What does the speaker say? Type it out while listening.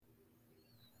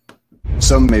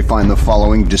Some may find the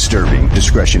following disturbing.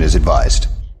 Discretion is advised.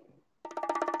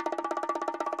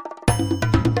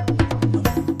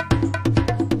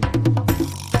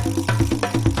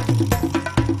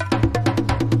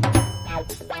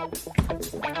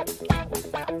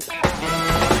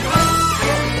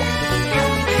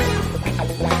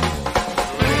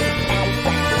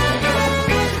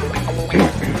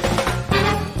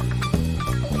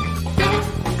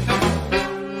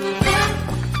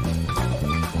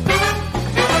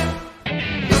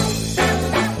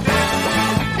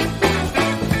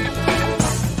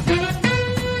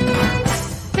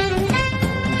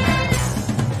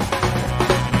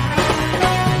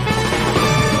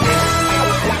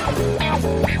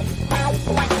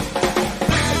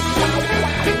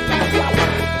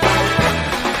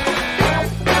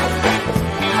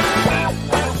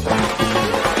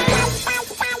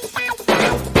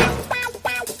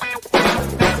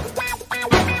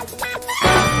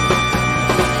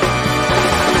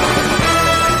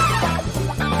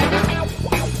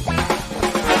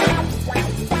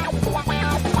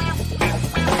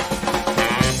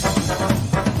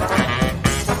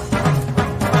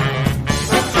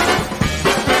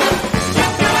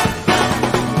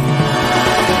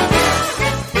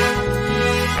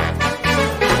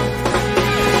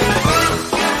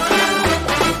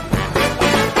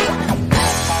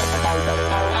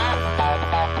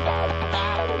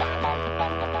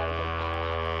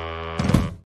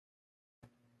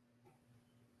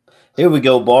 Here we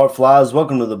go, Barflies.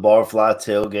 Welcome to the Barfly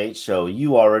Tailgate Show.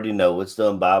 You already know it's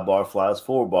done by Barflies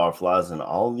for Barflies and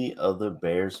all the other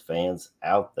Bears fans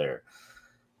out there.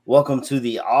 Welcome to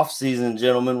the off-season,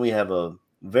 gentlemen. We have a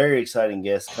very exciting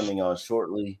guest coming on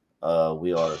shortly.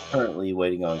 We are currently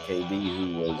waiting on KB,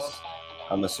 who was,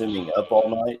 I'm assuming, up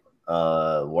all night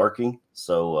working.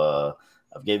 So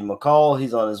I've gave him a call.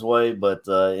 He's on his way. But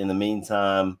in the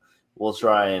meantime, we'll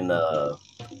try and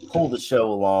pull the show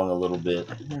along a little bit.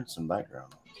 I'm hearing some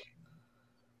background.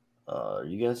 Are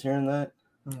you guys hearing that?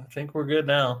 I think we're good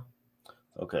now.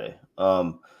 Okay. I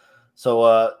mean,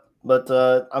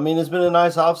 it's been a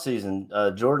nice off season.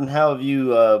 Jordan, how have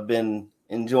you been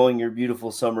enjoying your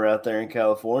beautiful summer out there in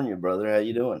California, brother? How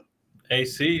you doing? Hey,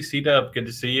 C-Dub, good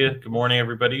to see you. Good morning,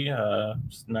 everybody.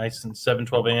 It's nice and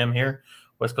 7:12 a.m. here.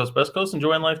 West Coast,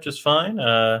 enjoying life just fine.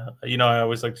 I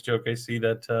always like to joke, AC,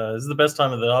 that this is the best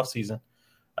time of the off season.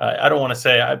 I don't want to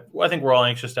say I think we're all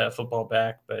anxious to have football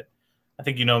back, but I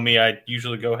think you know me. I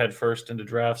usually go head first into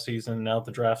draft season. Now that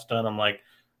the draft's done, I'm like,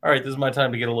 all right, this is my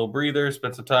time to get a little breather,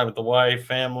 spend some time with the wife,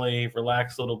 family,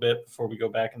 relax a little bit before we go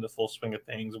back into full swing of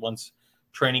things. Once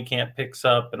training camp picks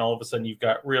up, and all of a sudden you've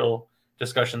got real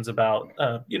discussions about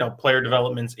player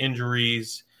developments,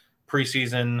 injuries,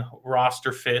 preseason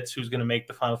roster fits, who's going to make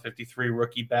the final 53,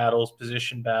 rookie battles,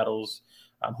 position battles,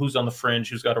 who's on the fringe,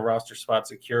 who's got a roster spot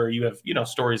secure. You have,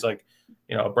 stories like,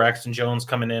 Braxton Jones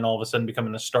coming in, all of a sudden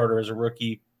becoming a starter as a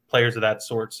rookie, players of that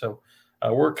sort. So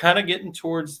we're kind of getting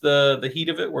towards the heat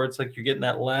of it, where it's like you're getting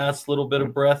that last little bit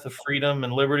of breath of freedom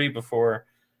and liberty before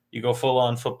you go full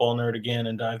on football nerd again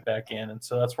and dive back in. And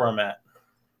so that's where I'm at.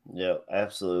 Yeah,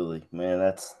 absolutely,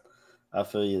 man. I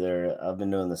feel you there. I've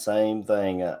been doing the same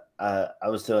thing. I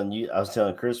was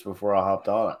telling Chris before I hopped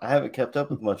on, I haven't kept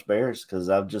up with much Bears because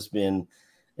I've just been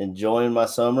enjoying my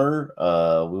summer.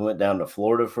 We went down to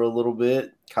Florida for a little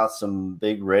bit, caught some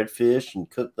big redfish and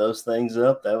cooked those things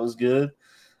up. That was good.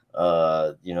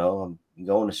 I'm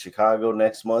going to Chicago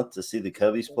next month to see the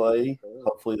Cubbies play.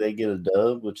 Hopefully they get a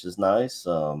dub, which is nice.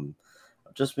 I've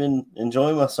just been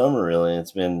enjoying my summer, really.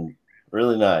 It's been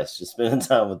really nice just spending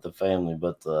time with the family.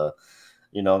 But,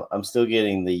 I'm still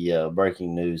getting the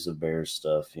breaking news of Bears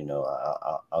stuff.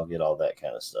 I'll get all that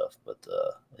kind of stuff. But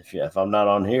if I'm not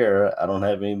on here, I don't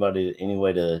have any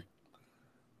way to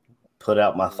put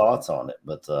out my thoughts on it.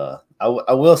 But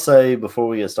I will say before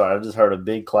we get started, I just heard a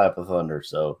big clap of thunder.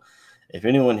 So if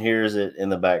anyone hears it in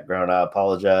the background, I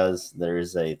apologize. There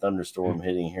is a thunderstorm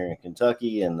hitting here in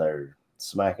Kentucky, and they're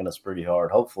smacking us pretty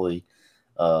hard. Hopefully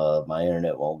my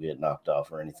internet won't get knocked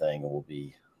off or anything, and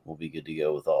we'll be good to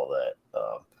go with all that.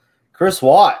 Chris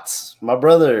Watts, my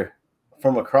brother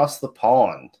from across the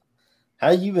pond.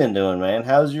 How you been doing, man?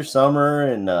 How's your summer?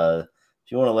 And if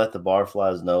you want to let the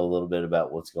Barflies know a little bit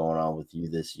about what's going on with you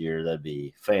this year, that'd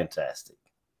be fantastic.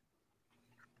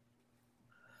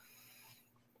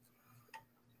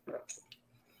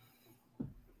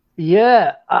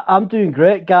 Yeah, I'm doing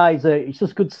great, guys. It's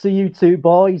just good to see you two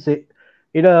boys.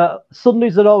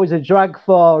 Sundays are always a drag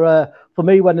for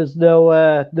me when there's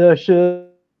no shows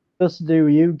to do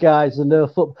with you guys and no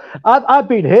football. I've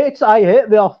been hit. I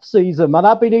hate the off season, man.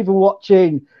 I've been even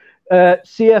watching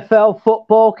CFL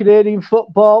football, Canadian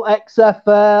football,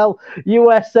 XFL,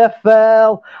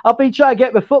 USFL. I've been trying to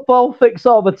get my football fix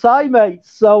all the time, mate.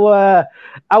 So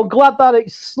I'm glad that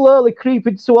it's slowly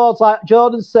creeping towards, like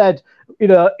Jordan said,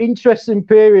 interesting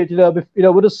period.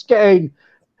 We're just getting,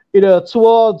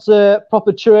 towards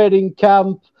proper training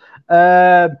camp.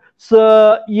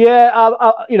 So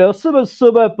yeah, summer's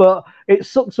summer, but it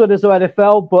sucks when there's no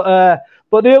NFL.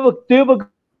 But the other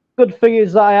good thing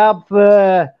is that I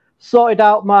have sorted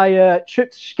out my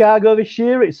trip to Chicago this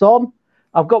year. It's on.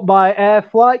 I've got my air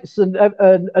flights and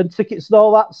tickets and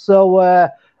all that. So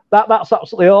that's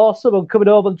absolutely awesome. I'm coming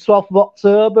over on the 12th of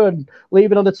October and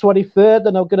leaving on the 23rd.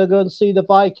 And I'm going to go and see the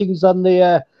Vikings and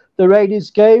the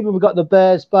Raiders game. And we've got the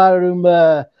Bears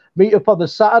Barroom meet up on the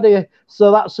Saturday.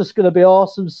 So that's just going to be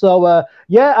awesome. So I'm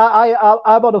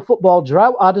on a football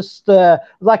drought. I just,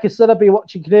 like I said, I've been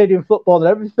watching Canadian football and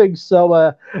everything.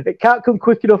 So it can't come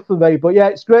quick enough for me. But yeah,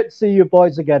 it's great to see you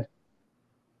boys again.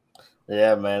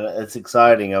 Yeah, man, it's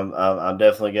exciting. I'm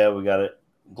definitely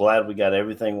glad we got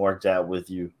everything worked out with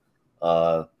you.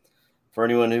 For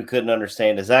anyone who couldn't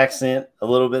understand his accent a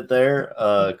little bit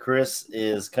there, Chris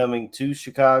is coming to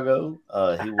Chicago.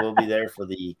 He will be there for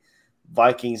the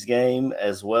Vikings game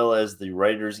as well as the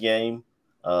Raiders game.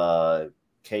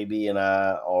 KB and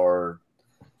I are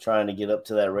trying to get up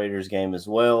to that Raiders game as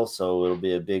well, so it'll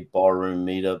be a big barroom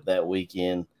meetup that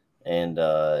weekend, and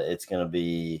it's going to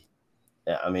be,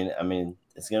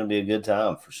 it's going to be a good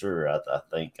time for sure. I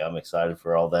think I'm excited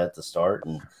for all that to start,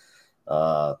 and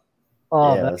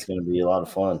that's going to be a lot of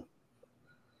fun.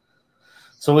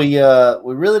 So we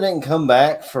really didn't come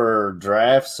back for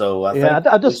draft, so I think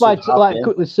I just like to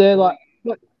quickly say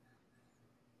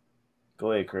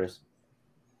Go ahead, Chris.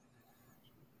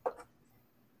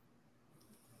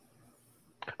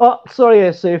 Oh, sorry,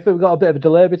 AC, if we've got a bit of a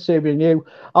delay between me and you.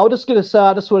 I was just going to say,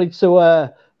 I just wanted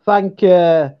to thank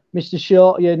Mr.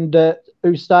 Shorty and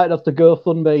who started off the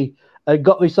GoFundMe and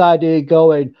got this idea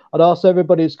going, and also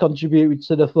everybody who's contributed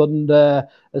to the fund. And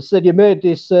said you made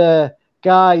this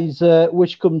guy's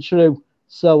wish come true.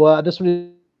 So I just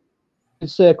wanted to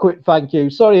say a quick thank you.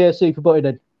 Sorry, AC, for butting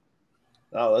in.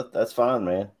 Oh, that's fine,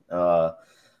 man.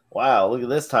 Wow, look at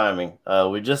this timing.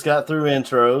 We just got through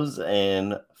intros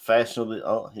and fashionably.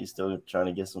 Oh, he's still trying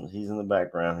to get some. He's in the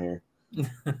background here.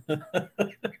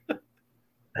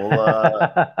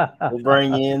 We'll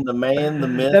bring in the man, the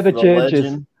myth, the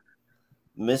legend,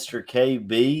 Mr.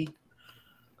 KB.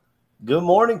 Good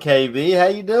morning, KB. How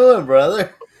you doing,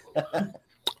 brother?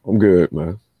 I'm good,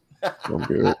 man. I'm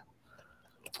good.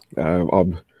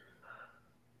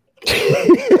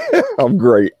 I'm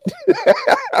great.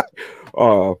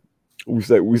 We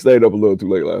stayed up a little too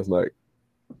late last night.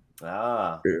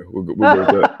 Yeah, we're good with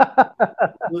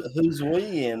that. Who's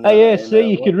we in? Hey, see,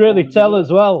 you can really tell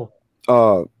as well.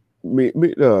 Me,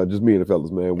 just me and the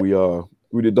fellas, man. We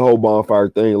did the whole bonfire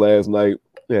thing last night.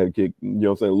 We had a kick, a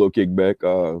little kickback.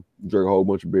 Drank a whole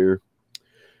bunch of beer.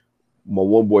 My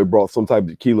one boy brought some type of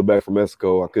tequila back from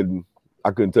Mexico. I couldn't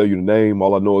tell you the name.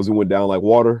 All I know is it went down like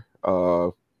water.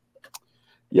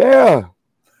 Yeah.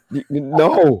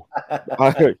 No.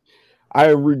 I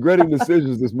am regretting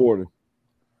decisions this morning.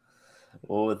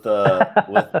 Well, with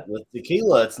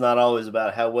tequila, it's not always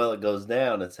about how well it goes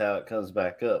down; it's how it comes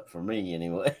back up. For me,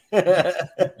 anyway.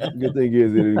 Good thing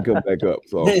is it didn't come back up,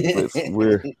 so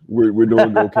we're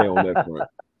doing okay on that front.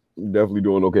 We're definitely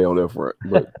doing okay on that front,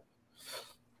 but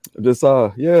just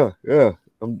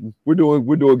we're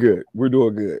doing good. We're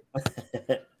doing good.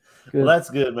 Well, that's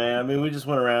good, man. I mean, we just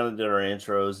went around and did our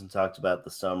intros and talked about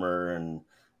the summer and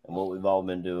what we've all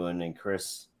been doing. And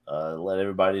Chris let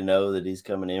everybody know that he's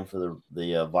coming in for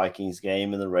the Vikings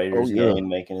game and the Raiders game,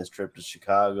 making his trip to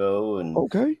Chicago. And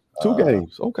okay, 2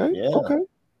 games. Okay, yeah, okay,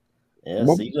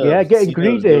 yeah. Getting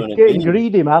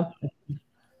greedy, man.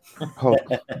 Oh,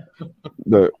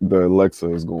 the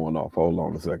Alexa is going off. Hold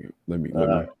on a second. Let me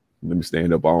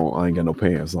stand up. I ain't got no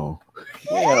pants on.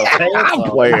 I'm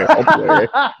playing.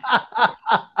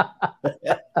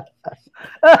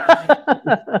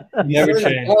 Never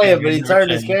change. But he turned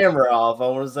his camera off. I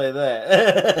want to say that.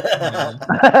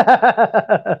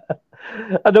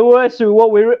 And the worst of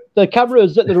the camera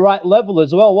is at the right level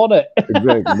as well, wasn't it?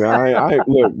 Exactly, man.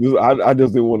 I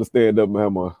just didn't want to stand up and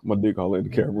have my dick all in the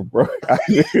camera, bro.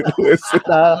 Listen,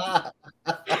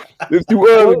 it's too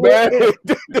early, man.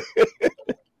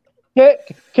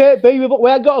 Kate, baby, but we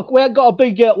ain't got a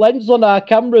big lens on our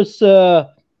cameras.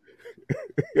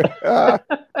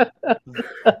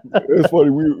 It's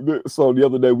funny. So the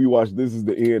other day we watched This Is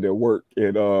the End at work,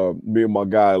 and me and my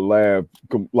guy laughed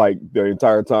like the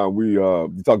entire time. We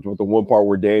talked about the one part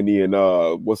where Danny and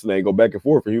what's the name go back and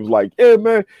forth, and he was like, "Yeah,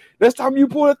 man, next time you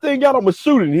pull that thing out, I'm gonna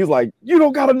shoot it." And he's like, "You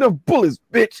don't got enough bullets,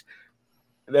 bitch."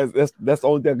 That's the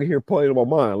only thing I can hear playing in my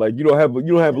mind. Like you don't have a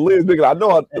lens, nigga. I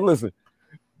know. Listen,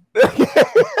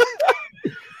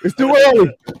 it's too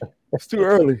early. It's too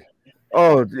early.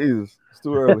 Oh Jesus, it's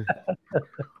too early.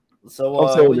 So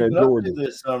I'm saying what you that, been up to Jordan.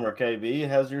 this summer, KB?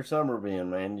 How's your summer been,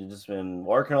 man? You just been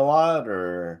working a lot,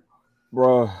 or?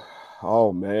 Bruh,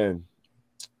 oh man,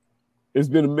 it's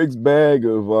been a mixed bag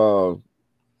of.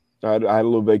 I had a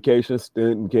little vacation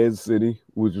stint in Kansas City,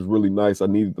 which was really nice. I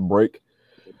needed the break.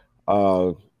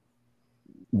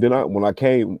 Then when I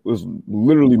came, it was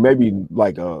literally maybe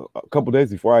like a couple days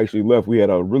before I actually left. We had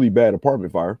a really bad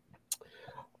apartment fire,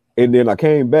 and then I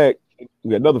came back.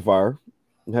 We had another fire.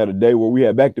 We had a day where we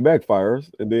had back-to-back fires,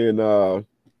 and then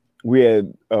we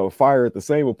had a fire at the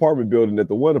same apartment building that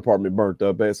the one apartment burnt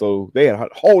up at. So they had a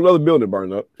whole other building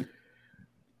burned up.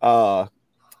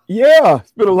 Yeah,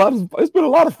 it's been a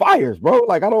lot of fires, bro.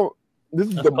 Like this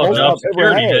is the most job I've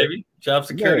security, ever had. baby. Job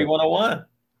security 101.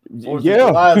 4th of Yeah,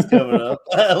 July's coming up.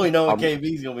 We know what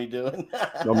KB's gonna be doing.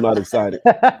 I'm not excited.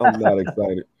 I'm not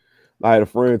excited. I had a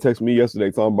friend text me yesterday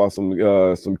talking about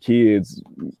some kids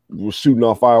were shooting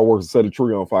off fireworks and set a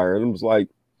tree on fire, and I was like,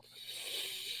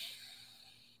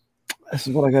 "This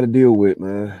is what I got to deal with,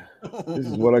 man. This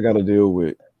is what I got to deal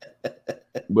with."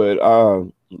 But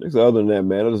other than that,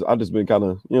 man, I just been kind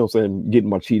of, you know what I'm saying, getting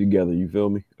my chi together. You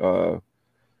feel me?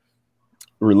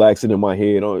 Relaxing in my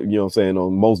head. You know what I'm saying?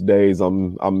 On most days,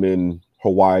 I'm in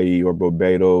Hawaii or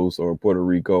Barbados or Puerto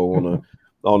Rico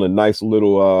on a nice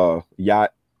little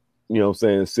yacht. You know what I'm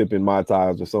saying? Sipping Mai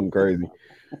Tais or something crazy.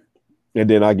 And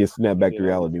then I get snapped back to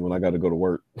reality when I got to go to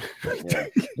work. Yeah.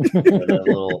 that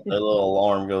little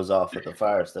alarm goes off at the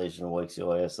fire station and wakes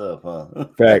your ass up, huh?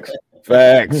 Facts.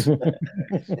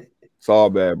 It's all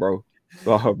bad, bro. It's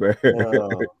all bad.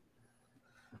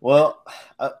 Well,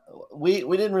 we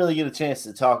didn't really get a chance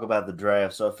to talk about the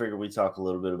draft, so I figured we'd talk a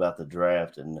little bit about the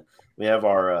draft. And we have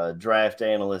our draft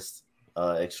analyst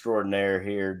extraordinaire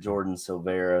here, Jordan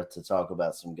Silvera, to talk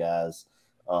about some guys.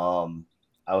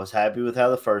 I was happy with how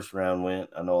the first round went.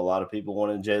 I know a lot of people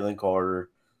wanted Jalen Carter.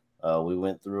 We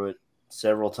went through it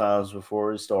several times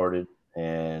before it started,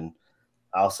 and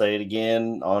I'll say it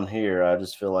again on here. I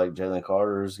just feel like Jalen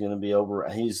Carter is going to be over.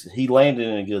 He landed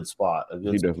in a good spot.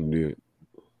 He definitely did.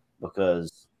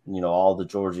 Because, all the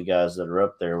Georgia guys that are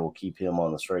up there will keep him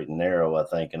on the straight and narrow, I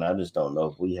think. And I just don't know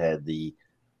if we had the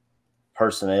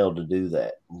personnel to do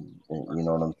that. You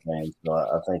know what I'm saying? So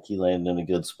I think he landed in a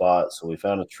good spot. So we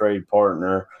found a trade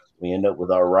partner. We end up with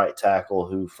our right tackle,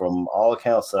 who, from all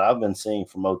accounts that I've been seeing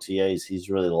from OTAs, he's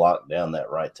really locked down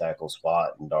that right tackle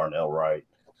spot. And Darnell Wright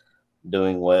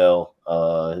doing well.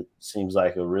 Seems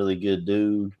like a really good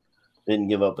dude. Didn't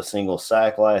give up a single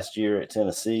sack last year at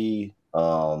Tennessee.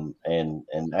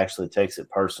 And actually takes it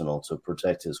personal to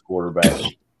protect his quarterback.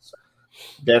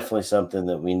 Definitely something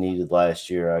that we needed last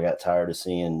year. I got tired of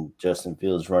seeing Justin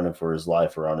Fields running for his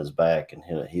life or on his back, and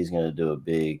he's going to do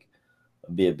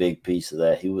be a big piece of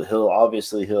that. He'll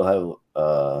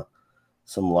have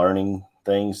some learning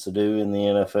things to do in the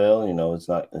NFL.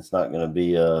 It's not going to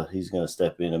be he's going to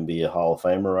step in and be a Hall of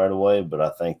Famer right away. But I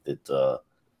think that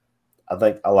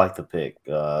I like the pick.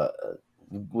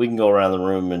 We can go around the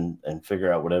room and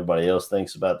figure out what everybody else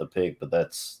thinks about the pick, but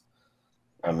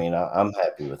I'm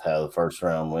happy with how the first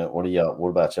round went. What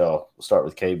about y'all? We'll start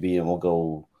with KB and we'll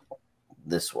go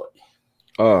this way.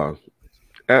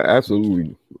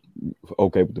 Absolutely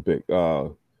okay with the pick.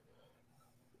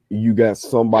 You got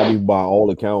somebody, by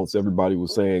all accounts, everybody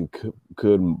was saying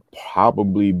could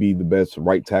probably be the best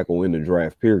right tackle in the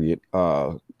draft, period.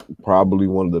 Probably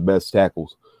one of the best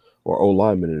tackles or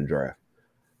O-linemen in the draft.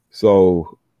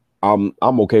 So I'm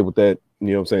okay with that. You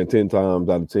know what I'm saying? 10 times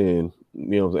out of 10,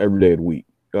 every day of the week.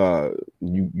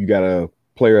 You got a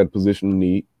player at a position of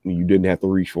need. You didn't have to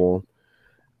reach for him.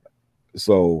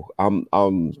 So I'm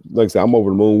like I said, I'm over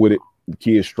the moon with it. The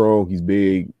kid's strong. He's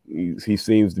big. He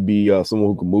seems to be someone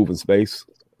who can move in space.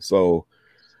 So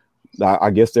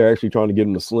I guess they're actually trying to get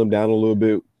him to slim down a little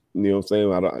bit. You know what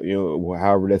I'm saying?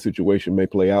 However that situation may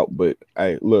play out. But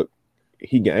hey, look,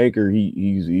 he can anchor.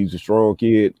 He's a strong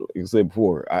kid. Like I said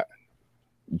before,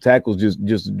 tackles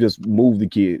just move the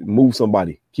kid, move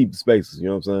somebody, keep the spaces. You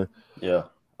know what I'm saying? Yeah.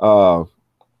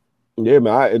 Yeah,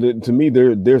 man. To me,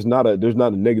 there's not a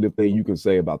negative thing you can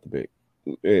say about the pick.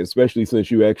 especially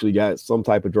since you actually got some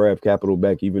type of draft capital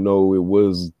back, even though it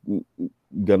was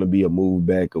gonna be a move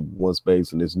back of one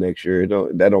space in this next year.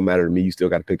 That don't matter to me. You still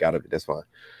got to pick out of it. That's fine.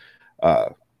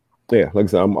 Yeah, like I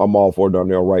said, I'm all for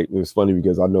Darnell Wright. And it's funny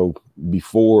because I know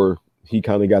before he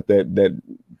kind of got that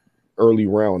early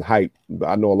round hype,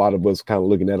 I know a lot of us kind of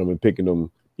looking at him and picking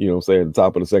him, say at the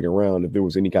top of the second round if there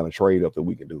was any kind of trade up that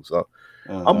we can do. So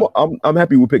I'm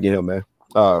happy with picking him, man.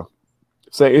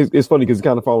 Say it's funny because it's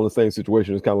kind of following the same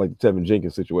situation. It's kind of like the Tevin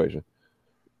Jenkins situation.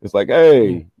 It's like,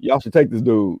 hey, y'all should take this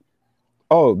dude.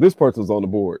 Oh, this person's on the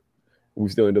board. We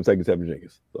still end up taking Tevin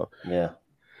Jenkins. So yeah,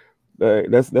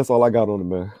 that's all I got on it,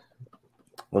 man.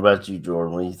 What about you,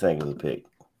 Jordan? What do you think of the pick?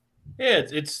 Yeah,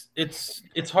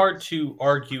 it's hard to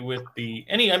argue with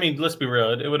I mean, let's be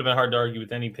real. It would have been hard to argue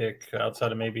with any pick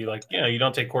outside of maybe like, you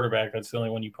don't take quarterback. That's the only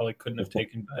one you probably couldn't have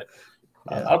taken. But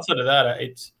outside of that,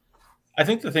 I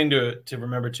think the thing to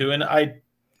remember too, and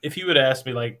if you would ask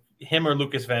me like him or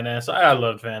Lucas Van Ness, I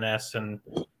loved Van Ness, and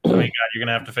I mean, God, you're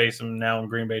gonna have to face him now in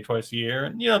Green Bay twice a year,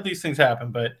 and these things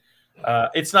happen, but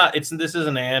this isn't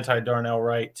an anti-Darnell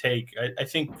Wright take. I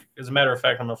think, as a matter of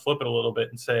fact, I'm gonna flip it a little bit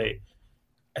and say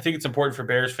I think it's important for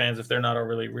Bears fans, if they're not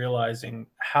already realizing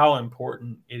how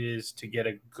important it is to get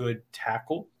a good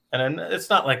tackle. And it's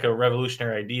not like a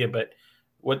revolutionary idea, but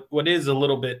what is a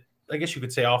little bit, I guess you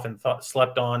could say, often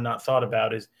slept on, not thought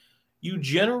about, is you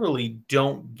generally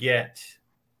don't get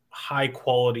high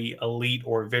quality, elite,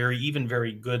 or even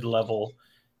very good level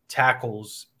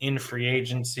tackles in free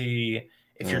agency.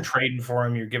 If you're trading for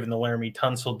him, you're giving the Laramie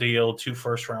Tunsil deal, 2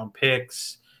 first-round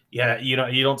picks. Yeah, you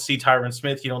don't see Tyron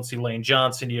Smith, you don't see Lane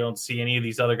Johnson, you don't see any of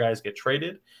these other guys get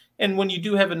traded. And when you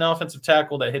do have an offensive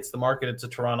tackle that hits the market, it's a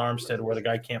Teron Armstead where the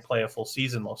guy can't play a full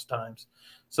season most times.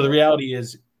 So the reality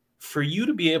is, for you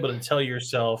to be able to tell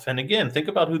yourself, and again, think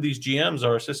about who these GMs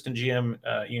are: assistant GM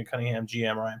Ian Cunningham,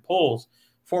 GM Ryan Poles,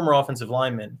 former offensive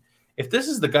lineman. If this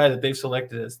is the guy that they've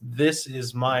selected as, this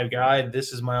is my guy,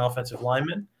 this is my offensive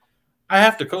lineman, I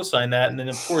have to co-sign that. And then,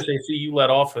 of course, AC, you let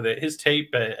off with it. His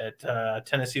tape at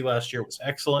Tennessee last year was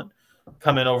excellent.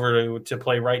 Coming over to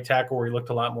play right tackle, where he looked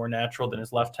a lot more natural than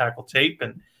his left tackle tape.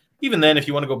 And even then, if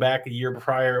you want to go back a year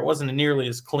prior, it wasn't nearly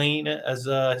as clean as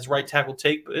his right tackle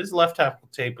tape. But his left tackle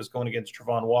tape was going against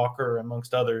Travon Walker,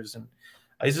 amongst others. And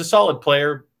he's a solid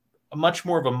player, much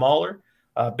more of a mauler,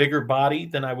 bigger body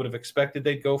than I would have expected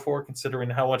they'd go for, considering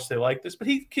how much they like this. But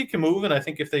he can move, and I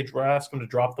think if they ask him to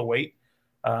drop the weight,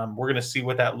 we're going to see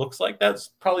what that looks like. That's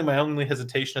probably my only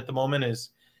hesitation at the moment is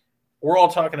we're all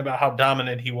talking about how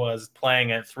dominant he was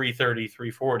playing at 330,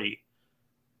 340.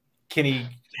 Can he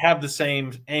have the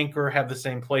same anchor, have the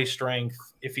same play strength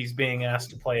if he's being asked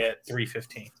to play at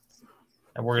 315?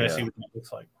 And we're going to see what that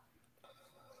looks like.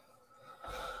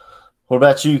 What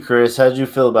about you, Chris? How did you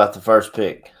feel about the first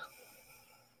pick?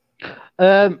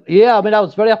 Yeah, I mean, I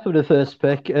was very happy with the first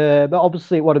pick, but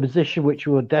obviously it was a position which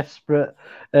we were desperate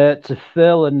to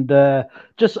fill, and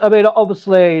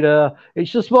obviously,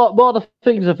 it's just more the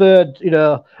things I've heard,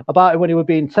 about him when he was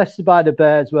being tested by the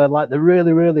Bears, where like they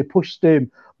really, really pushed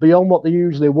him beyond what they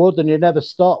usually would, and he never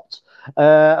stopped.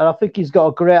 And I think he's got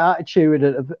a great attitude,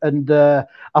 and I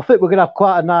think we're going to have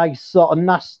quite a nice sort of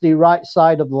nasty right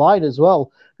side of the line as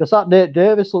well, because that Nate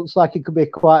Davis looks like he could be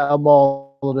quite a mauler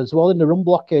as well in the run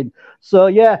blocking. So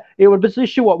yeah, it was a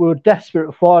position what we were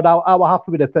desperate for, and I was happy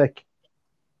with the pick.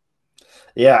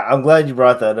 Yeah, I'm glad you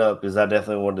brought that up because I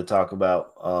definitely wanted to talk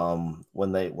about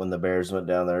when the Bears went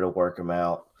down there to work him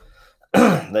out.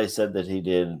 They said that he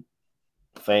did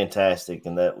fantastic,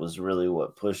 and that was really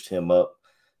what pushed him up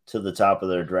to the top of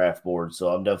their draft board. So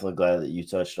I'm definitely glad that you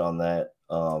touched on that.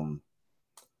 I'm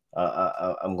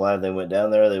glad they went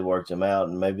down there, they worked him out,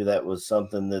 and maybe that was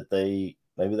something that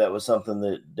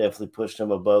definitely pushed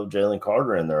him above Jalen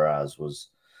Carter in their eyes. Was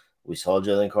we saw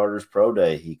Jalen Carter's pro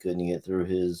day, he couldn't get through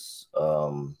his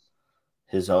own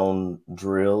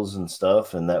drills and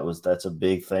stuff, and that's a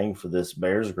big thing for this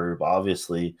Bears group.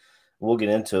 Obviously, we'll get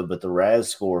into it, but the RAS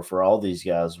score for all these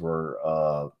guys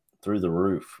were through the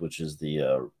roof, which is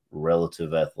the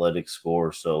relative athletic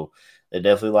score. So they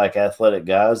definitely like athletic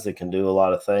guys that can do a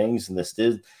lot of things, and this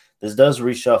does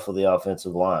reshuffle the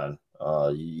offensive line.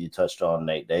 You touched on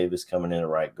Nate Davis coming in at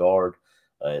right guard.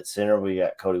 At center, we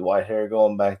got Cody Whitehair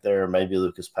going back there, maybe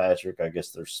Lucas Patrick. I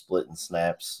guess they're splitting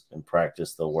snaps in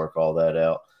practice. They'll work all that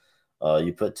out.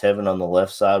 You put Tevin on the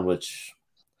left side, which,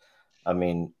 I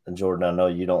mean, Jordan, I know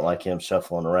you don't like him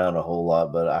shuffling around a whole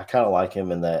lot, but I kind of like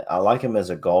him in that. I like him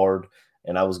as a guard,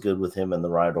 and I was good with him in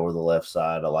the right or the left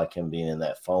side. I like him being in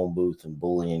that phone booth and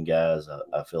bullying guys.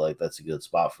 I feel like that's a good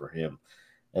spot for him.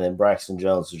 And then Braxton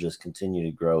Jones will just continue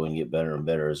to grow and get better and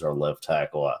better as our left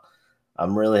tackle.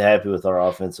 I'm really happy with our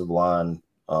offensive line.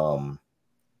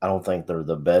 I don't think they're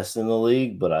the best in the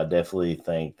league, but I definitely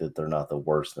think that they're not the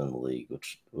worst in the league,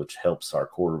 which helps our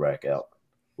quarterback out,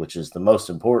 which is the most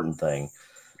important thing,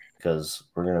 because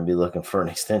we're going to be looking for an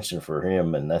extension for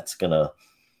him, and that's going to,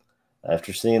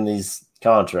 after seeing these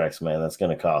contracts, man, that's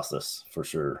going to cost us for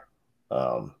sure.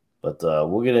 But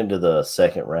we'll get into the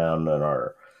second round, and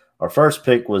our first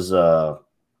pick was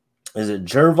is it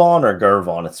Gervon or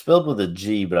Gervon? It's spelled with a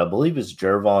G, but I believe it's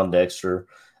Gervon Dexter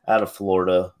out of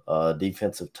Florida,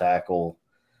 defensive tackle.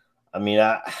 I mean,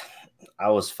 I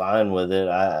was fine with it.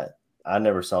 I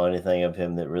never saw anything of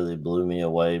him that really blew me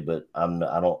away, but I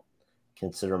don't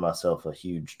consider myself a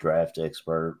huge draft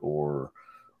expert or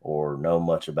know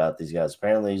much about these guys.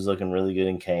 Apparently, he's looking really good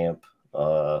in camp.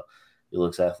 He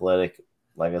looks athletic,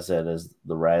 like I said, as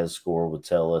the RAS score would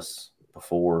tell us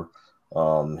before.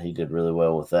 He did really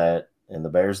well with that, and the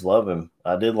Bears love him.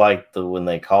 I did like when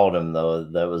they called him, though.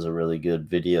 That was a really good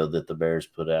video that the Bears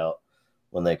put out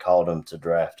when they called him to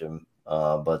draft him.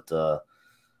 But I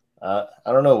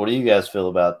don't know. What do you guys feel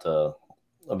about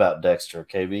Dexter?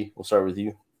 KB, we'll start with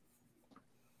you.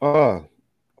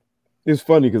 It's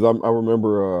funny because I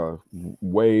remember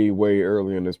way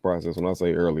early in this process. When I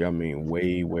say early, I mean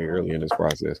way early in this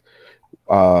process.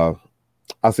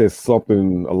 I said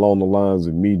something along the lines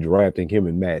of me drafting him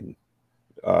in Madden.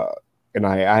 And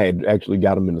I had actually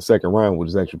got him in the second round, which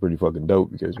is actually pretty fucking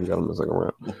dope because we got him in the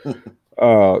second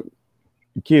round.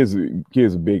 Kid's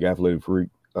a big athletic freak.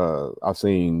 I've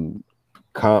seen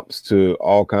comps to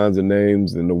all kinds of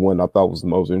names, and the one I thought was the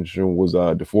most interesting was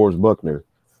DeForest Buckner,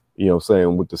 you know,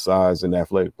 saying with the size and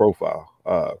athletic profile.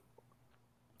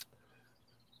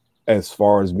 As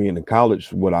far as being in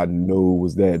college, what I know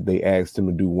was that they asked him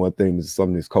to do one thing. This is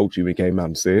something his coach even came out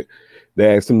and said.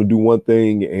 They asked him to do one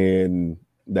thing, and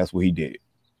that's what he did.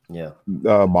 Yeah.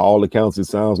 By all accounts, it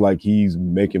sounds like he's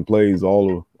making plays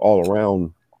all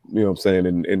around, you know what I'm saying,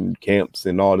 in camps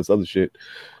and all this other shit.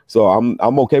 So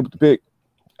I'm okay with the pick.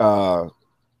 I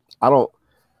don't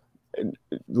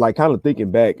like, kind of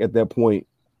thinking back at that point,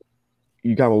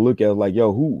 you kind of look at it like,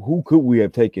 yo, who could we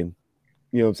have taken?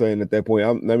 You know what I'm saying? At that point,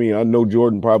 I mean, I know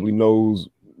Jordan probably knows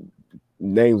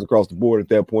names across the board at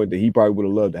that point that he probably would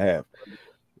have loved to have.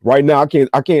 Right now, I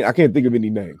can't think of any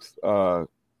names.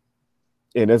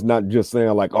 And that's not just saying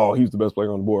like, oh, he's the best player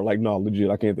on the board. Like, no, legit,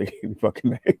 I can't think of any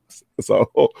fucking names.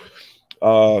 So,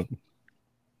 I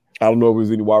don't know if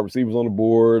there's any wide receivers on the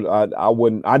board. I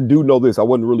wouldn't. I do know this. I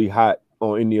wasn't really hot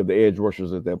on any of the edge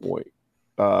rushers at that point.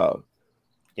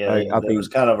 Yeah, I there think was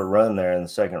kind of a run there in the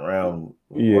second round.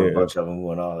 Yeah. Where a bunch of them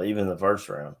went off, even the first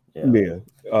round. Yeah.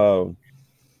 I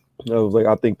was like,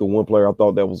 I think the one player I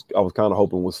thought I was kind of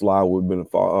hoping would slide would have been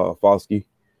Foskey.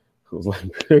 I was like,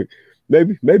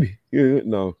 maybe. Yeah,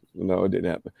 no, it didn't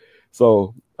happen.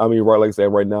 So, I mean, right, like I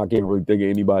said, right now I can't really think of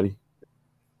anybody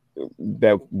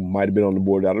that might have been on the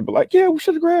board. I'd be like, yeah, we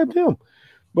should have grabbed him.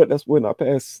 But that's when I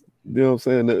passed, you know what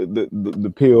I'm saying,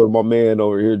 the pill to my man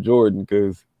over here, Jordan,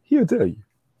 because he'll tell you.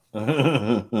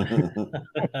 I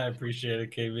appreciate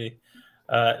it, KB.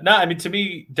 No, I mean, to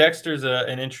me, Dexter's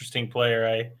an interesting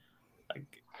player.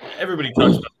 Everybody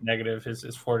talks about the negative.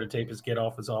 His Florida tape, his get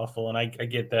off is awful, and I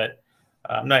get that.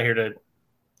 I'm not here to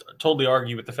totally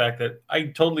argue with the fact that I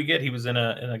totally get he was in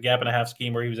a gap and a half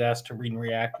scheme where he was asked to read and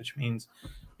react, which means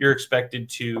you're expected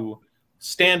to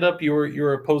stand up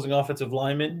your opposing offensive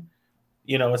lineman,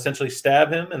 you know, essentially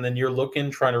stab him, and then you're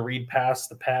trying to read past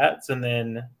the pads, and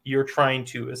then you're trying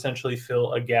to essentially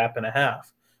fill a gap and a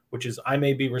half, which is I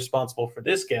may be responsible for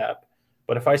this gap,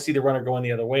 but if I see the runner going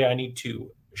the other way, I need to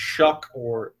shuck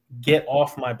or get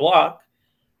off my block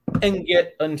and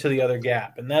get into the other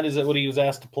gap. And that is what he was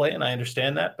asked to play, and I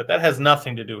understand that, but that has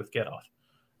nothing to do with get off.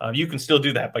 You can still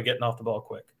do that by getting off the ball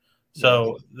quick.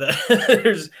 So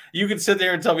you can sit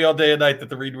there and tell me all day and night that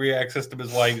the read react system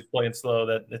is why he's playing slow.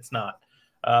 That it's not.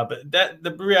 But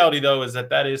the reality, though, is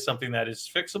that is something that is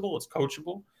fixable. It's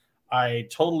coachable. I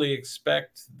totally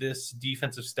expect this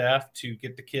defensive staff to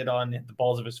get the kid on the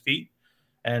balls of his feet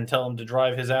and tell him to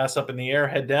drive his ass up in the air,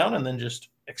 head down, and then just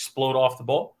explode off the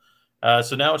ball.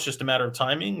 So now it's just a matter of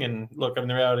timing. And look, I mean,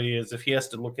 the reality is if he has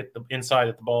to look at the inside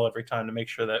at the ball every time to make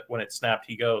sure that when it's snapped,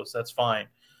 he goes, that's fine.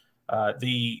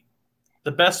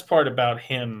 The best part about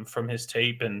him from his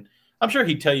tape, and I'm sure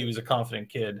he'd tell you he's a confident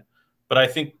kid, but I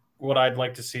think what I'd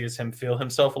like to see is him feel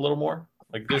himself a little more.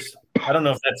 Like this, I don't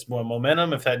know if that's more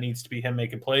momentum, if that needs to be him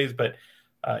making plays, but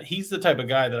he's the type of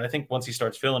guy that I think once he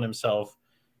starts feeling himself,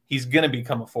 he's going to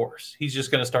become a force. He's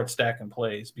just going to start stacking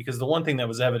plays, because the one thing that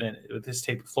was evident with his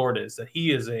tape of Florida is that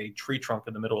he is a tree trunk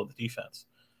in the middle of the defense.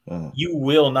 You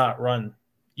will not run.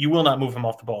 You will not move him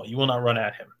off the ball. You will not run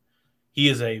at him. He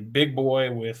is a big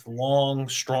boy with long,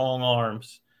 strong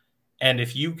arms. And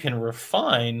if you can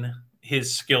refine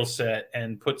his skill set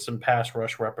and put some pass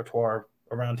rush repertoire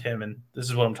around him, and this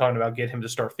is what I'm talking about, get him to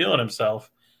start feeling himself,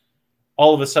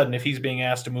 all of a sudden, if he's being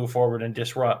asked to move forward and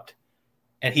disrupt,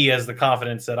 and he has the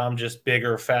confidence that I'm just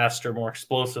bigger, faster, more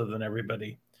explosive than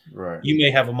everybody, right, you may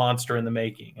have a monster in the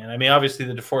making. And I mean, obviously,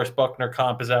 the DeForest Buckner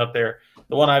comp is out there.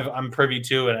 The one I'm privy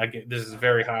to, and this is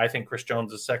very high. I think Chris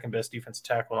Jones is second best defensive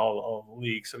tackle in all the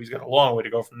league, so he's got a long way to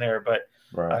go from there. But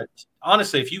right.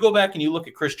 Honestly, if you go back and you look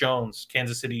at Chris Jones,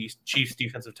 Kansas City Chiefs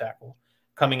defensive tackle,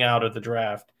 coming out of the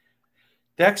draft,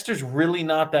 Dexter's really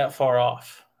not that far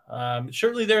off.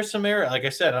 Certainly, there's some error. Like I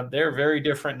said, they're very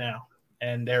different now,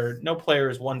 and no player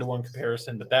is one-to-one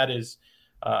comparison. But that is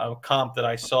a comp that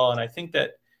I saw, and I think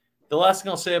that the last thing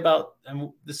I'll say about,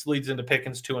 and this leads into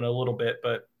Pickens too in a little bit,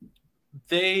 but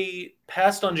they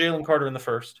passed on Jalen Carter in the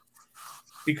first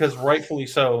because rightfully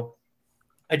so.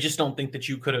 I just don't think that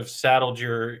you could have saddled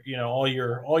all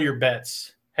your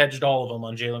bets, hedged all of them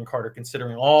on Jalen Carter,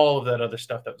 considering all of that other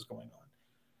stuff that was going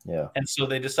on. Yeah. And so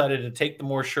they decided to take the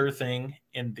more sure thing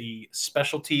in the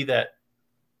specialty that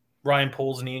Ryan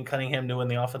Poles and Ian Cunningham knew in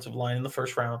the offensive line in the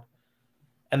first round.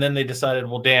 And then they decided,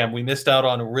 well, damn, we missed out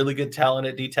on a really good talent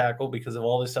at D tackle because of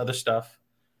all this other stuff.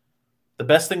 The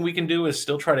best thing we can do is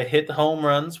still try to hit the home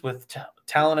runs with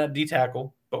talent at D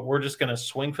tackle, but we're just going to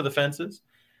swing for the fences,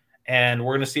 and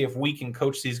we're going to see if we can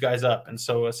coach these guys up. And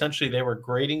so essentially they were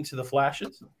grading to the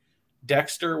flashes.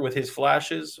 Dexter with his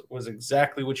flashes was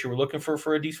exactly what you were looking for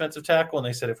a defensive tackle. And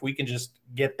they said, if we can just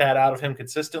get that out of him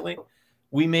consistently,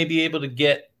 we may be able to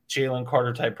get Jalen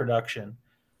Carter type production.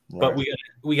 Right. But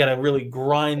we got to really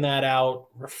grind that out,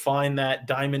 refine that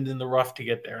diamond in the rough to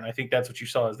get there. And I think that's what you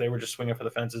saw is they were just swinging for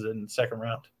the fences in the second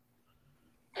round.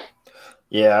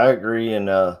 Yeah, I agree. And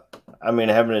I mean,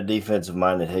 having a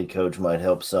defensive-minded head coach might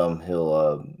help some.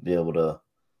 He'll be able to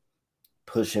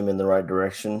push him in the right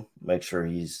direction, make sure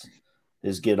his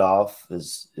get off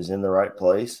is in the right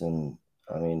place. And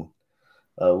I mean,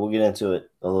 we'll get into it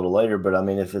a little later, but I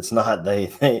mean, if it's not, they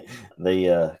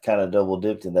kind of double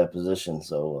dipped in that position.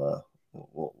 So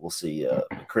we'll see.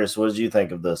 Chris, what did you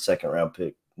think of the second round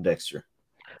pick, Dexter?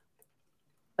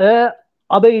 I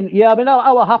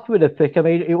was happy with the pick. I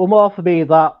mean, it was more for me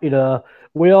that,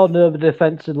 we all know the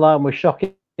defensive line was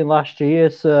shocking last year.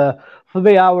 So for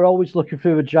me, I were always looking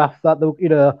through the draft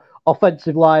that,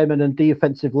 offensive linemen and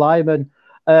defensive linemen.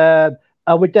 And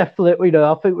we definitely,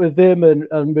 I think with him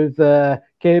and with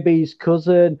KB's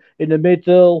cousin in the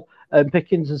middle and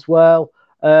Pickens as well,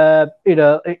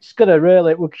 it's going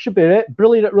to we should be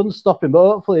brilliant at run stopping, but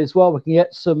hopefully as well we can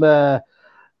get some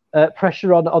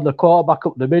pressure on the quarterback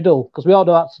up the middle, because we all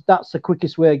know that's the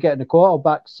quickest way of getting the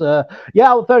quarterbacks.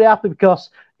 Yeah, I'm very happy because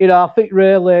I think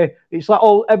really it's like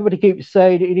everybody keeps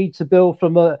saying that you need to build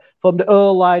from the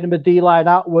O line and the D line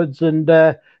outwards, and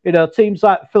teams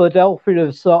like Philadelphia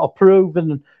have sort of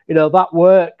proven that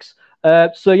works.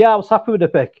 So yeah, I was happy with the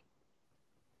pick.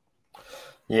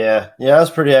 Yeah, I was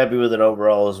pretty happy with it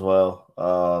overall as well.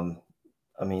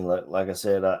 I mean, like I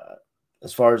said,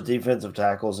 as far as defensive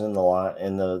tackles in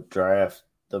the draft,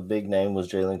 the big name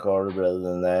was Jalen Carter. But other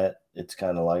than that, it's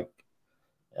kind of like,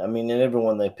 I mean, and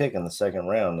everyone they pick in the second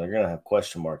round, they're going to have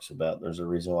question marks about. There's a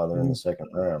reason why they're in the second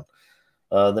round.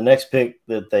 The next pick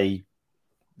that they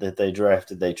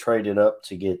drafted, they traded up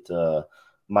to get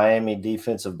Miami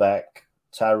defensive back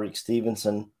Tyreek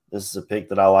Stevenson. This is a pick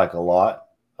that I like a lot.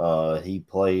 He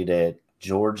played at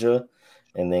Georgia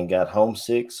and then got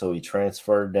homesick, so he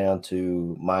transferred down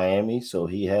to Miami. So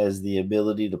he has the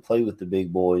ability to play with the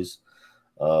big boys.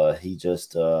 He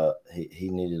just he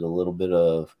needed a little bit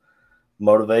of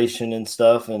motivation and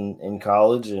stuff in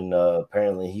college, and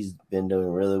apparently he's been doing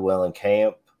really well in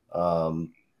camp. I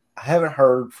haven't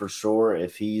heard for sure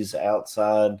if he's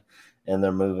outside and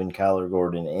they're moving Kyler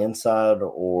Gordon inside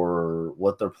or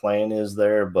what their plan is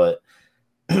there, but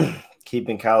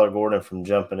keeping Kyler Gordon from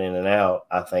jumping in and out,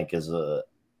 I think, is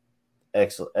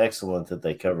excellent that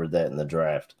they covered that in the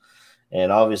draft.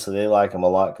 And obviously they like him a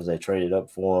lot because they traded up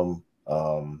for him.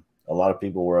 A lot of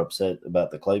people were upset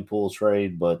about the Claypool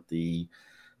trade, but the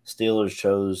Steelers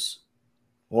chose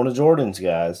one of Jordan's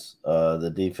guys,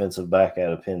 the defensive back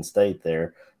out of Penn State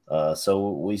there. So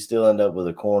we still end up with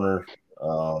a corner,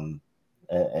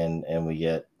 and we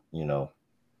get,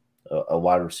 a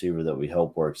wide receiver that we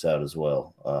hope works out as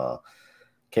well.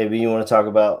 KB, you want to talk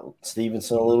about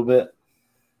Stevenson a little bit?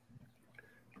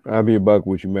 I'll be a buck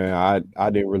with you, man. I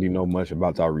didn't really know much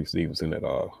about Tyreek Stevenson at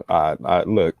all.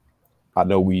 I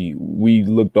know we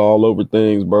looked all over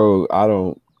things, bro. I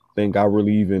don't think I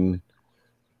really even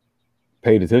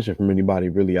paid attention from anybody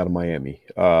really out of Miami.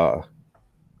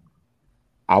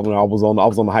 I was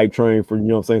on the hype train for, you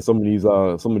know what I'm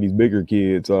saying, some of these bigger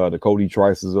kids, the Cody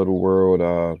Trices of the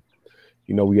world.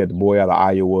 You know, we had the boy out of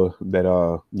Iowa that you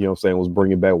know what I'm saying, was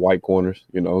bringing back white corners,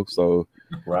 you know. So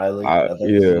Riley, I think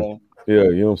is his name. Yeah,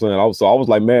 you know what I'm saying. I was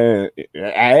like, man,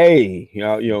 hey, you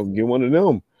know, get one of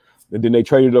them. And then they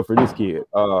traded up for this kid. You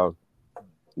know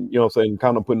what I'm saying,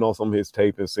 kind of putting on some of his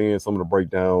tape and seeing some of the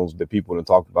breakdowns that people have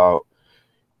talked about.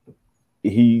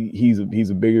 He's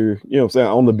a bigger, you know what I'm saying,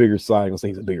 on the bigger side. I'm gonna say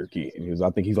he's a bigger kid. I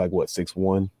think he's like what,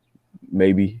 6'1",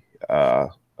 maybe. I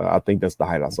think that's the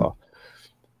height I saw.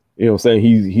 You know what I'm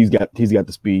saying? He's got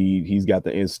the speed, he's got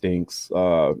the instincts.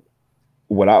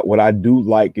 What I do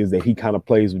like is that he kind of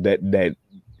plays with that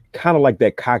kind of like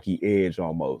that cocky edge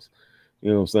almost. You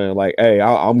know what I'm saying? Like, hey,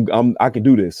 I can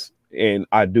do this, and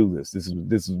I do this. This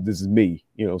is me.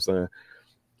 You know what I'm saying?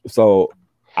 So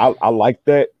I like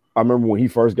that. I remember when he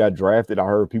first got drafted, I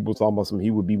heard people talking about he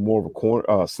would be more of a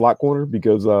corner, slot corner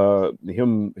because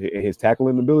his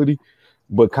tackling ability.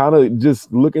 But kind of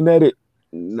just looking at it,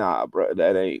 nah, bro,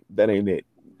 that ain't it.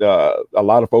 A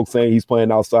lot of folks saying he's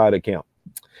playing outside of camp.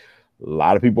 A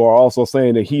lot of people are also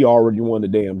saying that he already won the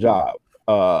damn job.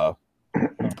 I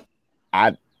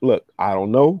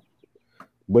don't know,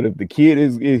 but if the kid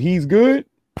if he's good,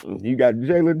 you got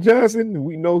Jalen Johnson,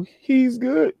 we know he's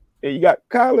good, and you got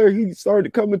Kyler, he started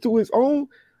to come into his own.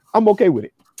 I'm okay with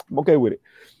it.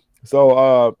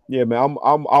 So yeah, man,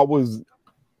 I was,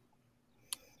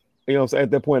 you know what I'm saying,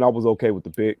 at that point I was okay with the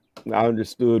pick. I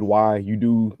understood why you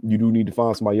do need to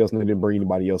find somebody else, and they didn't bring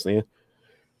anybody else in.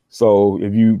 So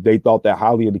if they thought that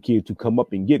highly of the kid to come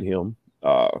up and get him,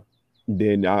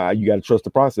 then you got to trust the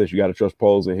process. You got to trust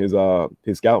Poles and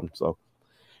his scouting. So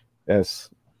that's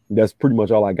pretty much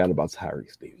all I got about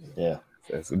Tyreek Stevens. Yeah,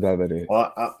 that's about it.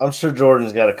 Well, I'm sure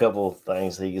Jordan's got a couple of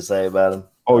things he can say about him.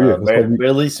 Oh yeah,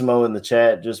 Bellissimo in the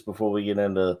chat just before we get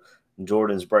into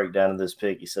Jordan's breakdown of this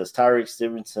pick. He says Tyreek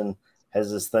Stevenson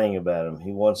has this thing about him.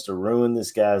 He wants to ruin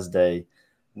this guy's day.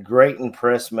 Great and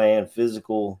press man,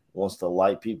 physical, wants to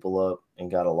light people up, and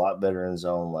got a lot better in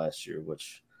zone last year,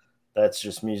 which that's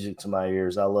just music to my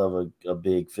ears. I love a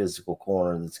big physical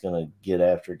corner that's going to get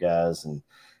after guys and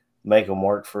make them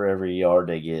work for every yard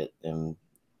they get. And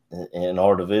in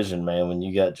our division, man, when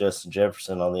you got Justin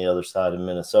Jefferson on the other side of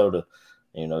Minnesota,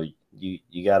 you know,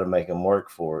 you got to make them work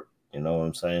for it. You know what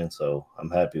I'm saying? So I'm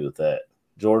happy with that.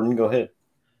 Jordan, go ahead.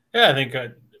 Yeah, I think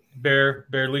Bear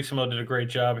Lissimo did a great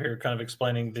job here, kind of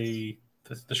explaining the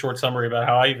short summary about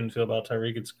how I even feel about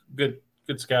Tyreek. It's good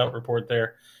scout report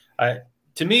there.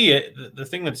 To me, the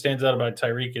thing that stands out about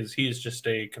Tyreek is he is just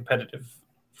a competitive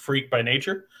freak by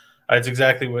nature. It's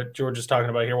exactly what George is talking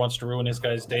about here. Wants to ruin his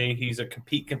guy's day. He's a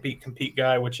compete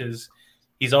guy, which is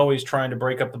he's always trying to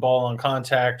break up the ball on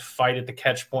contact, fight at the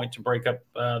catch point to break up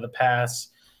the pass.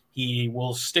 He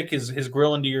will stick his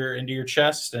grill into your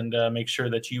chest and make sure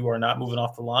that you are not moving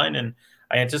off the line. And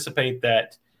I anticipate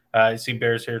that. I see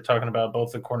Bears here talking about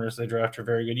both the corners they draft are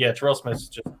very good. Yeah, Terrell Smith's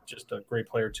just a great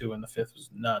player too, and the fifth was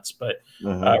nuts. But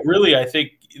really, I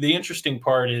think the interesting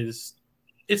part is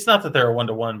it's not that they're a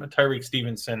 1-to-1, but Tyreek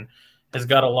Stevenson has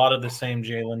got a lot of the same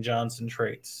Jalen Johnson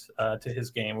traits to his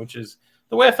game, which is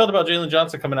the way I felt about Jalen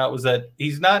Johnson coming out was that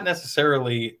he's not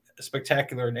necessarily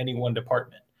spectacular in any one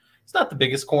department. He's not the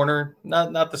biggest corner,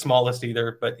 not the smallest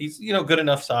either, but he's, good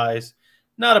enough size,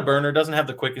 not a burner, doesn't have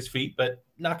the quickest feet, but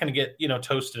not going to get,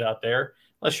 toasted out there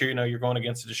unless you're going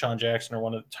against a Deshaun Jackson or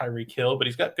one of Tyreek Hill, but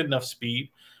he's got good enough speed.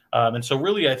 And so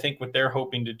really, I think what they're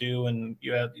hoping to do, and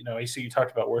AC, you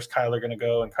talked about where's Kyler going to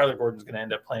go, and Kyler Gordon's going to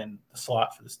end up playing the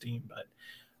slot for this team, but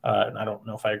I don't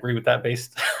know if I agree with that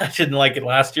I didn't like it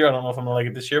last year. I don't know if I'm going to like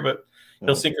it this year, but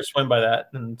he'll sink or swim by that.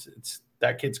 And it's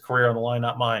that kid's career on the line,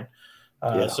 not mine.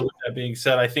 So with that being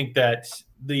said, I think that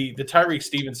the Tyreek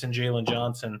Stevenson, Jalen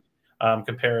Johnson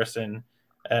comparison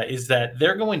is that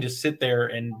they're going to sit there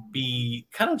and be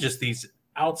kind of just these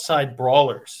outside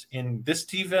brawlers. And this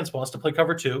defense wants to play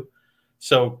cover 2.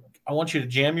 So I want you to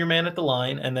jam your man at the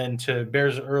line. And then to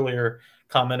Bear's earlier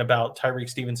comment about Tyreek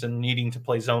Stevenson needing to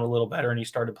play zone a little better, and he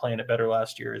started playing it better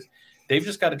last year, is they've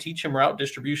just got to teach him route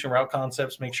distribution, route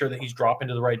concepts, make sure that he's dropping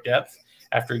to the right depth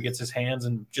after he gets his hands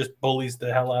and just bullies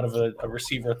the hell out of a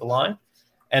receiver at the line.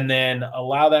 And then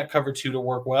allow that cover 2 to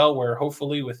work well, where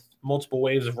hopefully with multiple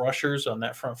waves of rushers on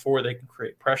that front 4, they can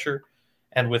create pressure.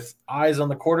 And with eyes on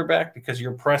the quarterback, because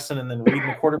you're pressing and then reading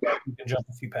the quarterback, you can jump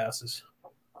a few passes.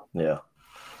 Yeah.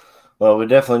 Well, we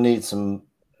definitely need some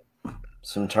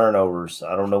turnovers.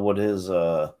 I don't know what his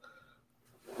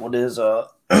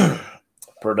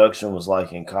production was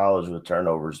like in college with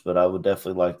turnovers, but I would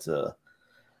definitely like to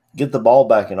get the ball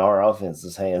back in our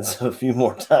offense's hands a few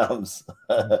more times.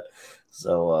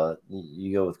 So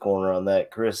you go with corner on that.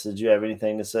 Chris, did you have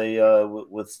anything to say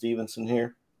with Stevenson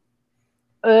here?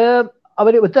 I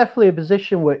mean, it was definitely a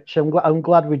position which I'm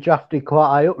glad we drafted quite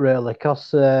high up, really,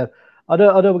 because I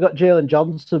know we got Jalen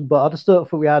Johnson, but I just don't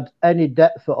think we had any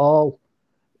depth at all,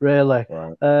 really.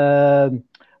 Right.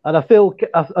 And I feel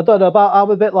I don't know about I'm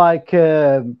a bit like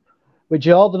with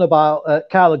Jordan about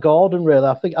Kyler Gordon. Really,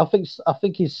 I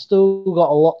think he's still got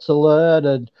a lot to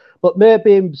learn, but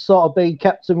maybe him sort of being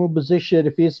kept in one position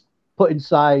if he's put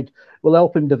inside will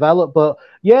help him develop. But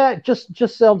yeah, it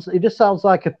just sounds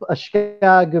like a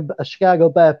Chicago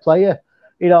Bear player.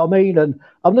 You know what I mean? And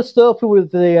I'm just hoping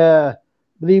with the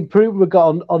improvement we've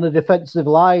got on the defensive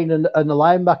line and the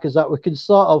linebackers that we can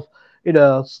sort of,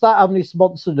 start having this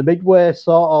monster in the midway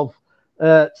sort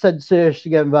of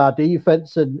sensation against our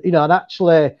defense and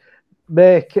actually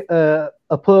make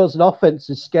opposing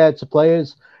offenses scared to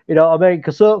players. You know what I mean?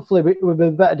 Because hopefully with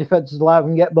a better defensive line, we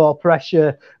can get more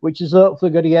pressure, which is hopefully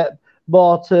going to get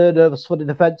more turnovers for the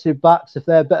defensive backs if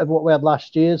they're better than what we had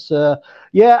last year. So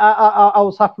yeah, I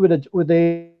was happy with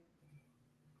the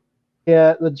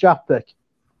draft pick.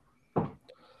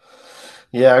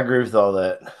 Yeah, I agree with all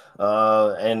that.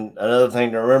 And another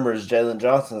thing to remember is Jalen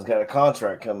Johnson's got a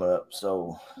contract coming up,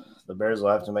 so the Bears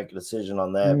will have to make a decision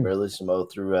on that.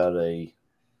 Bellissimo threw out a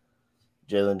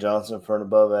Jalen Johnson for an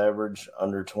above average,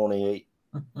 under 28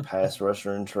 pass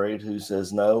rusher in trade. Who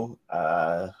says no?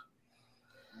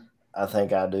 I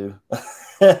think I do.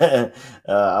 I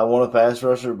want a pass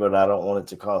rusher, but I don't want it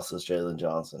to cost us Jalen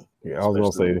Johnson. Yeah, I was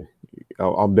gonna say,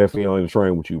 I'm definitely on the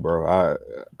train with you, bro.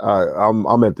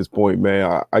 I'm at this point,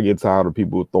 man. I get tired of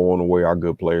people throwing away our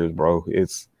good players, bro.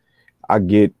 I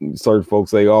get certain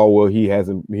folks say, "Oh, well, he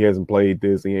hasn't played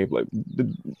this. He ain't played."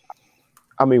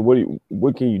 I mean,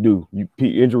 what can you do?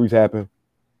 Injuries happen.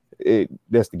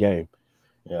 That's the game.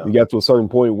 Yeah. We got to a certain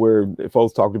point where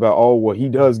folks talked about, oh, well, he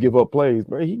does give up plays.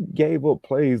 Man, he gave up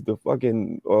plays to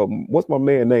fucking what's my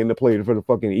man name that played for the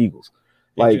fucking Eagles?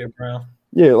 Like, AJ Brown.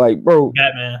 Yeah, like, bro.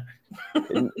 Batman.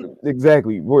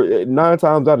 Exactly. 9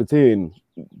 times out of 10,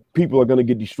 people are gonna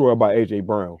get destroyed by AJ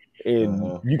Brown.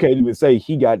 And you can't even say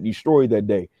he got destroyed that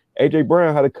day. AJ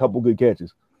Brown had a couple good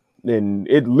catches. And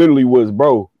it literally was,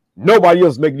 bro, nobody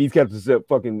else making these catches except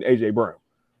fucking AJ Brown.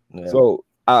 Yeah. So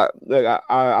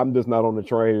I'm just not on the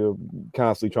train of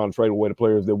constantly trying to trade away the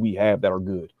players that we have that are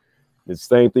good. It's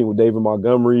the same thing with David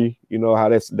Montgomery. You know how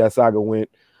that saga went.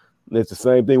 It's the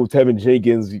same thing with Tevin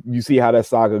Jenkins. You see how that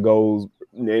saga goes.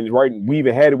 And we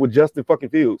even had it with Justin fucking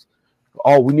Fields.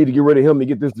 Oh, we need to get rid of him to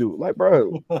get this dude. Like,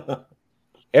 bro,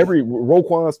 every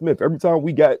Roquan Smith, every time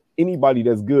we got anybody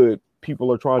that's good,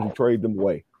 people are trying to trade them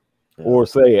away. Yeah. Or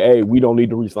say, hey, we don't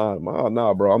need to re-sign them. Oh,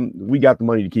 nah, bro. We got the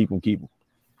money to keep them.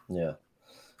 Yeah.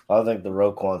 I think the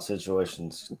Roquan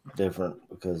situation's different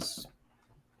because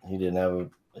he didn't have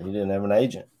an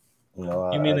agent.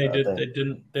 You mean they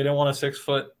didn't want a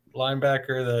 6-foot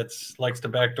linebacker that likes to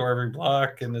backdoor every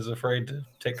block and is afraid to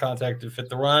take contact to fit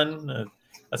the run?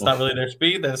 That's not really their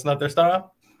speed. That's not their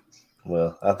style.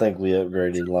 Well, I think we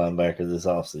upgraded linebacker this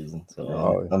offseason,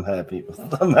 so I'm happy.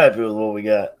 I'm happy with what we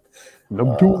got.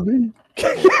 Number 2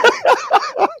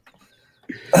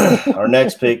 Our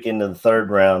next pick into the 3rd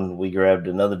round, we grabbed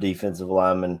another defensive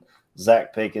lineman,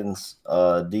 Zach Pickens,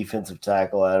 defensive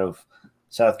tackle out of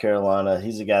South Carolina.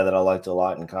 He's a guy that I liked a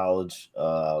lot in college.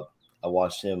 I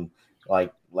watched him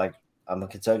like I'm a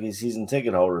Kentucky season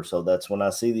ticket holder, so that's when I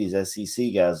see these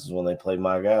SEC guys is when they play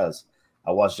my guys.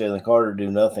 I watched Jalen Carter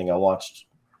do nothing. I watched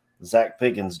Zach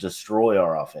Pickens destroy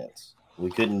our offense.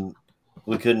 We couldn't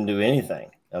do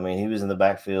anything. I mean, he was in the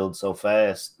backfield so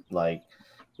fast, like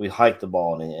we hiked the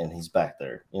ball and he's back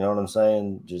there. You know what I'm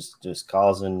saying? Just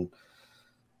causing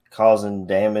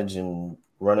damage and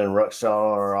running ruckshot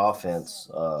on our offense.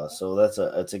 So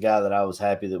it's a guy that I was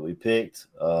happy that we picked.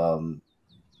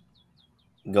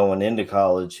 Going into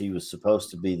college, he was supposed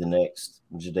to be the next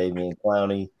Jadeveon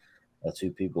Clowney. That's who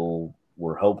people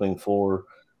were hoping for.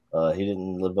 He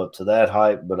didn't live up to that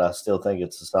hype, but I still think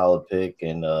it's a solid pick.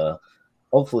 And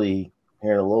hopefully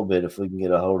here in a little bit, if we can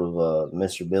get a hold of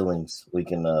Mr. Billings, we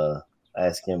can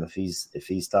ask him if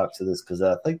he's talked to this, because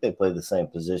I think they play the same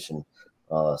position.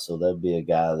 So that'd be a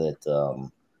guy that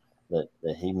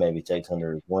he maybe takes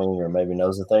under his wing, or maybe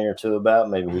knows a thing or two about.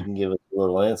 Maybe he can give us a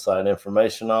little inside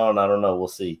information on. I don't know. We'll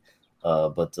see.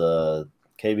 But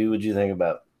KB, what'd you think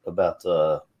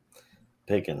about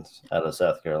Pickens out of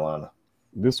South Carolina?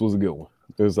 This was a good one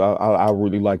because I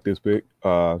really like this pick.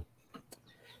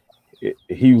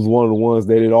 He was one of the ones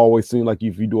that it always seemed like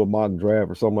if you do a mock draft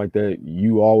or something like that,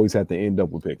 you always have to end up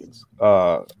with Pickens.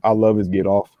 I love his get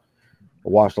off. I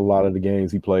watched a lot of the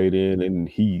games he played in, and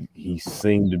he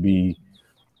seemed to be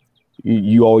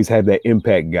you always have that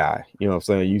impact guy. You know what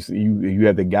I'm saying? You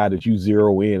have the guy that you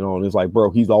zero in on. It's like, bro,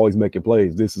 he's always making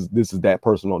plays. This is that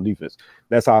person on defense.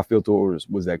 That's how I feel towards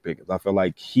with Zach Pickens. I feel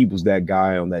like he was that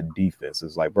guy on that defense.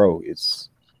 It's like, bro, it's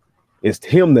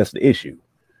him that's the issue.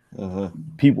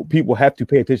 People have to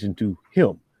pay attention to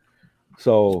him.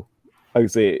 So, like I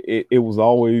said, it was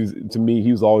always, to me,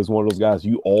 he was always one of those guys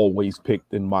you always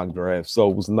picked in mock drafts. So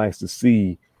it was nice to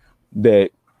see that,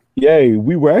 yay,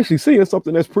 we were actually seeing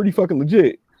something that's pretty fucking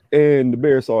legit, and the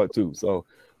Bears saw it too. So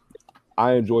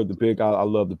I enjoyed the pick. I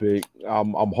love the pick.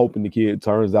 I'm hoping the kid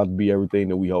turns out to be everything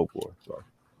that we hope for. So,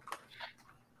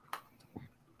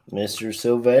 Mr.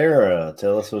 Silvera,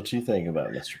 tell us what you think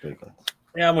about Mr. Pickens.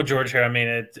 Yeah, I'm with George here. I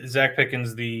mean, Zach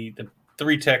Pickens, the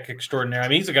three tech extraordinaire. I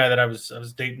mean, he's a guy that I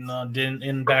was dating on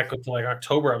in back with like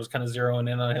October. I was kind of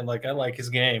zeroing in on him. Like, I like his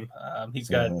game. He's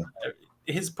got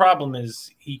his problem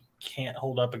is he can't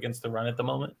hold up against the run at the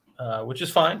moment, which is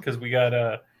fine because we got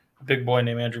a big boy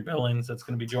named Andrew Billings that's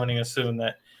going to be joining us soon.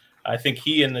 That I think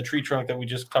he and the tree trunk that we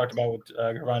just talked about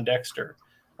with Ron Dexter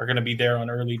are going to be there on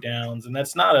early downs, and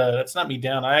that's not me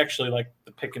down. I actually like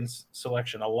the Pickens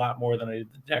selection a lot more than I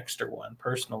did the Dexter one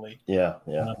personally. Yeah.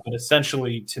 But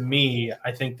essentially, to me,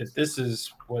 I think that this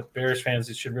is what Bears fans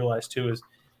should realize too: is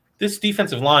this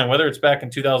defensive line, whether it's back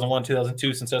in 2001,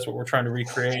 2002, since that's what we're trying to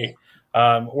recreate,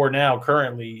 or now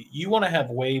currently, you want to have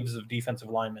waves of defensive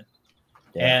linemen.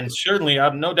 Yeah. And certainly,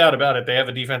 I've no doubt about it, they have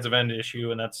a defensive end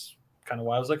issue, and that's kind of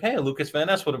why I was like, hey, Lucas Van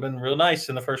Ness would have been real nice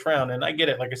in the first round. And I get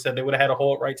it. Like I said, they would have had a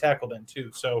hole at right tackle then too.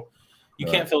 So you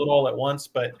can't fill it all at once,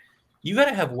 but you got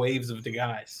to have waves of the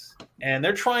guys. And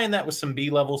they're trying that with some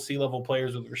B-level, C-level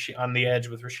players with on the edge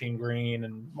with Rasheem Green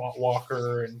and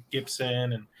Walker and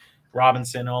Gibson and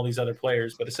Robinson and all these other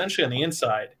players. But essentially on the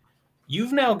inside,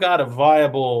 you've now got a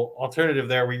viable alternative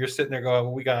there where you're sitting there going,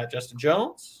 well, we got Justin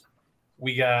Jones,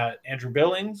 we got Andrew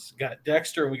Billings, got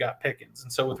Dexter, we got Pickens.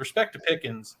 And so with respect to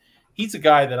Pickens, he's a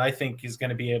guy that I think is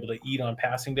going to be able to eat on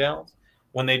passing downs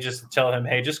when they just tell him,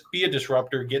 hey, just be a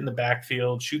disruptor, get in the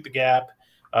backfield, shoot the gap,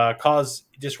 cause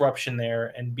disruption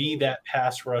there, and be that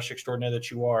pass rush extraordinaire that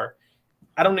you are.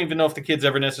 I don't even know if the kid's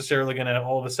ever necessarily going to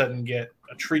all of a sudden get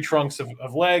a tree trunks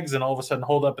of legs and all of a sudden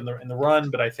hold up in the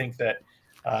run, but I think that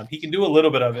he can do a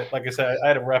little bit of it. Like I said, I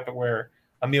had a rep at where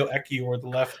Emil Ekiyor, the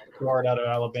left guard out of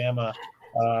Alabama,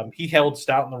 he held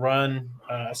stout in the run,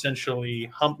 essentially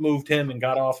hump moved him and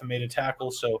got off and made a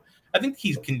tackle. So I think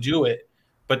he can do it,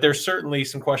 but there's certainly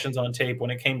some questions on tape when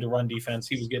it came to run defense.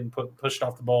 He was getting pushed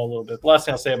off the ball a little bit. The last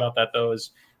thing I'll say about that, though,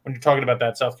 is when you're talking about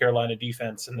that South Carolina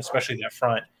defense and especially that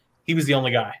front, he was the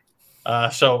only guy.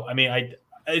 So, I mean,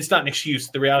 it's not an excuse.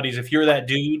 The reality is if you're that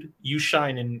dude, you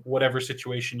shine in whatever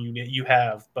situation you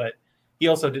have. But he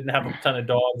also didn't have a ton of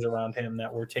dogs around him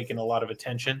that were taking a lot of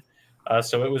attention.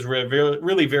 So it was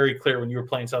really very clear when you were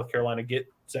playing South Carolina, get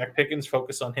Zach Pickens,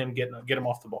 focus on him, get him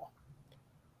off the ball.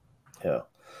 Yeah.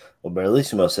 Well,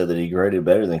 Barlissimo said that he graded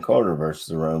better than Carter versus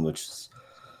the run, which is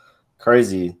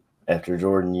crazy after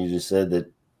Jordan. You just said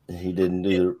that he didn't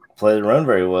play the run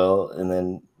very well, and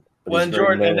then. Well, and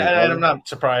Jordan, and I'm not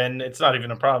surprised, and it's not even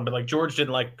a problem, but like George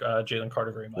didn't like Jalen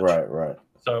Carter very much. Right.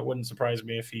 So it wouldn't surprise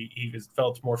me if he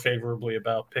felt more favorably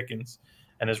about Pickens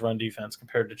and his run defense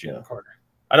compared to Jalen Carter.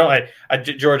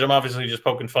 George, I'm obviously just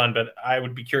poking fun, but I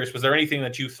would be curious, was there anything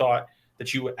that you thought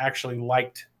that you actually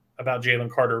liked about Jalen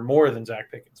Carter more than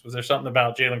Zach Pickens? Was there something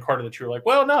about Jalen Carter that you were like,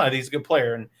 well, no, he's a good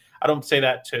player? And I don't say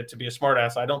that to be a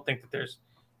smartass. I don't think that there's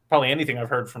probably anything I've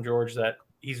heard from George that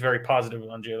he's very positive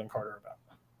on Jalen Carter about.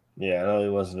 Yeah, I know he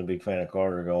wasn't a big fan of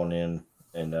Carter going in,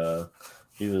 and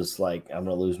he was like, I'm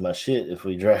going to lose my shit if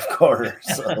we draft Carter.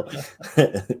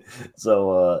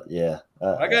 So, yeah.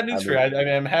 I got news for you.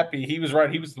 I'm happy. He was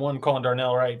right. He was the one calling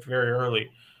Darnell right very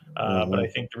early. But I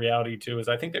think the reality, too, is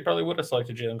I think they probably would have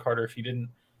selected Jalen Carter if he didn't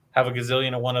have a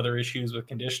gazillion and one other issues with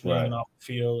conditioning and off the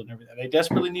field and everything. They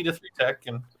desperately need a 3-tech,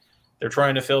 and they're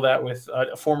trying to fill that with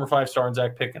a former 5-star in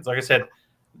Zach Pickens. Like I said,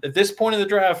 at this point in the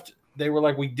draft, they were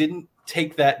like, we didn't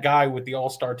take that guy with the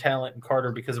all-star talent in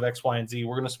Carter because of X, Y, and Z.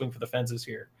 We're going to swing for the fences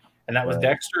here. And that was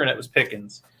Dexter and it was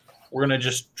Pickens. We're going to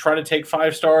just try to take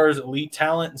 5 stars, elite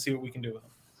talent, and see what we can do with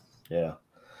them. Yeah.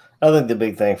 I think the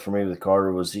big thing for me with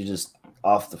Carter was he just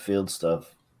off the field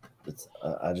stuff.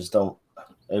 I just don't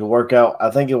 – it'll work out.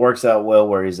 I think it works out well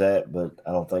where he's at, but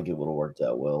I don't think it would have worked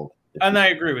out well. And I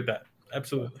agree with that.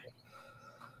 Absolutely.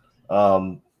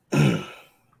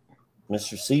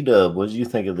 Mr. C-Dub, what did you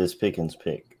think of this Pickens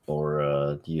pick?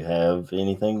 Or do you have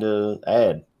anything to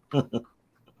add? My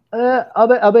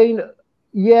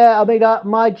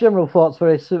general thoughts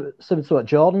were similar to what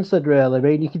Jordan said, really. I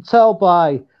mean, you can tell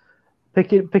by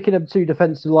picking up 2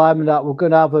 defensive linemen that we're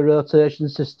going to have a rotation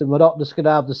system. We're not just going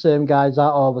to have the same guys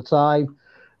out all the time,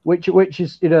 which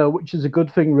is a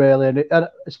good thing really, and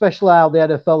especially how the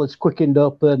NFL is quickened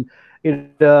up and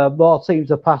more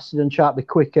teams are passing and trying to be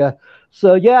quicker.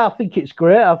 So yeah, I think it's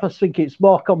great. I just think it's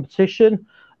more competition.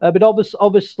 But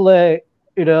obviously,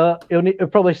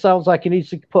 it probably sounds like he needs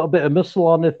to put a bit of muscle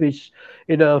on if he's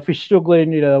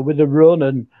struggling, with the run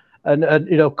and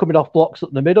coming off blocks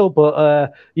at the middle.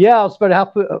 But yeah, I was very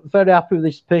happy with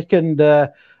this pick, and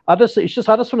I just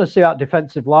want to see that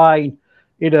defensive line,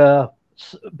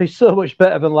 be so much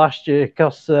better than last year,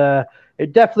 because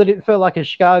it definitely didn't feel like a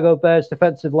Chicago Bears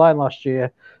defensive line last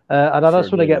year, and I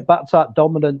just want to get back to that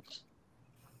dominance.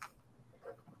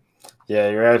 Yeah,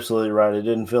 you're absolutely right. It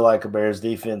didn't feel like a Bears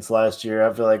defense last year.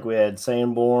 I feel like we had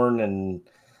Sanborn and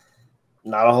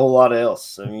not a whole lot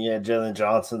else. I mean, you had Jalen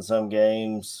Johnson some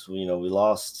games. We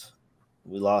lost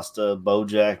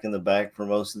Bojack in the back for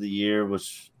most of the year,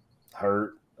 which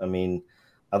hurt. I mean,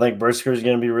 I think Brisker is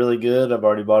going to be really good. I've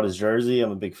already bought his jersey.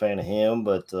 I'm a big fan of him.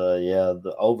 But,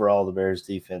 overall, the Bears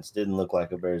defense didn't look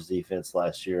like a Bears defense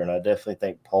last year. And I definitely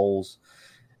think Poles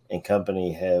and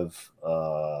company have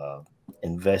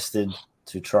invested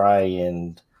to try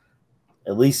and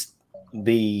at least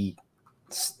be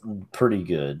pretty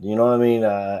good. You know what I mean?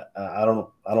 I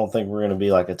don't think we're going to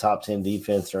be like a top 10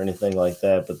 defense or anything like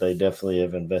that, but they definitely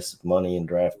have invested money in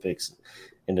draft picks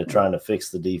into trying to fix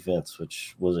the defense,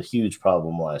 which was a huge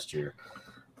problem last year.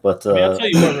 But I'll tell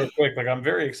you what real quick. Like, I'm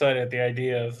very excited at the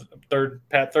idea of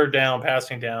third down,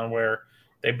 passing down, where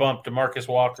they bump DeMarcus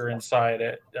Walker inside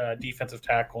at defensive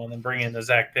tackle and then bring in the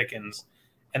Zach Pickens.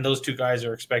 And those 2 guys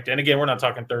are expected. And again, we're not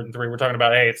talking 3rd and 3. We're talking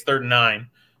about, hey, it's 3rd and 9.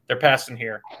 They're passing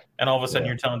here. And all of a sudden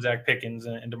you're telling Zach Pickens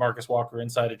and DeMarcus Walker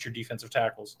inside at your defensive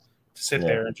tackles to sit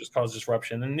there and just cause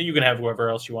disruption. And then you can have whoever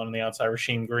else you want on the outside,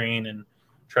 Rasheem Green and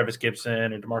Travis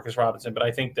Gibson or DeMarcus Robinson. But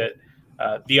I think that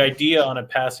the idea on a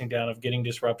passing down of getting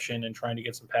disruption and trying to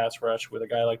get some pass rush with a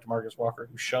guy like DeMarcus Walker,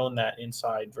 who's shown that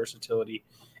inside versatility,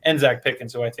 and Zach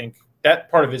Pickens, who I think that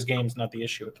part of his game is not the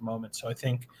issue at the moment. So I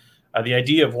think the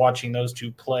idea of watching those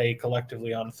 2 play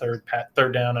collectively on third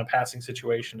down, a passing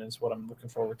situation, is what I'm looking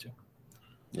forward to.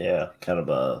 Yeah, kind of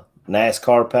a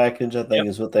NASCAR package, I think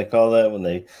is what they call that, when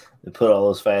they put all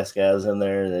those fast guys in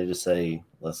there. They just say,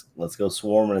 let's go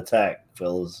swarm and attack,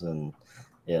 fellas. And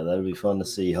yeah, that'd be fun to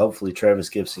see. Hopefully Travis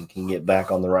Gibson can get back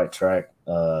on the right track.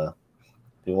 If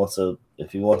he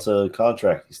wants a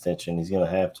contract extension, he's going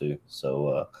to have to.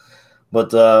 So,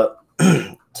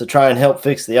 to try and help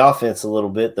fix the offense a little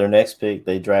bit, their next pick,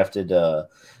 they drafted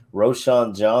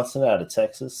Roschon Johnson out of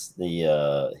Texas. He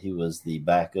was the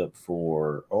backup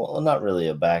for, well, not really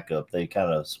a backup. They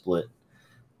kind of split.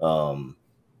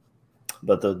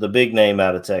 But the big name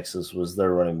out of Texas was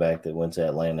their running back that went to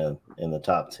Atlanta in the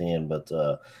top 10. But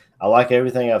I like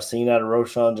everything I've seen out of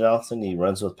Roschon Johnson. He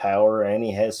runs with power and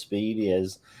he has speed. He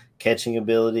has catching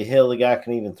ability. Hell, the guy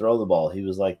can even throw the ball. He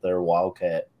was like their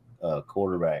Wildcat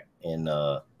quarterback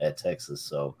at Texas.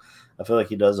 So I feel like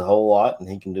he does a whole lot and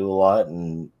he can do a lot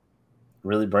and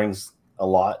really brings a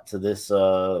lot to this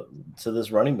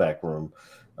running back room.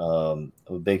 I'm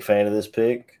a big fan of this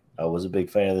pick. I was a big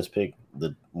fan of this pick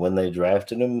when they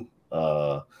drafted him.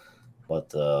 I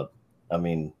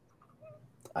mean,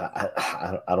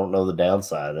 I don't know the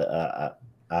downside.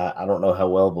 I don't know how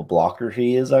well of a blocker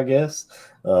he is, I guess.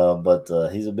 But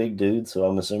he's a big dude, so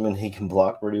I'm assuming he can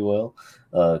block pretty well.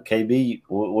 KB,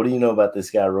 what do you know about this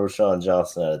guy, Roschon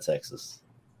Johnson out of Texas?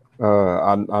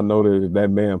 I know that if that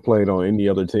man played on any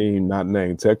other team not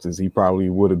named Texas, he probably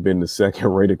would have been the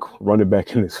 2nd-rated running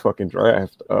back in this fucking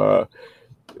draft. The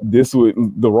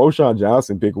Roschon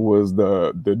Johnson pick was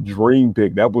the dream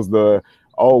pick. That was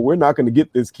we're not going to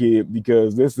get this kid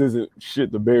because this isn't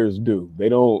shit the Bears do. They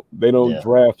don't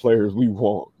draft players we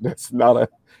want. That's not a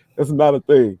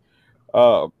thing.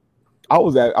 I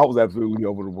was absolutely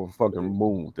over the fucking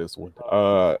moon with this one.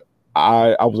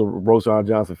 I was a Roschon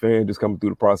Johnson fan, just coming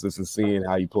through the process and seeing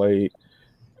how he played.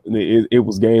 And it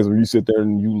was games where you sit there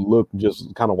and you look,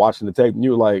 just kind of watching the tape, and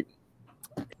you're like,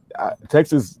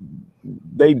 Texas,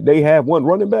 they have 1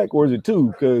 running back, or is it 2?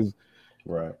 Because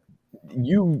right,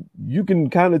 you can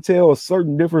kind of tell a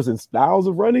certain difference in styles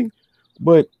of running,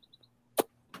 but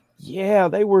yeah,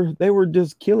 they were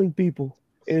just killing people,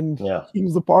 and he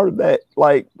was a part of that.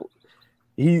 Like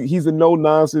he's a no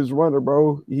nonsense runner,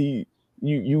 bro. You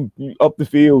up the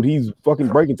field, he's fucking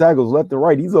breaking tackles left and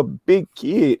right. He's a big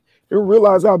kid. Didn't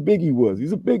realize how big he was.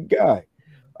 He's a big guy.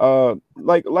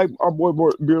 Like our boy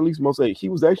Beer Leesmo say, he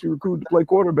was actually recruited to play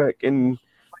quarterback, and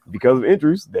because of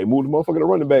injuries, they moved the motherfucker to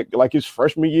running back like his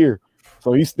freshman year.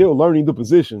 So he's still learning the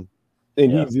position,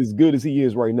 and he's as good as he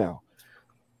is right now.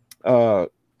 Like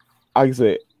I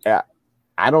said,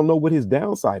 I don't know what his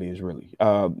downside is really.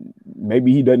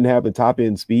 Maybe he doesn't have the top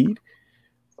end speed.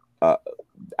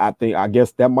 I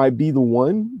guess that might be the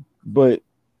one, but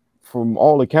from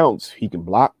all accounts, he can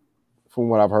block. From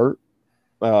what I've heard,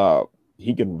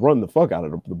 he can run the fuck out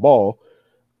of the ball.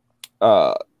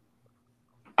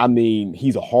 I mean,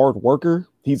 he's a hard worker.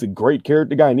 He's a great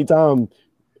character guy. Anytime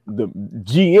the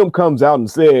GM comes out and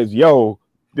says, "Yo,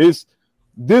 this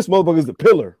motherfucker is the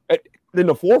pillar," in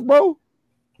the fourth, bro.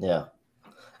 Yeah.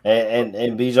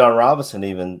 And Bijan Robinson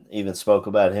even spoke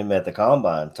about him at the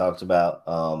combine. Talked about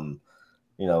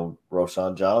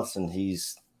Roschon Johnson.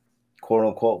 He's quote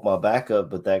unquote my backup,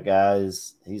 but that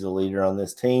he's a leader on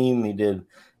this team. He did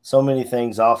so many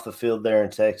things off the field there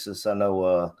in Texas. I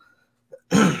know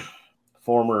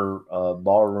former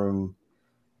ballroom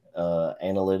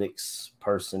analytics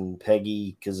person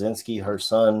Peggy Kaczynski, her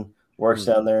son works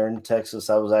down there in Texas.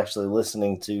 I was actually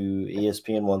listening to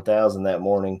ESPN 1000 that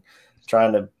morning,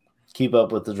 trying to keep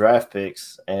up with the draft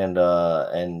picks, and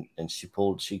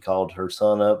she called her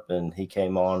son up, and he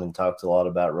came on and talked a lot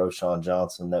about Roschon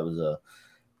Johnson. That was a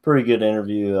pretty good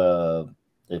interview.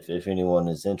 If anyone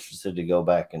is interested to go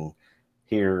back and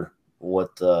hear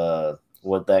what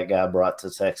that guy brought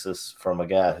to Texas from a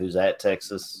guy who's at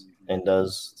Texas and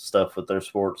does stuff with their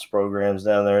sports programs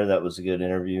down there, that was a good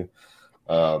interview.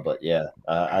 But yeah,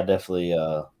 I definitely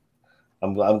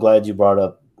I'm glad you brought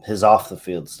up his off the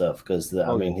field stuff, because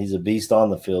I mean, he's a beast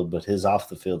on the field, but his off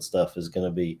the field stuff is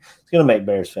going to make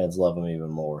Bears fans love him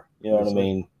even more. You know what I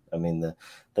mean? I mean,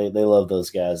 they love those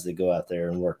guys that go out there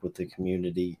and work with the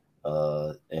community,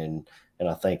 and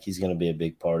I think he's going to be a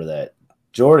big part of that.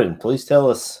 Jordan, please tell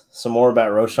us some more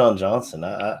about Roschon Johnson.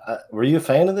 Were you a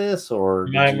fan of this, or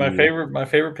my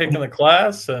favorite pick in the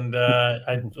class? And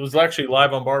I was actually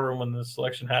live on Barroom when the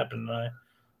selection happened, and I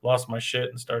lost my shit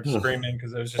and started screaming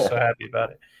because I was just so happy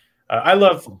about it.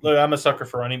 I'm a sucker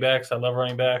for running backs. I love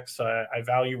running backs. I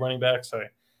value running backs.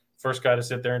 First guy to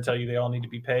sit there and tell you they all need to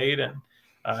be paid. And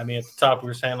I mean, at the top, we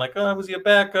were saying like, oh, was he a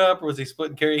backup or was he split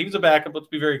and carry? He was a backup. Let's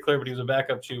be very clear, but he was a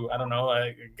backup to, I don't know,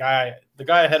 the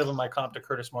guy ahead of him, I comped to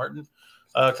Curtis Martin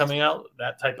coming out,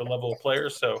 that type of level of player.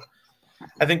 So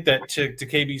I think that to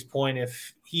KB's point,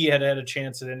 if he had a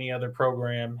chance at any other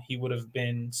program, he would have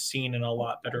been seen in a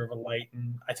lot better of a light.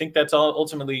 And I think that's all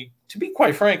ultimately, to be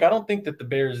quite frank, I don't think that the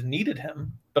Bears needed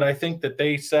him, but I think that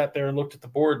they sat there and looked at the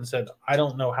board and said, I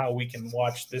don't know how we can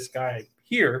watch this guy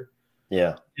here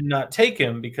and not take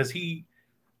him, because he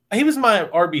was my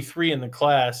RB3 in the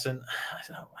class. And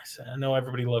I know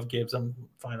everybody loved Gibbs. I'm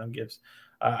fine on Gibbs.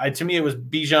 To me, it was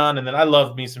Bijan, and then I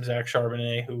loved me some Zach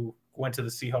Charbonnet, who went to the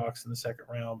Seahawks in the second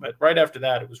round. But right after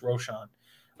that, it was Roschon.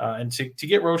 And to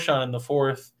get Roschon in the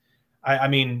fourth, I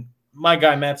mean, my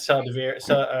guy, Matt Saldivari,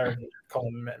 call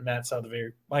him Matt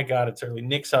Saldivari. My God, it's early.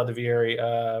 Nick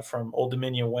Saldivari from Old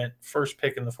Dominion went first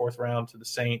pick in the fourth round to the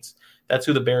Saints. That's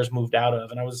who the Bears moved out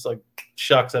of. And I was like,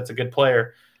 shucks, that's a good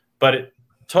player. But it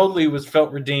totally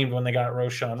felt redeemed when they got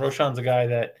Roschon. Roschon's a guy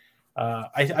that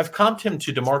I've comped him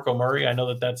to DeMarco Murray. I know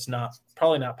that that's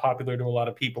probably not popular to a lot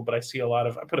of people, but I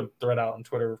put a thread out on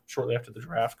Twitter shortly after the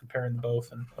draft comparing them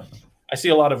both, and I see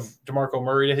a lot of DeMarco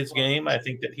Murray to his game. I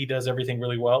think that he does everything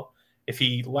really well. If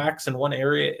he lacks in one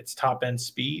area, it's top end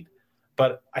speed.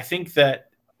 But I think that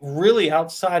really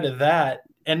outside of that,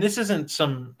 and this isn't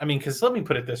because let me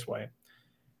put it this way.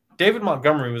 David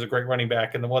Montgomery was a great running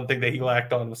back, and the one thing that he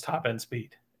lacked on was top end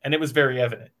speed. And it was very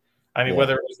evident. I mean,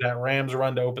 whether it was that Rams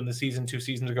run to open the season 2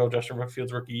 seasons ago, Justin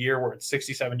Brookfield's rookie year, where it's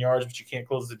 67 yards, but you can't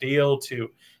close the deal,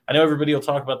 I know everybody will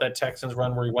talk about that Texans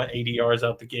run where he went 80 yards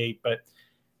out the gate, but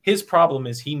his problem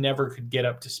is he never could get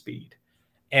up to speed.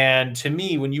 And to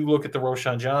me, when you look at the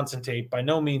Roschon Johnson tape, by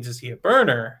no means is he a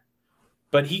burner,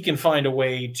 but he can find a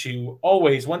way to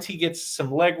always, once he gets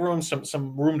some leg room,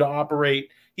 some room to operate,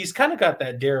 he's kind of got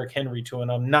that Derrick Henry to him.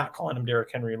 I'm not calling him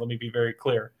Derrick Henry. Let me be very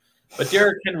clear. But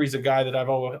Derrick Henry's a guy that I've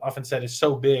often said is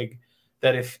so big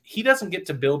that if he doesn't get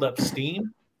to build up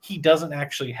steam, he doesn't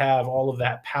actually have all of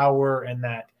that power and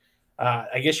that,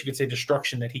 I guess you could say,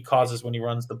 destruction that he causes when he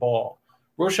runs the ball.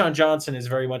 Roschon Johnson is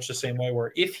very much the same way,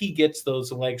 where if he gets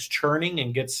those legs churning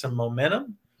and gets some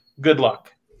momentum, good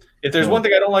luck. If there's one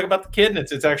thing I don't like about the kid, and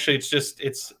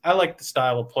it's I like the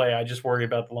style of play. I just worry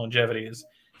about the longevity. Is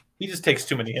he just takes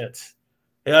too many hits.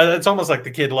 Yeah, it's almost like the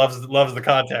kid loves the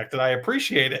contact, and I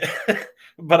appreciate it.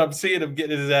 But I'm seeing him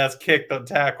getting his ass kicked on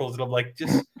tackles, and I'm like,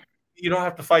 just you don't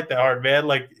have to fight that hard, man.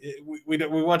 Like we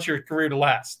want your career to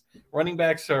last. Running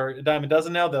backs are a dime a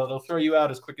dozen now. They'll throw you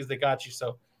out as quick as they got you.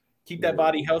 So keep that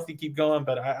body healthy, keep going.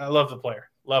 But I love the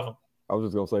player, love him. I was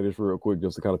just gonna say this real quick,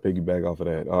 just to kind of piggyback off of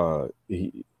that.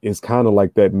 It's kind of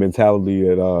like that mentality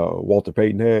that Walter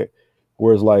Payton had,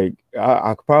 where it's like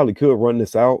I probably could run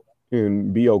this out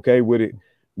and be okay with it,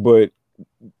 but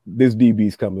this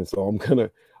DB's coming, so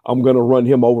I'm gonna run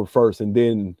him over first, and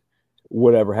then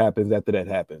whatever happens after that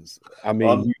happens. I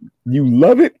mean, you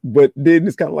love it, but then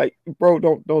it's kind of like, bro,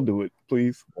 don't do it,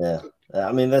 please. Yeah,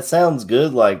 I mean that sounds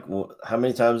good. Like, how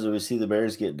many times do we see the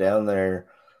Bears get down there?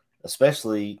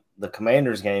 Especially the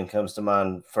Commanders game comes to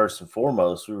mind first and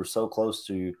foremost. We were so close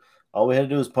to all we had to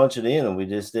do was punch it in, and we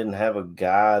just didn't have a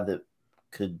guy that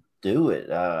could do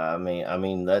it. I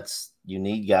mean that's you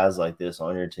need guys like this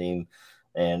on your team,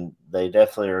 and they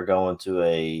definitely are going to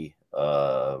a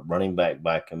running back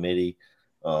by committee.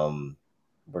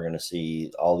 We're going to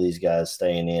see all these guys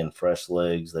staying in, fresh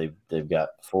legs. They've got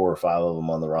 4 or 5 of them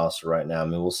on the roster right now. I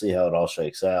mean, we'll see how it all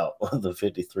shakes out with the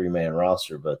 53-man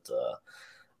roster, but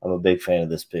I'm a big fan of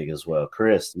this pick as well.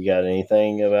 Chris, you got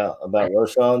anything about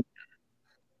Roschon?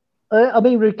 I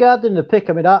mean, regarding the pick,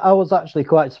 I mean, I was actually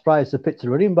quite surprised to pick the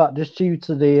running back just due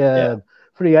to the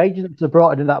free agents they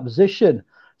brought in that position.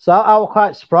 So I was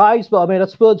quite surprised, but I mean, I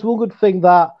suppose one good thing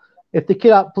that if the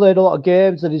kid had played a lot of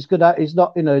games and he's gonna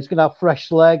have fresh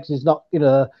legs, he's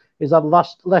had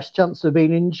less chance of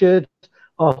being injured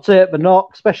or take the knock,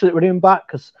 especially at running back,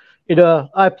 because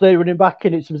I play running back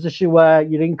and it's a position where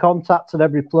you're in contact at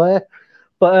every play.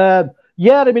 But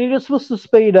I mean, he just must have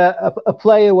been a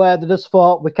player where they just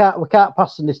thought we can't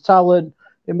pass on this talent.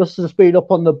 It must have just been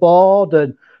up on the board,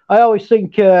 and I always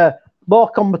think more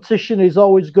competition is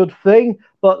always a good thing.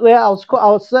 But yeah, I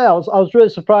was really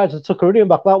surprised I took a running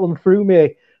back. That one threw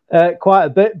me quite a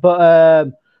bit.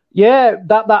 But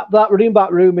that running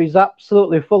back room is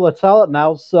absolutely full of talent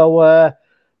now. So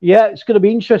it's going to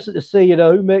be interesting to see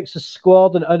who makes the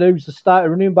squad and who's the starting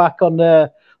running back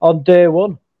on day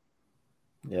one.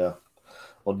 Yeah.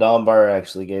 Well, Don Burr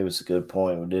actually gave us a good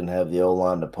point. We didn't have the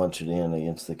O-line to punch it in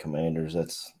against the Commanders.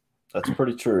 That's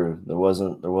pretty true. There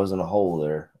wasn't a hole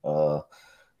there.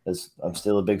 I'm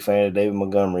still a big fan of David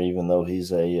Montgomery, even though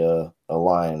he's a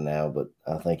Lion now. But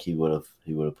I think he would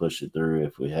have pushed it through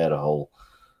if we had a hole.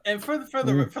 And for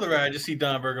the right, I just see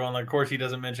Don Burr going. Like, of course, he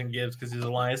doesn't mention Gibbs because he's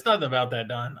a Lion. It's nothing about that,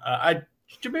 Don.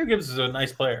 Jahmyr Gibbs is a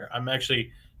nice player. I'm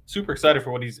actually super excited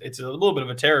for what he's. It's a little bit of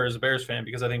a terror as a Bears fan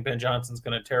because I think Ben Johnson's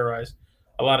going to terrorize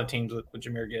a lot of teams with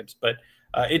Jahmyr Gibbs. But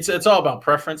it's all about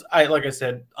preference. Like I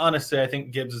said, honestly, I think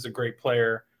Gibbs is a great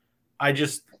player. I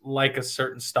just like a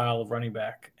certain style of running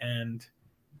back, and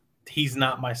he's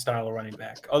not my style of running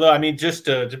back. Although, I mean, just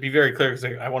to be very clear, because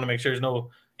I want to make sure there's no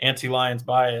anti-Lions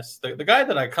bias. The guy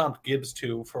that I comped Gibbs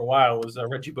to for a while was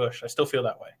Reggie Bush. I still feel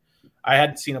that way. I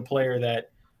hadn't seen a player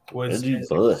that was Reggie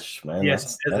Bush, man.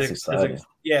 Yes, that's exciting.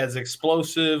 As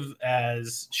explosive,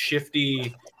 as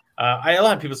shifty. A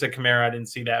lot of people said Kamara. I didn't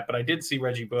see that, but I did see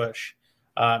Reggie Bush,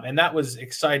 and that was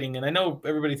exciting. And I know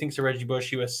everybody thinks of Reggie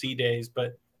Bush USC days,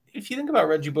 but if you think about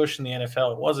Reggie Bush in the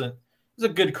NFL, it was a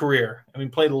good career. I mean,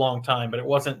 played a long time, but it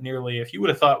wasn't nearly. If you would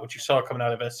have thought what you saw coming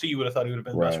out of SC, you would have thought he would have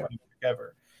been the best running back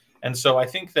ever. And so I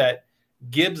think that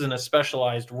Gibbs in a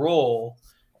specialized role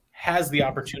has the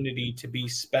opportunity to be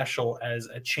special as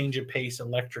a change of pace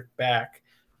electric back.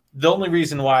 The only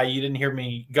reason why you didn't hear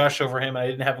me gush over him, and I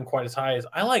didn't have him quite as high, is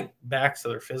I like backs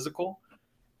that are physical,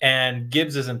 and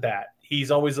Gibbs isn't that. He's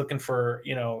always looking for,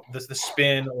 the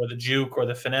spin or the juke or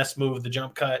the finesse move, the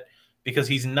jump cut, because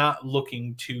he's not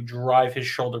looking to drive his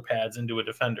shoulder pads into a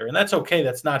defender. And that's okay.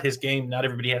 That's not his game. Not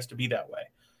everybody has to be that way.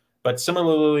 But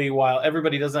similarly, while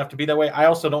everybody doesn't have to be that way, I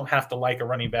also don't have to like a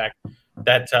running back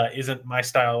that isn't my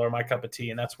style or my cup of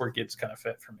tea, and that's where Gibbs kind of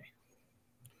fit for me.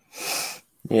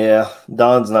 Yeah,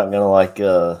 Don's not going to like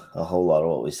a whole lot of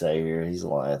what we say here. He's a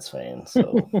Lions fan,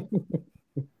 so.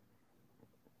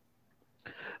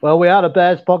 Well, we are a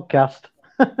Bears podcast.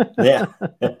 Yeah.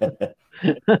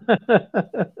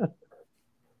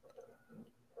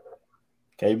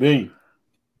 KB,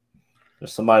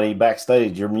 there's somebody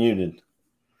backstage. You're muted.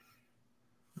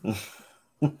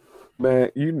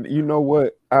 Man, you know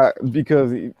what?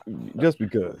 Because you know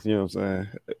what I'm saying?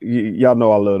 Y'all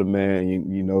know I love the man.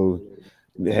 You know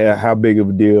how big of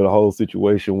a deal the whole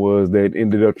situation was that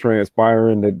ended up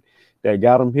transpiring that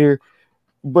got him here.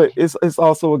 But it's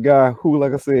also a guy who,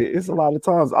 like I said, it's a lot of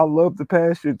times I love to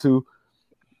pass shit to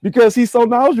because he's so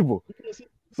knowledgeable.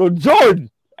 So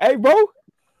Jordan, hey bro,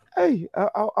 hey,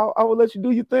 I will let you do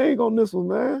your thing on this one,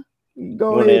 man.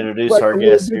 Go ahead and introduce our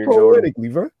guest here, Jordan.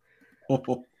 Bro.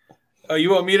 Oh, you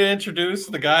want me to introduce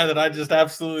the guy that I just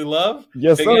absolutely love?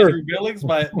 Yes, Big sir. Andrew Billings,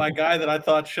 my guy that I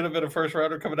thought should have been a first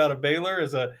rounder coming out of Baylor,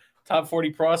 is a top 40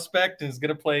 prospect and is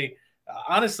going to play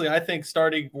honestly, I think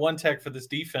starting one tech for this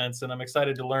defense, and I'm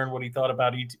excited to learn what he thought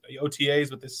about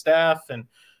OTAs with his staff. And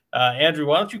Andrew,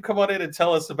 why don't you come on in and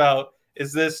tell us about,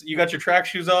 is this, you got your track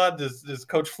shoes on? Does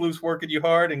Coach Flus working you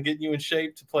hard and getting you in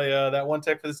shape to play that one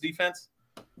tech for this defense?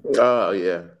 Oh,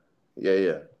 yeah.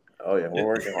 Yeah. Oh, yeah, we're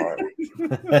working hard.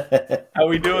 How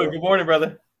we doing? Good morning,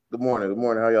 brother. Good morning.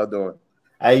 How y'all doing?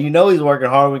 Hey, you know he's working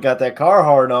hard. We got that car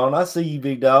hard on. I see you,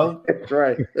 big dog. That's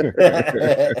right.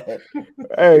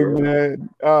 Hey, man,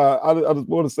 I just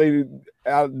want to say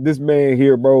this man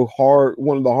here, bro,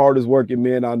 one of the hardest working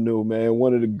men I know, man.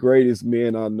 One of the greatest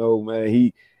men I know,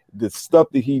 man. The stuff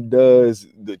that he does,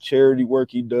 the charity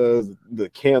work he does, the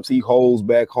camps he holds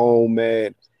back home,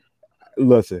 man.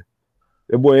 Listen,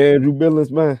 that boy Andrew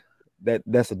Billings, man,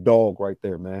 that's a dog right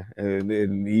there, man.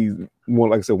 And he's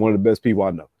like I said, one of the best people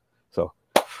I know. So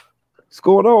what's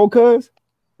going on, cuz?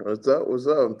 What's up?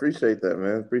 Appreciate that,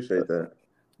 man. Appreciate that.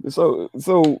 So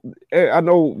I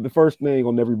know the first thing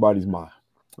on everybody's mind,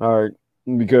 all right,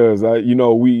 because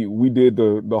we did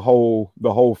the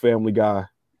whole Family Guy,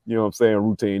 you know what I'm saying,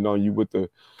 routine on you with the, you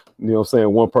know what I'm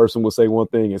saying, one person will say one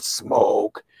thing and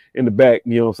smoke in the back,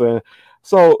 you know what I'm saying.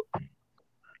 So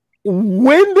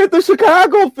when did the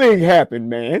Chicago thing happen,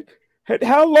 man?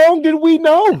 How long did we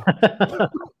know?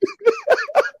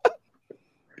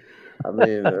 I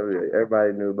mean,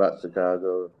 everybody knew about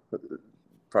Chicago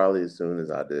probably as soon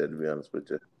as I did, to be honest with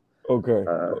you. Okay.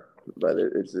 But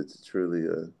it's truly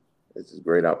it's a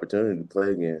great opportunity to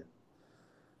play again.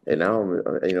 And now I'm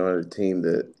on a team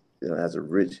that has a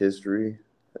rich history,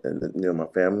 and my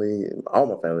family, all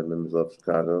my family members love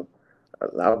Chicago.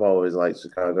 I've always liked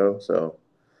Chicago, so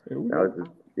I was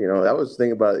just, I was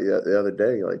thinking about it the other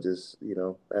day, like just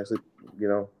actually,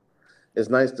 it's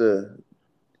nice to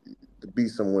be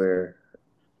somewhere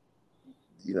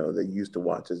that you used to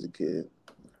watch as a kid.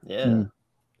 Yeah.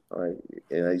 Like,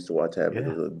 and I used to watch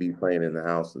be playing in the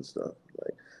house and stuff.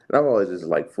 Like, and I've always just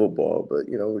liked football, but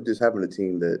just having a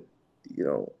team that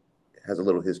has a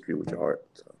little history with your heart.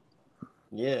 So.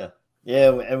 Yeah,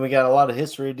 and we got a lot of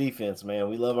history of defense, man.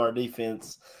 We love our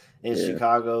defense in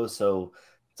Chicago, so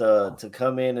to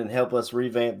come in and help us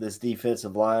revamp this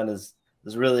defensive line is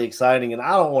really exciting. And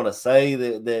I don't want to say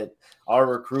that our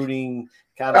recruiting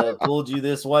kind of pulled you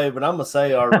this way, but I'm gonna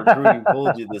say our recruiting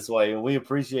pulled you this way, and we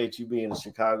appreciate you being a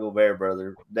Chicago Bear,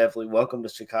 brother. Definitely welcome to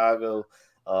Chicago.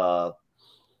 I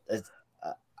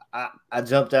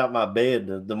jumped out my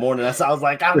bed the morning I was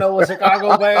like, I know a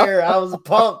Chicago Bear. I was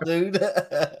pumped, dude.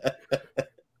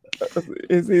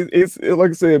 It's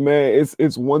like I said, man.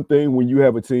 It's one thing when you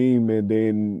have a team and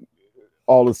then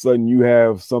all of a sudden you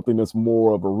have something that's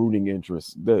more of a rooting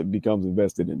interest that becomes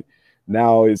invested in it.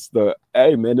 Now it's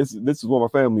hey man, this is where my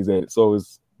family's at. So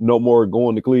it's no more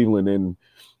going to Cleveland and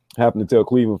having to tell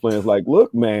Cleveland fans like,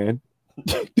 look, man,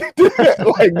 like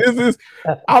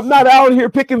I'm not out here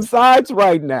picking sides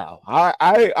right now.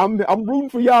 I'm rooting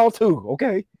for y'all too.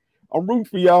 Okay, I'm rooting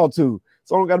for y'all too.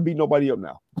 So I don't got to beat nobody up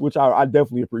now, which I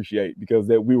definitely appreciate because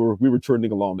that we were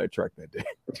trending along that track that day.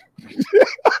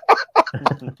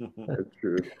 That's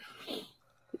true.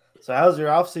 So how's your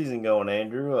off season going,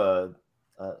 Andrew?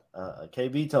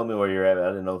 KB told me where you're at. I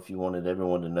didn't know if you wanted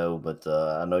everyone to know, but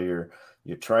I know you're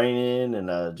training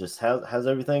and just how's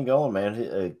everything going,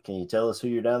 man? Can you tell us who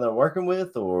you're down there working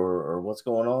with or what's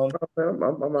going on?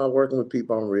 I'm out working with Pete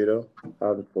Bonrito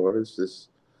out in Florida.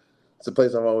 It's a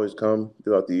place I've always come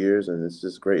throughout the years, and it's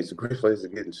just great. It's a great place to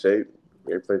get in shape,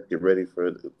 great place to get ready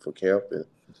for camp and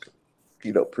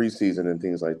preseason and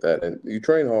things like that. And you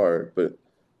train hard, but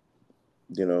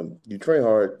you train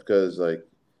hard because like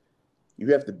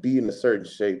you have to be in a certain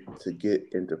shape to get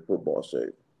into football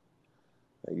shape.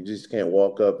 Like, you just can't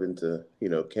walk up into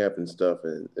camp and stuff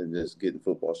and just get in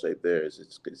football shape there.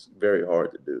 It's very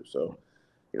hard to do. So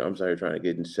I'm sorry, trying to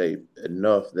get in shape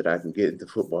enough that I can get into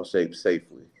football shape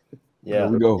safely. Yeah,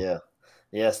 we go.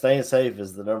 Yeah. Staying safe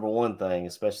is the number one thing,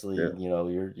 especially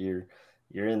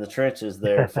you're in the trenches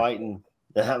there fighting.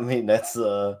 I mean, that's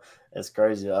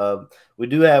crazy. We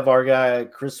do have our guy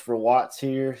Christopher Watts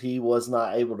here. He was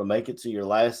not able to make it to your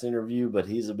last interview, but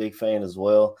he's a big fan as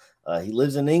well. He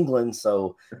lives in England,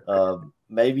 so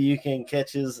maybe you can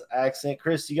catch his accent.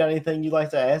 Chris, you got anything you'd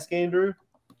like to ask Andrew?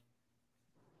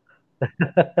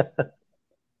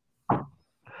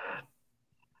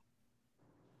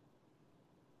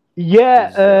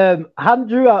 Yeah,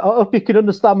 Andrew, I hope you can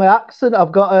understand my accent.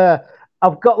 I've got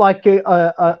I've got like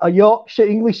a Yorkshire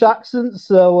English accent,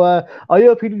 so I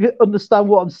hope you understand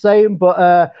what I'm saying.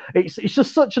 But it's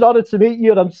just such an honour to meet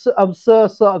you, and I'm so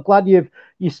sort of glad you're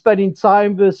spending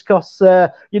time with us, because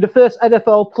you're the first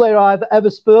NFL player I've ever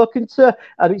spoken to,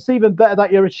 and it's even better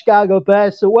that you're a Chicago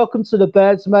Bears. So welcome to the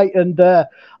Bears, mate, and I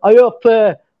hope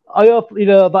that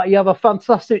you have a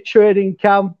fantastic training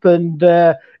camp, and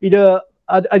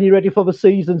and you're ready for the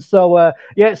season. So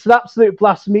it's an absolute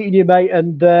blast meeting you, mate,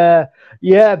 and bear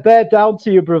down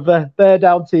to you, brother. Bear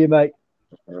down to you, mate.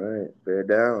 All right, bear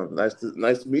down. Nice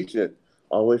to meet you,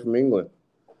 all the way from England.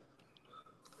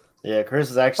 Yeah, Chris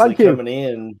is actually coming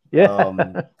in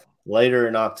later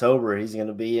in October. He's going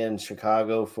to be in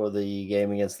Chicago for the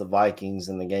game against the Vikings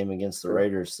and the game against the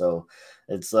Raiders. So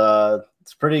it's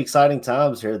pretty exciting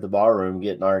times here at the bar room,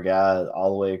 getting our guy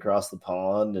all the way across the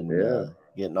pond and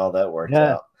getting all that worked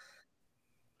out.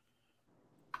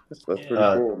 That's pretty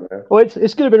cool, man. Well,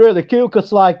 it's going to be really cool,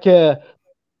 because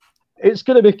it's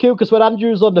going to be cool, because when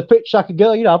Andrew's on the pitch, I can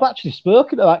go, I've actually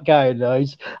spoken to that guy.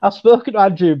 I've spoken to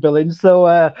Andrew Billings. So,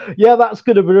 that's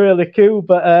going to be really cool.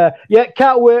 But,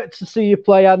 can't wait to see you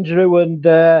play, Andrew. And,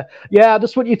 I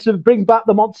just want you to bring back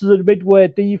the Monsters of the Midway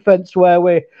defense, where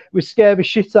we scare the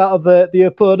shit out of the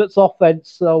opponent's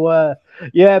offense. So,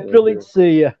 brilliant to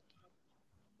see you.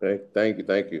 Thank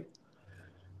you.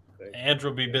 Andrew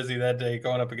will be busy that day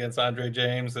going up against Andre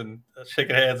James and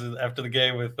shaking hands after the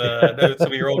game with some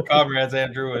of your old comrades,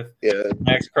 Andrew, with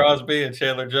Max Crosby and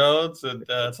Chandler Jones. And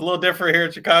it's a little different here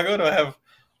in Chicago to have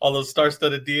all those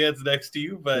star-studded DNs next to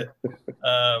you. But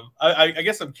I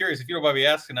guess I'm curious, if you don't mind me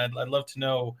asking, I'd love to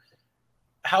know,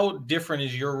 how different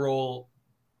is your role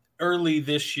early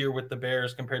this year with the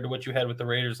Bears compared to what you had with the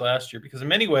Raiders last year? Because in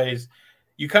many ways,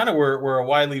 you kind of were a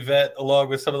wily vet along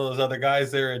with some of those other guys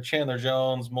there. Chandler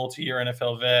Jones, multi-year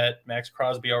NFL vet, Max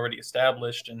Crosby already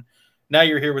established. And now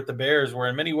you're here with the Bears, where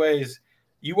in many ways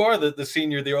you are the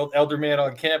senior, the old elder man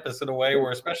on campus in a way, where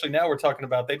especially now we're talking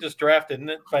about they just drafted,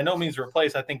 and by no means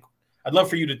replace. I think I'd love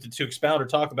for you to expound or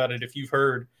talk about it if you've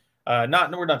heard. We're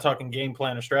not talking game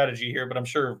plan or strategy here, but I'm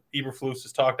sure Eberflus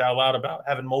has talked out loud about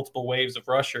having multiple waves of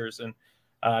rushers. And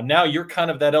now you're kind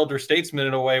of that elder statesman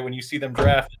in a way when you see them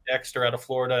draft Dexter out of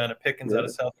Florida and a Pickens out of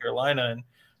South Carolina. And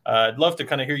I'd love to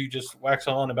kind of hear you just wax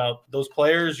on about those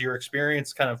players, your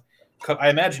experience. Kind of, I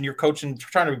imagine you're coaching,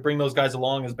 trying to bring those guys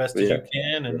along as best as you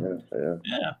can. And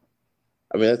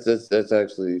I mean, that's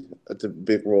a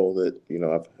big role that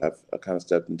I've kind of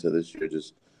stepped into this year,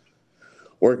 just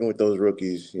working with those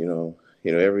rookies.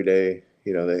 Every day.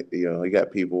 You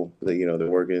got people that, they're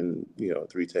working,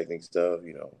 3 technique stuff,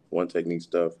 1 technique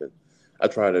stuff. And I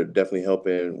try to definitely help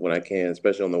in when I can,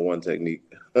 especially on the 1 technique.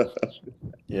 That's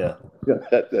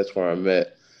where I'm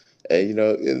at. And,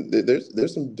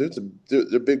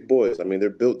 they're big boys. I mean, they're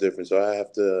built different. So I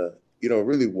have to,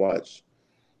 really watch,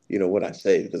 what I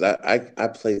say, because I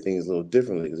play things a little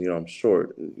differently because, I'm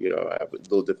short and, I have a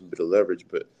little different bit of leverage,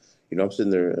 but, I'm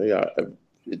sitting there,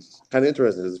 it's kind of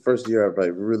interesting. It's the first year I've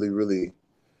really, really,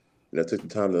 took the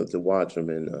time to watch them,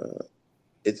 and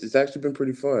it's actually been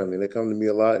pretty fun. I mean, they come to me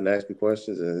a lot and ask me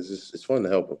questions, and it's fun to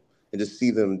help them and just see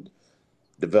them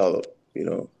develop.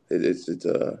 It's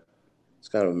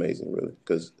kind of amazing, really,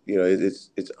 because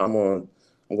I'm going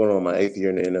on my 8th year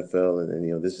in the NFL,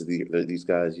 and this is these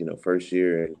guys, first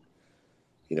year,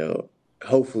 and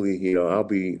hopefully, I'll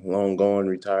be long gone,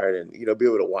 retired, and be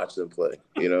able to watch them play.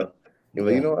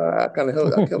 I kind of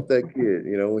helped that kid,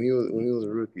 when he was a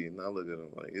rookie, and I look at him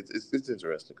like it's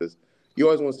interesting because you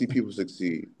always want to see people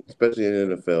succeed, especially in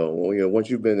the NFL. Well, once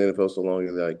you've been in the NFL so long,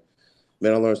 you're like,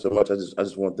 man, I learned so much. I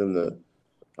just want them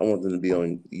to be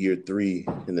on year 3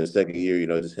 in their second year.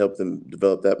 Just help them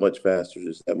develop that much faster,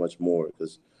 just that much more,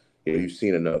 because you've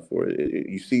seen enough for it.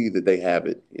 You see that they have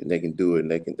it and they can do it,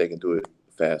 and they can do it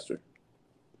faster.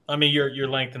 I mean, your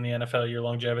length in the NFL, your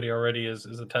longevity already is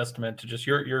a testament to just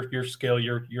your skill,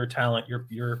 your talent,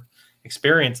 your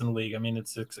experience in the league. I mean,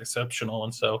 it's exceptional,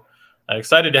 and so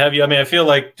excited to have you. I mean, I feel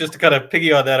like, just to kind of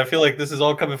piggy on that, I feel like this is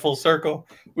all coming full circle.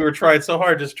 We were trying so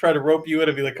hard just to try to rope you in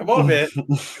and be like, come on, man. We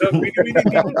need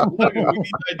an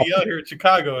idea out here in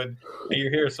Chicago, and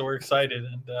you're here, so we're excited.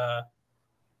 And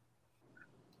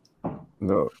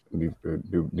no, did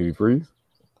he freeze?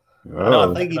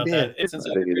 No, I think he did.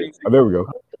 There we go.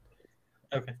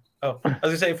 Okay. Oh, I was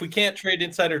gonna say, if we can't trade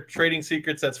insider trading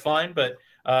secrets, that's fine. But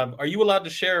are you allowed to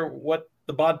share what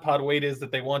the bod pod weight is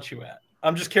that they want you at?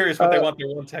 I'm just curious what they want their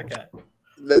 1 tech at.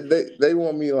 They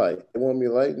want me light. They want me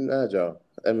light and agile.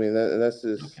 I mean, that's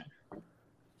just. Okay.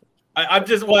 I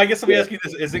guess let me ask you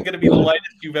this: is it going to be the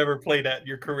lightest you've ever played at in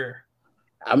your career?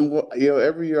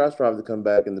 Every year I strive to come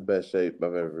back in the best shape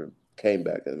I've ever came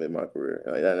back and made my career.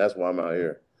 That's why I'm out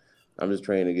here. I'm just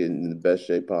trying to get in the best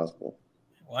shape possible.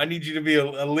 Well, I need you to be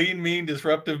a lean, mean,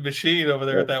 disruptive machine over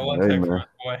there at that one Hey, tech man. front,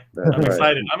 boy. That's I'm right.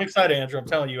 excited. I'm excited, Andrew. I'm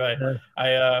telling you,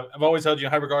 I've always held you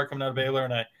in high regard coming out of Baylor,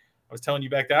 and I was telling you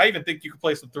back there, I even think you could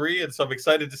play some 3, and so I'm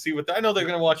excited to see I know they're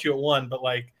going to watch you at 1, but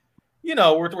like, you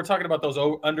know, we're talking about those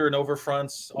under and over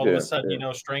fronts. All of a sudden, you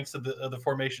know, strengths of the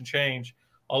formation change.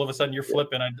 All of a sudden, you're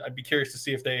flipping. I'd be curious to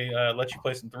see if they let you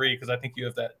play some 3 because I think you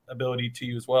have that ability to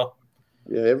you as well.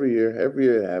 Yeah, every year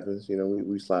it happens. You know,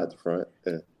 we slide the front.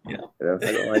 I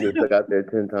get stuck out there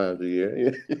 10 times a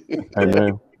year. Hey,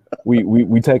 man.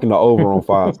 We taking the over on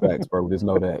 5 sacks, bro. Just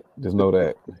know that.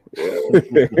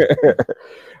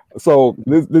 So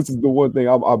this is the one thing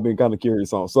I've been kind of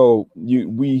curious on. So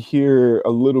we hear a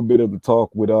little bit of the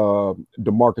talk with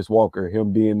DeMarcus Walker,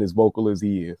 him being as vocal as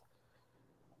he is.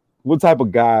 What type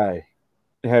of guy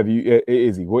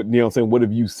is he? What, you know what I'm saying? What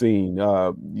have you seen?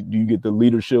 Do you get the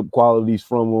leadership qualities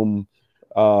from him?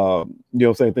 You know what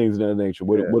I'm saying? Things of that nature.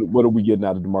 What are we getting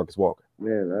out of DeMarcus Walker?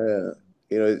 Man,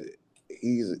 you know,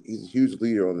 he's a huge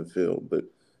leader on the field, but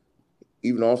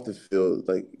even off the field,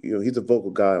 like, you know, he's a vocal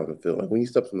guy on the field. Like when he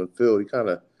steps on the field, he kind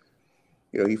of,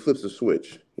 you know, he flips the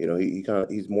switch. You know,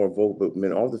 he's more vocal. But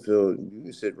man, off the field, you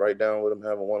can sit right down with him,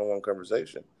 have a one-on-one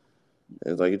conversation.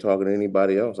 And it's like you're talking to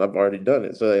anybody else. I've already done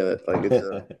it. So like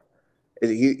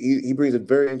he brings a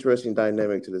very interesting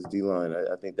dynamic to this D line.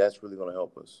 I think that's really going to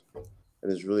help us,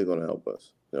 and it's really going to help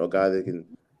us. You know, a guy that can,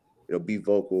 you know, be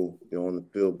vocal, you know, on the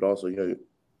field, but also, you know,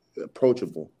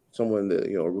 approachable. Someone that,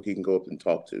 you know, a rookie can go up and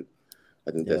talk to.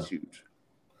 I think that's huge.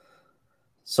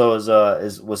 So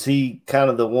was he kind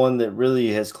of the one that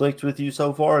really has clicked with you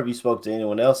so far? Have you spoke to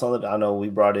anyone else on it? I know we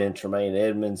brought in Tremaine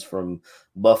Edmonds from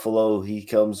Buffalo. He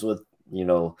comes with, you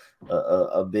know,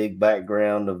 a big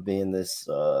background of being this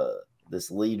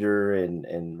leader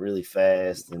and really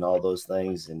fast and all those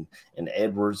things. And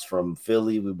Edwards from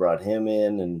Philly, we brought him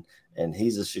in, and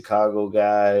he's a Chicago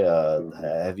guy.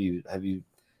 Have you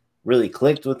really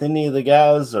clicked with any of the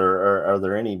guys, or are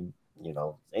there any, you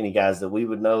know, any guys that we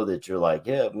would know that you're like,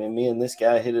 yeah, me and this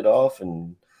guy hit it off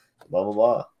and blah, blah,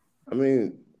 blah? I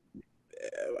mean,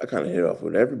 I kind of hit off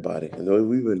with everybody. And the way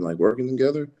we've been like working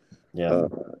together,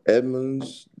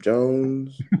 Edmonds,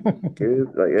 Jones,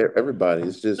 kids, like everybody.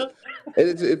 It's just,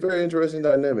 it's a very interesting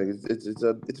dynamic. It's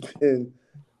been,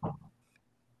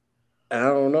 I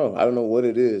don't know what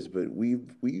it is, but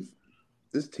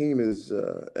this team has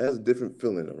a different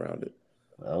feeling around it.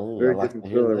 Oh, very different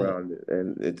feeling around it,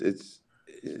 and it's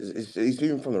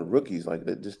even from the rookies, like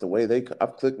just the way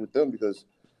I've clicked with them because,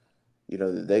 you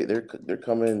know, they're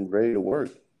coming ready to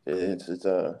work. And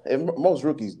most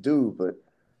rookies do, but,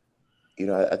 you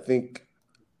know, I think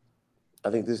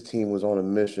this team was on a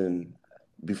mission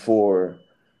before,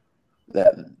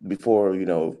 you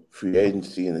know, free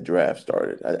agency and the draft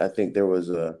started. I think there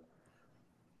was a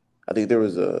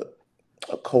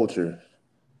culture,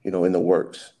 you know, in the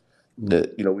works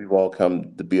that, you know, we've all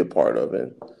come to be a part of,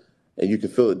 and you can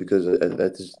feel it because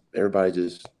everybody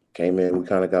just came in. We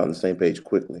kind of got on the same page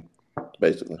quickly,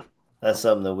 basically. That's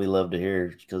something that we love to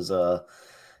hear because,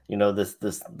 you know,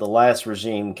 the last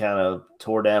regime kind of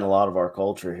tore down a lot of our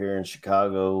culture here in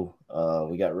Chicago.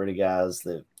 We got rid of guys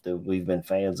that we've been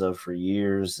fans of for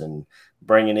years, and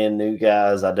bringing in new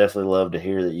guys. I definitely love to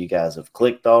hear that you guys have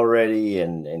clicked already,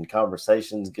 and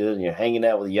conversation's good, and you're hanging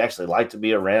out with, you actually like to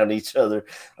be around each other.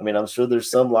 I mean, I'm sure there's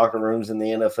some locker rooms in the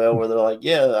NFL where they're like,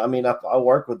 yeah, I mean, I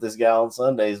work with this guy on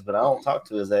Sundays, but I don't talk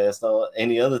to his ass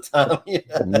any other time.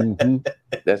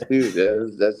 That's huge.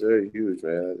 That's very huge,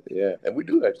 man. Yeah, and we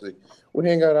do actually. We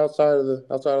hang out outside of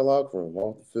the locker room,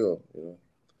 off the field. You know.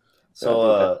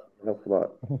 So helps a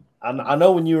lot. I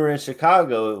know when you were in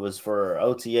Chicago, it was for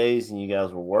OTAs, and you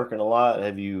guys were working a lot.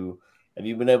 Have you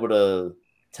been able to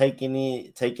take any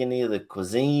of the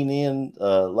cuisine in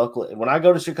locally? When I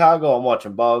go to Chicago, I'm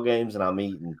watching ball games and I'm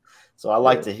eating. So I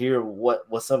like to hear what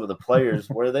some of the players,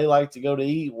 where they like to go to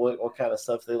eat, what kind of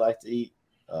stuff they like to eat.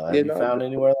 Have you found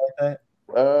anywhere like that?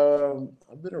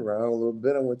 I've been around a little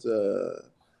bit. I went to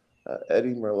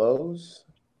Eddie Merlot's.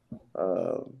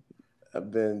 I've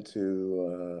been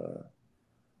to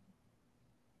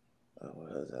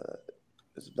what is that?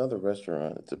 It's another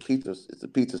restaurant. It's a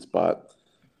pizza spot.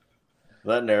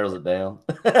 That narrows it down.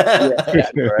 Right.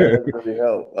 That really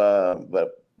help.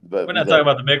 But we're not talking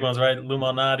about the big ones, right?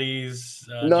 Lumonati's.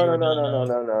 No.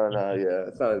 Yeah,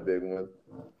 it's not a big one.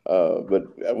 But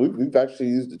we've actually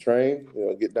used the train. You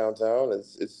know, get downtown.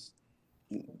 It's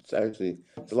actually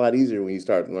a lot easier when you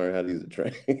start to learn how to use the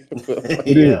train.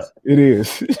 It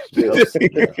is.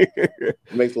 It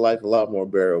makes life a lot more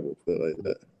bearable. Like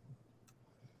that.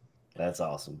 That's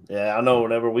awesome. Yeah, I know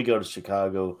whenever we go to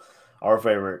Chicago, our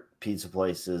favorite pizza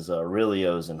place is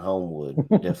Rilio's in Homewood.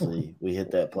 We hit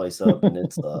that place up, and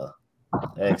it's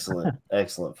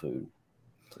excellent food.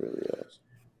 It really is.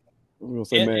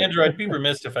 Andrew, I'd be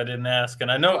remiss if I didn't ask,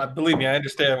 and believe me, I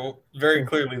understand very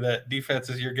clearly that defense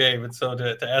is your game, and so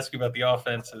to ask you about the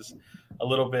offense is a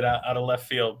little bit out of left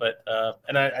field. But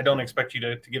and I don't expect you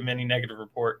to give him any negative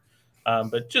report,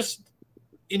 but just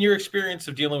in your experience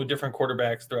of dealing with different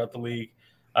quarterbacks throughout the league,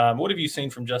 what have you seen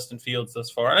from Justin Fields thus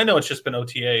far? And I know it's just been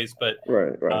OTAs, but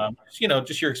right.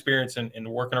 Just your experience in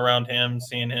working around him,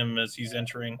 seeing him as he's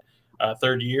entering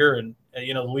third year, and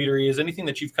the leader he is. Anything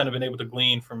that you've kind of been able to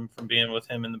glean from being with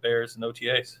him in the Bears and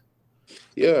OTAs?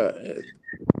 Yeah.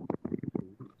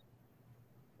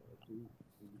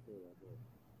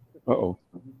 Oh,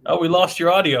 we lost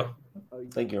your audio. I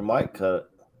think your mic cut.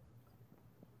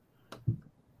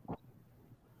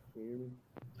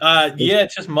 Yeah,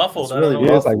 it's just muffled. It's really,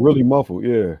 it's like really muffled.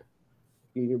 Yeah.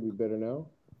 Can you hear me better now?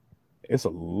 It's a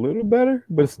little better,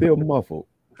 but it's still muffled.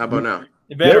 How about now?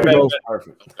 Better.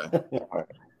 Perfect. Okay. All right.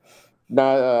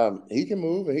 Now he can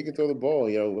move and he can throw the ball.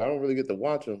 I don't really get to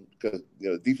watch him because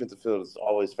the defensive field is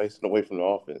always facing away from the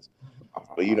offense.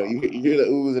 But you hear the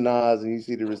oohs and ahs and you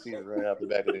see the receiver running out the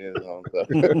back of the end zone. So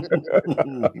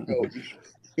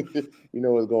you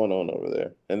know what's going on over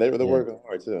there, and they're working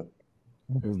hard too.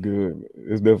 It's good.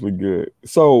 It's definitely good.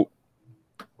 So,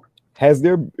 has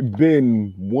there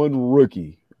been one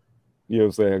rookie? You know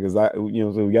what I'm saying? Because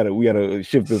so we gotta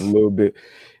shift this a little bit.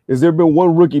 Has there been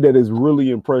one rookie that has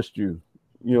really impressed you?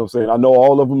 You know what I'm saying? I know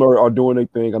all of them are doing their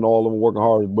thing. I know all of them are working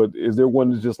hard. But is there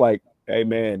one that's just like, hey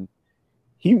man,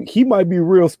 he might be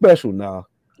real special now?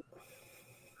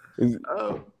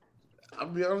 I'll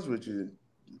be honest with you.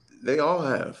 They all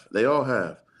have.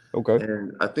 Okay.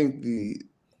 And I think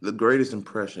the greatest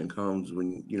impression comes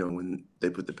when they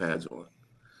put the pads on.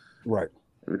 Right.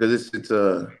 Because it's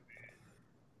the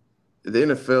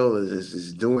NFL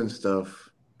is doing stuff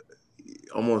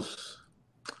almost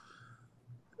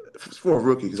for a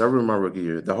rookie. Because I remember my rookie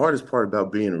year. The hardest part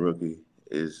about being a rookie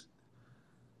is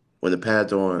when the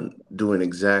pads on, doing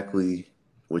exactly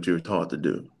what you're taught to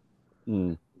do.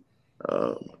 And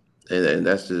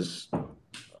that's just,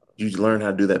 you learn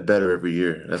how to do that better every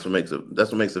year. That's what makes a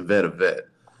vet a vet.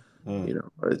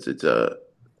 It's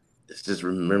just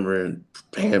remembering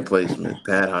hand placement,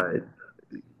 pad height,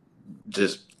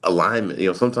 just alignment.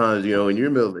 Sometimes when you're in the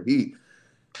middle of the heat,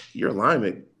 your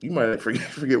alignment, you might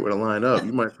forget where to line up.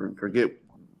 You might forget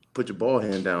put your ball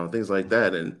hand down, things like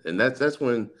that. And that's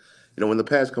when when the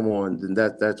pads come on, then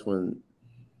that's when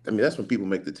people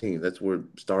make the team. That's where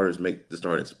starters make the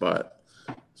starting spot.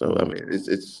 So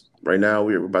it's right now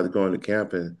we're about to go into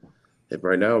camp, and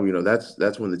right now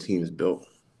that's when the team is built.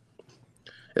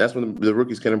 And that's when the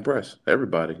rookies can impress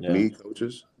everybody, me,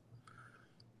 coaches.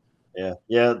 Yeah.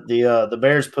 The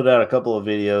Bears put out a couple of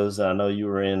videos. I know you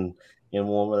were in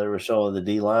one where they were showing the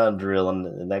D-line drill,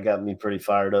 and that got me pretty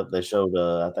fired up. They showed,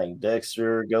 I think,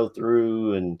 Dexter go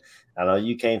through, and I know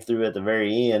you came through at the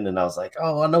very end, and I was like,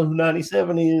 oh, I know who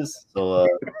 97 is. So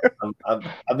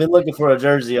I've been looking for a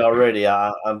jersey already.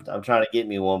 I'm trying to get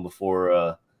me one before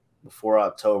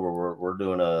October.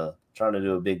 We're trying to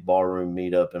do a big ballroom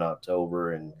meetup in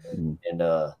October, and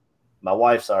my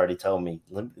wife's already told me,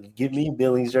 give me a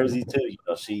Billings jersey too.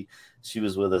 She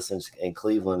was with us in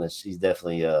Cleveland, and she's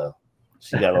definitely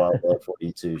she got a lot of love for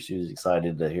you too. She was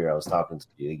excited to hear I was talking to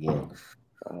you again.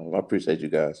 I appreciate you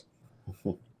guys.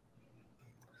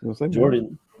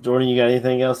 Jordan, you got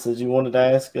anything else that you wanted to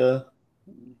ask, Mr.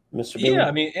 Billings?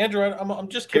 Yeah, Andrew, I'm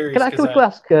just curious. Can I quickly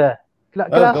ask? Go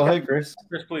ahead, Chris.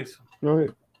 Chris, please. Go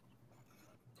ahead.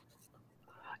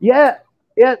 Yeah.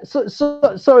 So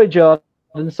sorry, Jordan.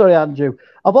 Sorry, Andrew.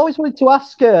 I've always wanted to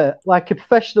ask, like a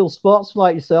professional sportsman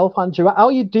like yourself, Andrew, how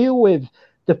you deal with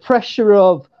the pressure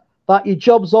of that your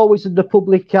job's always in the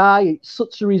public eye. It's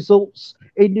such a results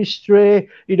industry.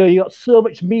 You got so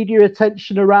much media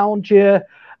attention around you.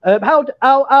 How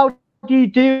do you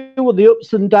deal with the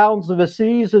ups and downs of a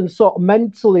season, sort of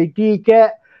mentally? Do you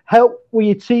get help with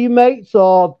your teammates,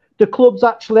 or the clubs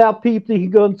actually have people you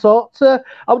can go and talk to?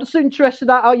 I'm just interested in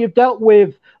how you've dealt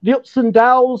with the ups and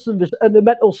downs and the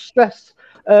mental stress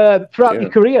throughout your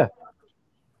career.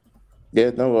 Yeah,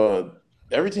 no.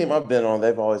 Every team I've been on,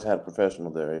 they've always had a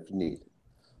professional there if you need.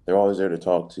 They're always there to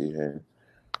talk to you, and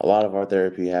a lot of our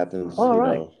therapy happens,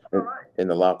 in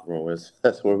the locker room.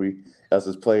 That's where us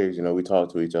as players, we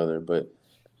talk to each other. But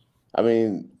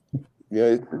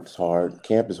it's hard.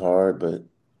 Camp is hard, but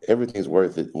everything's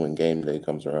worth it when game day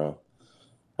comes around.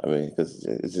 Because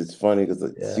it's funny because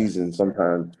the season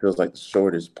sometimes feels like the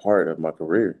shortest part of my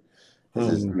career.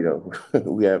 This is,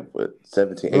 we have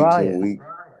 17, 18 weeks,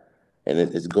 and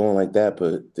it's going like that.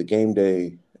 But the game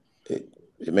day,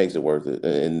 it makes it worth it.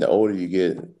 And the older you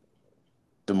get,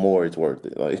 the more it's worth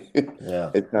it. Like,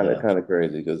 it's kind of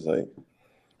crazy because, like,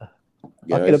 I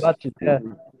can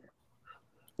imagine.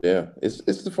 Yeah, it's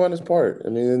the funnest part. I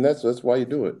mean, and that's why you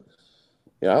do it.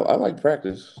 Yeah, I like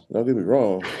practice. Don't get me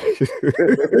wrong.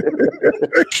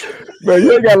 Man,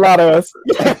 you ain't got a lot of us.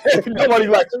 Nobody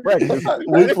likes practice.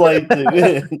 We play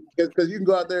too. Because you can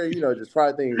go out there and, just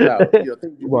try things out. Think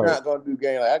you're not going to do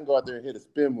game. Like, I can go out there and hit a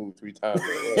spin move 3 times.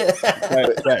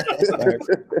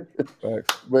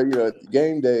 But,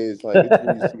 game day is like, it's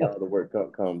when you see all the work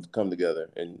come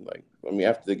together. And, like, I mean,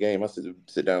 after the game, I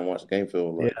sit down and watch the game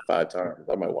film like 5 times.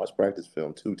 I might watch practice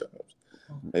film 2 times.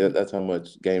 That's how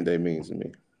much game day means to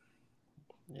me.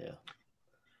 Yeah.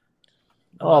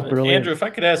 Oh, brilliant. Andrew, if I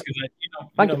could ask,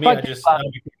 I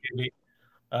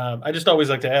just always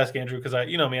like to ask Andrew because I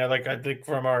think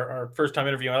from our first time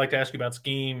interview, I like to ask you about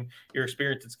scheme, your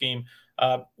experience at scheme.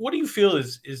 What do you feel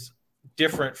is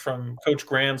different from Coach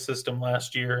Graham's system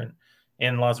last year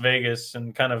in Las Vegas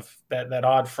and kind of that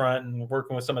odd front and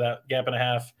working with some of that gap and a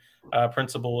half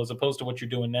principle as opposed to what you're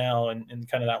doing now and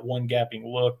kind of that one gapping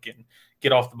look and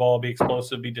get off the ball, be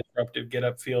explosive, be disruptive, get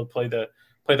upfield, play the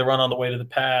run on the way to the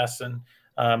pass. And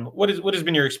what has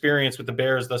been your experience with the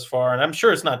Bears thus far? And I'm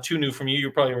sure it's not too new from you.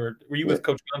 You probably were you with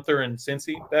Coach Gunther and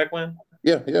Cincy back when?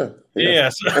 Yeah.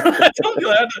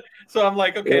 So I'm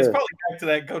like, okay, it's probably back to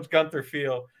that Coach Gunther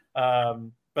feel.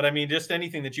 But I mean, just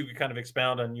anything that you could kind of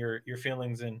expound on your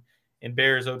feelings in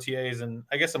Bears OTAs. And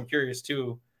I guess I'm curious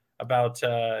too about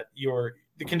the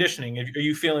conditioning. Are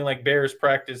you feeling like Bears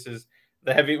practice is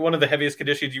one of the heaviest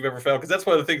conditions you've ever felt? Because that's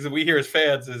one of the things that we hear as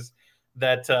fans is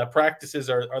that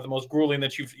practices are the most grueling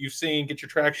that you've seen. Get your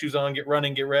track shoes on, get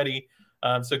running, get ready.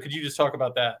 So could you just talk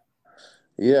about that?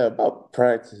 Yeah, about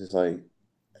practice, like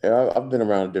I've been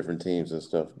around different teams and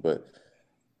stuff, but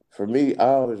for me, I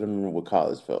always remember what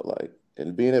college felt like.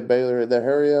 And being at Baylor at that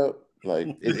hurry up,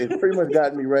 like it pretty much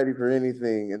got me ready for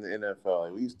anything in the NFL.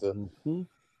 Like,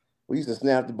 we used to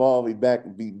snap the ball, be back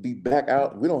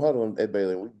out. We don't huddle at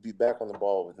Baylor. We'd be back on the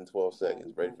ball within 12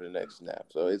 seconds, ready for the next snap.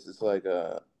 So it's like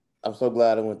I'm so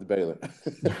glad I went to Baylor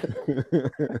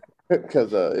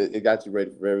because it got you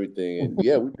ready for everything. And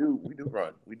yeah, we do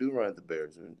run at the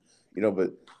Bears, and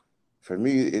but for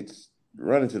me, it's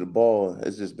running to the ball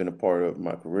has just been a part of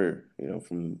my career.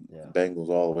 From Bengals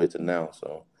all the way to now.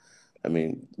 So. I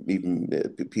mean, even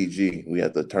at PG, we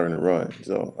had to turn and run.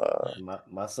 So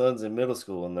my son's in middle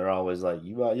school, and they're always like,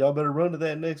 "Y'all better run to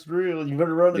that next drill. You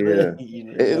better run to that."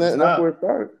 And that's where it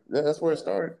started. That's where it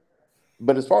started.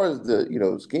 But as far as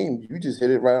the scheme, you just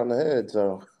hit it right on the head.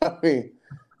 So I mean,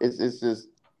 it's just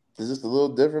a little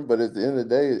different, but at the end of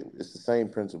the day, it's the same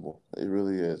principle. It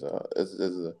really is. As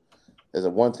a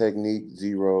one technique,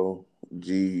 0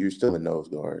 G, you're still a nose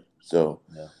guard. So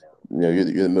you're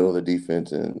the middle of the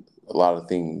defense, and a lot of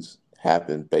things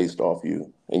happen based off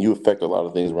you, and you affect a lot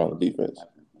of things around the defense.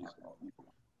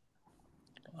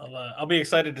 I'll be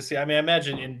excited to see. I mean, I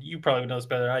imagine, and you probably know this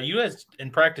better. You guys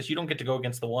in practice, you don't get to go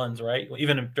against the ones, right?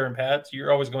 Even during pads,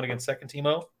 you're always going against second team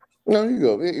O. No, you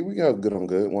go. We got good on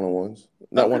good one-on-ones,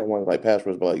 not one-on-ones like pass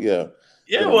rush, but like Yeah,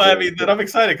 well, I mean, that I'm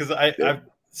excited because I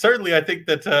certainly I think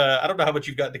that I don't know how much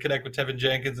you've gotten to connect with Tevin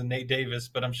Jenkins and Nate Davis,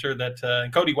 but I'm sure that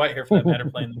and Cody Whitehair for that matter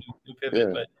playing the new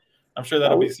pivot, but. I'm sure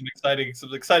that'll be some exciting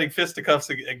fisticuffs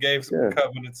and games when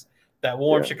it's that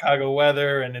warm Chicago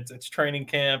weather and it's training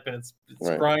camp and it's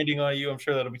grinding on you. I'm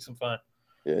sure that'll be some fun.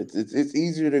 Yeah, it's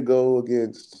easier to go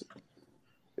against.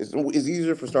 It's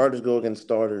easier for starters to go against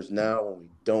starters now when we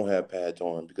don't have pads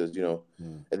on because at the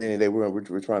end of the day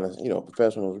we're trying to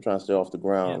professionals, we're trying to stay off the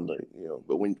ground,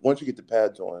 but once you get the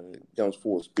pads on, it becomes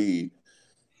full speed.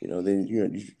 Then you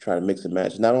try to mix and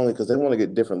match. Not only because they want to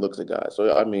get different looks at guys.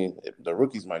 So, I mean, the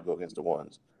rookies might go against the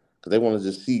ones because they want to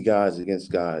just see guys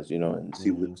against guys, and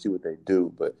see what they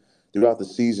do. But throughout the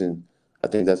season, I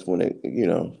think that's when it,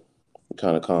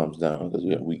 kind of calms down because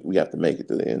we have to make it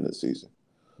to the end of the season.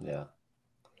 Yeah.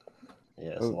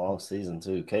 Yeah, it's a long season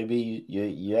too. KB,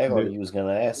 you act like you was going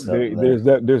to ask something. There's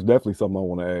definitely something I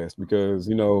want to ask because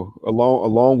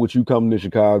along with you coming to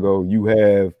Chicago, you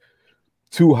have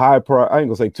two high price. I ain't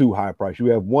gonna say two high price. You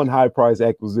have one high price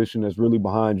acquisition that's really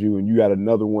behind you, and you got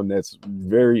another one that's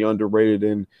very underrated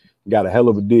and got a hell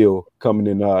of a deal coming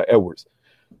in Edwards.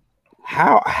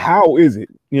 How is it?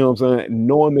 You know what I'm saying?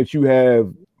 Knowing that you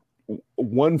have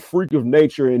one freak of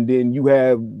nature, and then you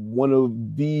have one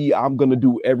of the I'm gonna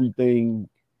do everything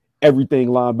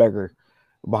linebacker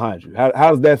behind you. How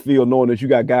does that feel knowing that you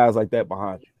got guys like that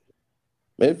behind you?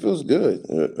 Man, it feels good,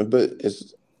 but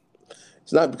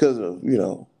it's not because of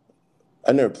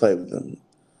I never played with them,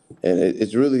 and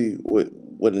it's really what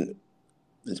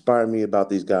inspired me about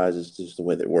these guys is just the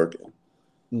way they're working.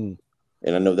 Mm.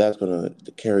 And I know that's going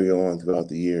to carry on throughout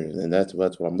the years, and that's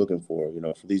what I'm looking for.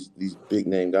 For these big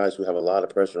name guys who have a lot of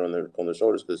pressure on their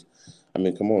shoulders. Because, I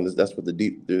mean, come on, that's what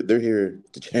they're here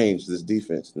to change this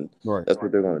defense, and Right. that's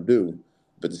what they're going to do.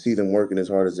 But to see them working as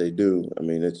hard as they do, I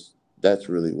mean, that's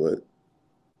really what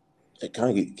it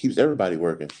kind of keeps everybody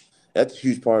working. That's a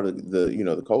huge part of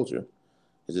the culture.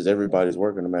 It's just everybody's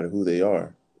working no matter who they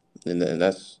are, and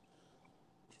that's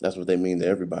what they mean to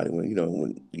everybody.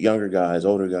 When younger guys,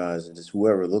 older guys, and just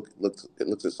whoever looks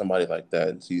at somebody like that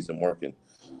and sees them working,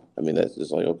 I mean, that's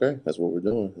just like, okay, that's what we're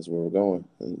doing. That's where we're going,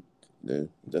 and then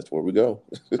that's where we go.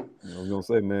 I was gonna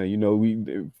say, man,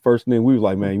 we first thing we was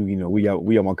like, man, we got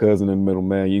my cousin in the middle,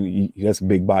 man. That's a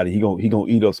big body. He gonna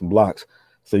eat up some blocks.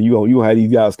 So you gonna have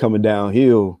these guys coming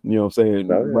downhill. You know what I'm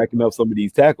saying? Oh, yeah. Racking up some of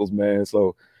these tackles, man.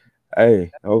 So,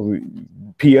 hey,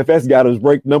 PFS got us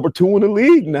ranked number 2 in the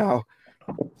league now.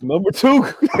 Number 2.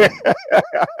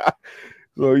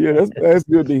 So yeah, that's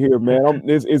good to hear, man.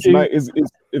 It's nice.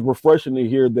 It's refreshing to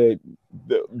hear that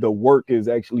the work is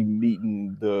actually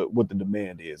meeting what the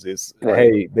demand is. It's Right.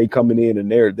 Hey, they coming in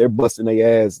and they're busting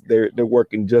their ass. They're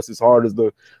working just as hard as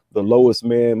the lowest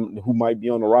man who might be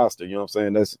on the roster. You know what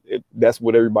I'm saying? That's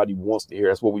what everybody wants to hear.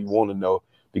 That's what we want to know,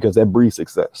 because that breeds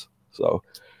success. So,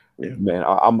 Yeah. man,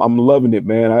 I'm loving it,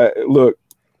 man. Look,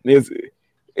 this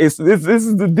is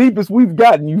the deepest we've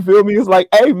gotten. You feel me? It's like,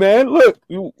 hey, man, look,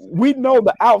 we know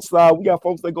the outside. We got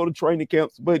folks that go to training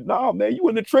camps, but nah, man, you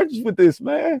in the trenches with this,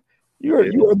 man. You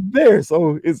are there.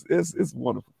 So it's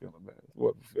wonderful feeling, man. It's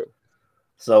wonderful feeling.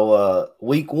 So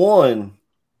week 1,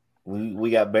 we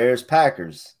got Bears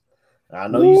Packers. I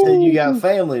know you said you got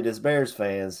family that's Bears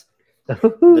fans.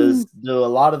 Do a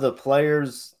lot of the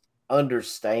players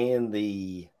understand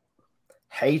the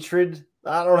hatred?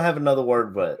 I don't have another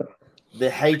word, but the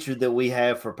hatred that we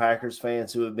have for Packers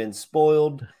fans who have been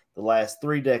spoiled the last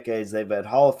 3 decades. They've had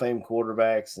Hall of Fame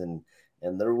quarterbacks and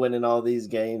they're winning all these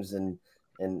games and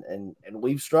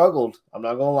we've struggled. I'm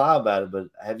not gonna lie about it, but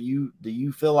do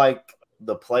you feel like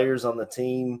the players on the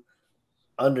team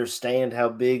understand how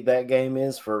big that game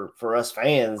is for us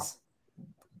fans?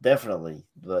 Definitely.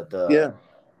 But Yeah.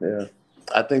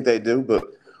 I think they do, but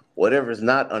whatever's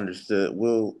not understood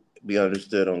will be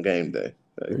understood on game day.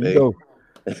 There you go.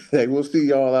 Like, we'll see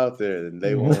y'all out there, and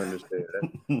they won't understand.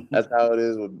 That's how it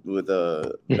is with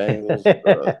Bengals,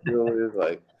 Steelers.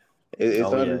 Like, it's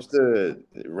understood.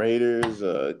 Raiders,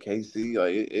 KC,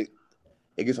 like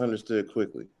it gets understood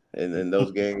quickly, and then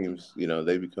those games,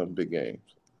 they become big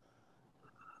games.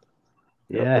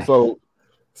 Yeah.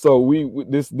 So we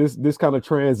this kind of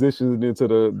transitions into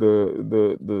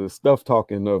the stuff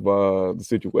talking of the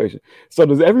situation. So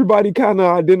does everybody kind of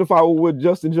identify with what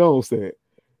Justin Jones said?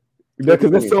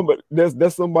 Because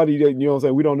that's somebody that, you know what I'm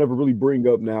saying, we don't ever really bring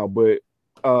up now, but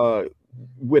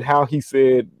with how he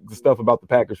said the stuff about the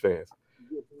Packers fans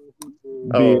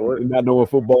not knowing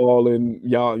football, and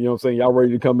y'all, you know what I'm saying, y'all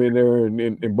ready to come in there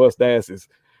and bust asses.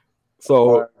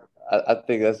 So I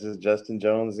think that's just Justin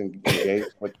Jones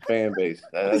engaged with the fan base.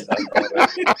 That's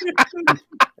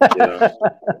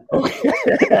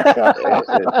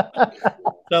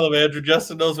Tell him, Andrew.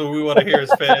 Justin knows what we want to hear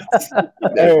as fans.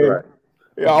 That's right.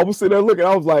 Yeah, I was sitting there looking.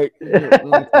 I was like, that's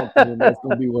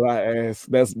gonna be what I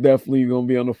asked. That's definitely gonna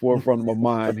be on the forefront of my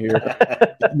mind here,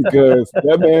 because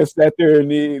that man sat there and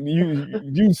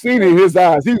you seen it in his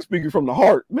eyes. He was speaking from the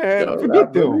heart, man.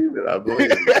 Forget them. I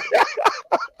believe it.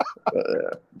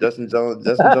 Justin Jones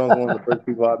is one of the first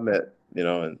people I've met.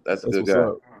 And that's a good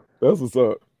guy. That's what's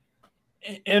up.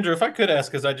 Andrew, if I could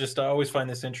ask, because I always find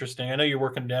this interesting. I know you're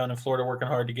working down in Florida, working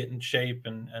hard to get in shape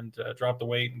and drop the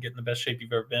weight and get in the best shape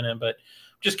you've ever been in. But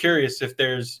I'm just curious if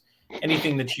there's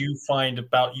anything that you find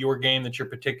about your game that you're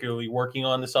particularly working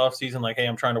on this offseason. Like, hey,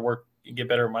 I'm trying to get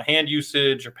better at my hand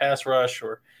usage or pass rush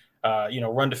or,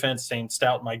 run defense, staying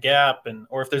stout in my gap.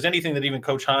 Or if there's anything that even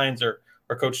Coach Hines or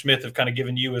Coach Smith have kind of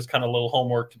given you as kind of a little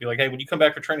homework to be like, hey, when you come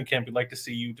back for training camp, we'd like to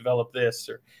see you develop this.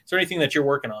 Or is there anything that you're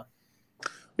working on?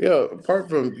 Yeah, apart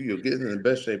from getting in the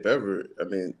best shape ever, I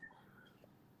mean,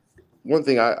 one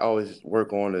thing I always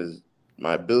work on is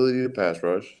my ability to pass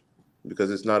rush,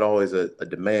 because it's not always a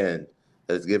demand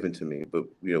that's given to me. But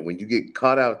when you get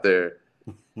caught out there,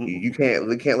 you can't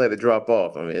let it drop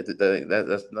off. I mean,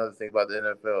 that's another thing about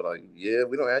the NFL. Like, yeah,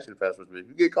 we don't ask you to pass rush, but if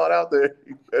you get caught out there,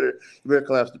 you better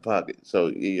collapse the pocket.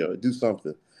 So do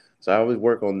something. So I always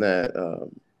work on that.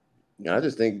 I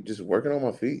just think just working on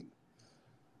my feet.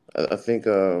 I think,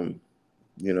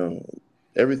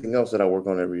 everything else that I work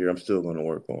on every year, I'm still going to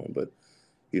work on. But,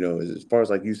 as far as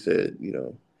like you said,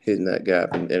 hitting that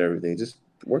gap and everything, just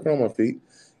working on my feet,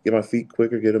 get my feet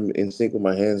quicker, get them in sync with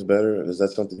my hands better, because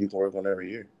that's something you can work on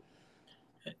every year.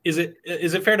 Is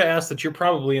it fair to ask that you're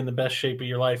probably in the best shape of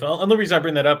your life? And the reason I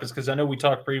bring that up is because I know we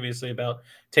talked previously about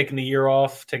taking the year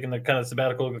off, taking the kind of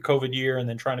sabbatical of the COVID year, and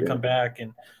then trying to come back.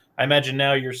 And I imagine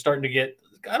now you're starting to get,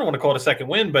 I don't want to call it a second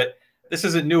win, but this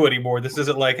isn't new anymore. This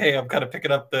isn't like, hey, I'm kind of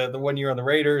picking up the 1 year on the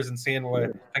Raiders and seeing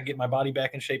what I can get my body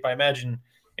back in shape. I imagine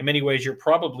in many ways you're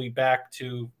probably back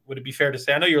to, would it be fair to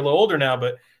say, I know you're a little older now,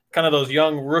 but kind of those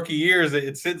young rookie years at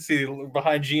Cincy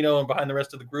behind Gino and behind the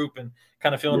rest of the group, and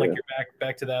kind of feeling like you're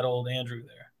back to that old Andrew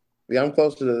there. Yeah, I'm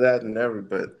closer to that than ever,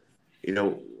 but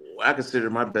I consider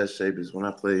my best shape is when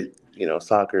I played,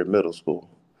 soccer in middle school.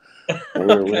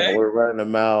 We're running a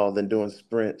mile, then doing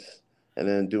sprints, and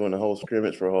then doing the whole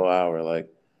scrimmage for a whole hour. Like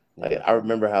I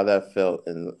remember how that felt,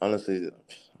 and honestly,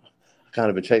 I've kind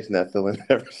of been chasing that feeling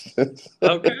ever since.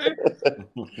 Okay.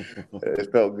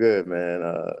 It felt good, man.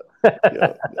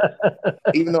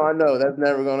 Even though I know that's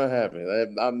never gonna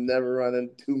happen. I'm never running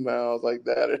 2 miles like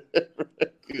that.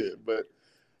 Good, but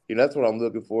that's what I'm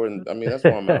looking for, and I mean that's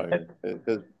why I'm out here,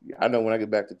 because I know when I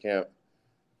get back to camp,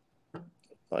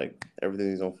 like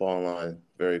everything's gonna fall in line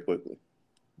very quickly.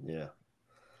 Yeah.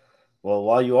 Well,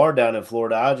 while you are down in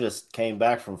Florida, I just came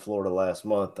back from Florida last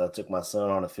month. I took my son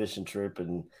on a fishing trip,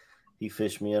 and he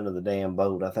fished me under the damn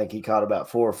boat. I think he caught about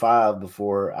 4 or 5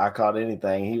 before I caught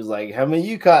anything. He was like, "How many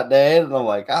you caught, Dad?" And I'm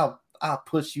like, "I'll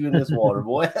push you in this water,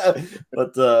 boy."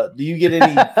 But do you get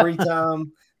any free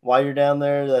time while you're down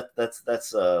there? That's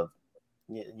to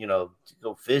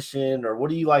go fishing, or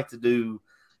what do you like to do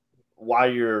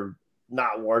while you're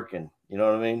not working? You know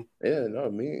what I mean? Yeah, no,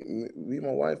 me and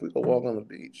my wife, we go walk on the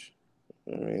beach.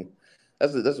 I mean,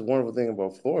 that's a wonderful thing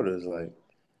about Florida is like,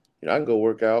 I can go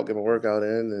work out, get my workout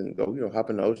in, and go, hop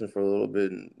in the ocean for a little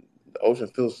bit. And the ocean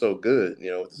feels so good,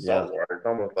 with the salt water. It's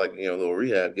almost like, a little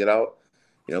rehab. Get out,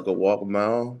 go walk a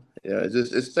mile. Yeah,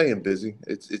 it's staying busy.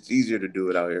 It's easier to do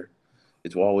it out here.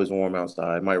 It's always warm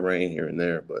outside. It might rain here and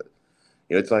there, but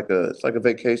it's like a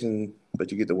vacation,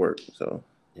 but you get to work. So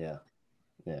yeah.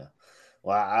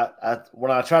 Well, I when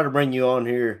I try to bring you on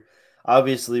here,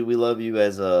 obviously we love you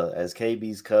as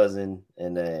KB's cousin,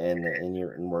 and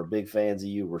we're big fans of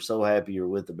you. We're so happy you're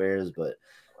with the Bears, but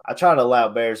I try to allow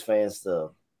Bears fans to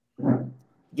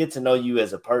get to know you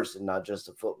as a person, not just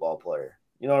a football player.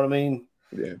 You know what I mean?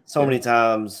 Yeah. So many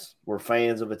times we're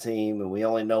fans of a team and we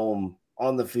only know them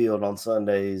on the field on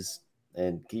Sundays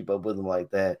and keep up with them like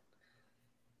that.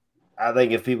 I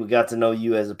think if people got to know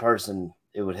you as a person,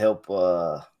 it would help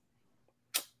the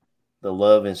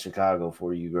love in Chicago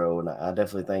for you grow, and I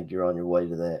definitely think you're on your way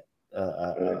to that.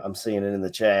 I'm seeing it in the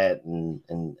chat,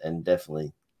 and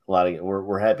definitely a lot of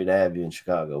we're happy to have you in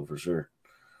Chicago for sure.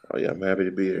 Oh yeah, I'm happy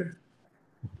to be here.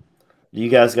 Do you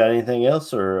guys got anything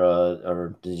else,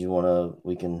 or did you want to?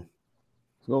 We can.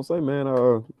 I was gonna say, man,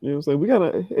 we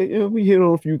gotta, we hit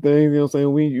on a few things,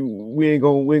 we ain't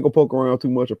gonna poke around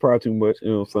too much or pry too much,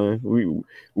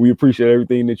 we appreciate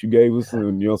everything that you gave us,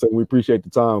 and we appreciate the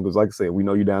time, because like I said, we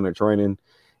know you down there training,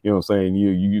 you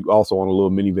also on a little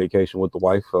mini vacation with the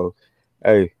wife, so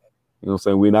hey,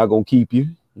 we're not gonna keep you,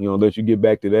 let you get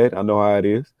back to that. I know how it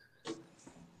is.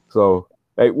 So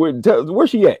hey, where's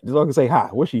she at? Just so I can say hi.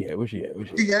 Where's she at? She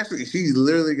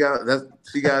literally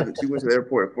she went to the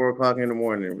airport at 4:00 in the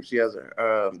morning. She has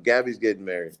Gabby's getting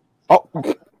married. Oh,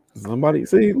 somebody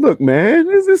see, look, man,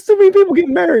 there's too many people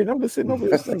getting married. I'm just sitting over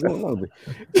here saying,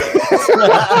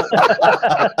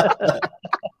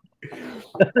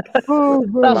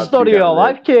 that's not your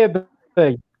life, KB.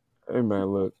 Hey man,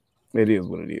 look, it is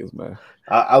what it is, man.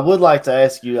 I would like to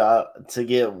ask you to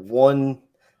get one.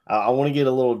 I want to get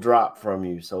a little drop from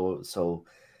you. So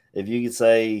if you could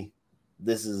say,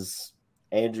 this is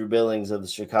Andrew Billings of the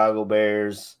Chicago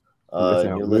Bears,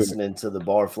 and you're listening to the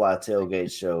Barfly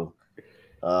Tailgate show,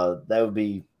 that would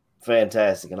be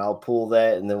fantastic. And I'll pull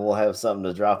that, and then we'll have something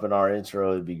to drop in our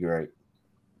intro. It'd be great.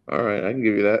 All right, I can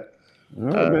give you that. All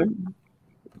right, man.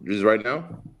 Just right now?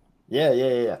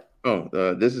 Yeah.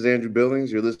 Oh, this is Andrew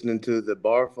Billings. You're listening to the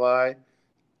Barfly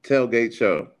Tailgate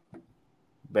show.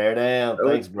 Bear down.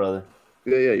 Thanks, brother.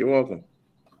 Yeah, you're welcome.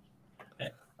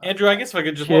 Andrew, I guess if I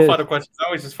could just one final question. I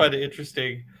always just find it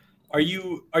interesting. Are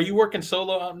you working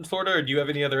solo out in Florida, or do you have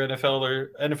any other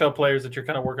NFL players that you're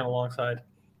kind of working alongside?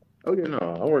 Oh yeah, no,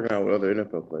 I'm working out with other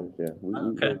NFL players. Yeah,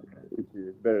 okay.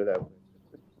 It's better that way.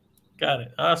 Got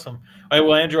it. Awesome. All right,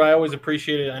 well, Andrew, I always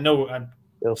appreciate it. I know I'm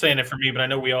saying it for me, but I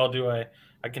know we all do. I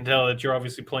can tell that you're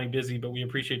obviously plenty busy, but we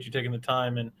appreciate you taking the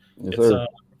time. And yes,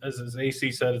 it's as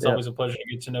AC said, it's always a pleasure to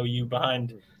get to know you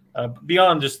behind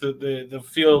beyond just the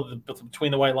feel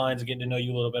between the white lines and getting to know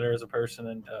you a little better as a person.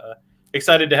 And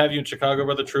excited to have you in Chicago,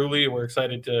 brother. Truly, we're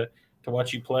excited to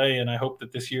watch you play, and I hope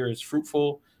that this year is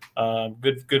fruitful.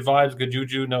 Good vibes, good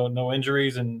juju, no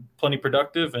injuries, and plenty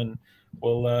productive. And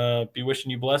we'll be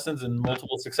wishing you blessings and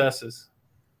multiple successes.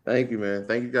 Thank you, man.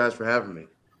 Thank you guys for having me.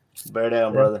 Bear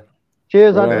down, brother.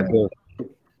 Cheers, Right Andrew. on,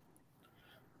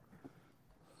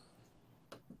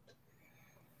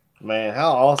 Man,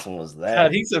 how awesome was that?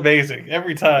 God, he's amazing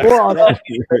every time. Cut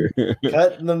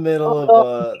in the middle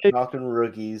of talking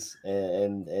rookies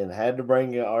and had to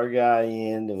bring our guy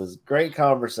in. It was great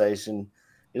conversation.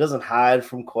 He doesn't hide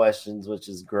from questions, which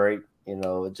is great. And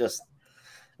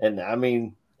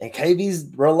KB's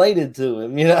related to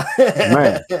him,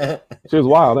 Man, she was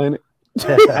wild, ain't it?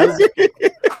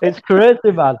 It's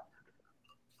crazy, man.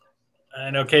 I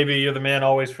know, KB, you're the man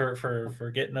always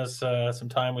for getting us some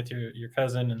time with your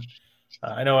cousin, and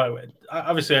I know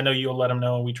obviously I know you'll let him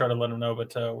know, and we try to let him know,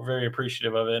 but we're very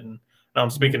appreciative of it. And I'm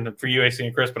speaking for you, AC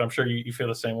and Chris, but I'm sure you feel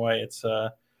the same way. It's an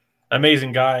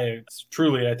amazing guy. It's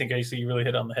truly, I think AC really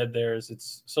hit on the head there.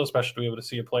 It's so special to be able to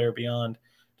see a player beyond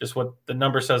just what the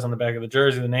number says on the back of the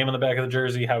jersey, the name on the back of the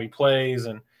jersey, how he plays,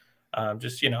 and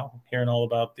just hearing all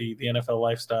about the NFL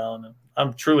lifestyle. And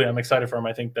I'm excited for him.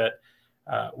 I think that.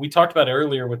 We talked about it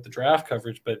earlier with the draft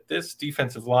coverage, but this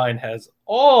defensive line has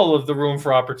all of the room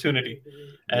for opportunity.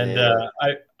 And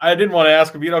I didn't want to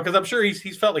ask him, because I'm sure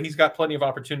he's felt like he's got plenty of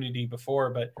opportunity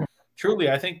before. But truly,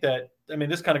 I think that,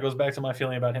 this kind of goes back to my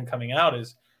feeling about him coming out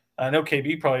is, I know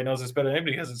KB probably knows this better than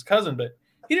anybody because it's his cousin, but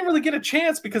he didn't really get a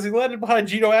chance because he led it behind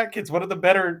Geno Atkins, one of the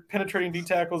better penetrating D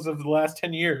tackles of the last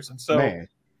 10 years. And so,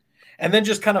 and then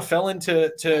just kind of fell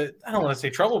into I don't want to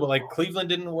say trouble, but like Cleveland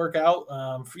didn't work out,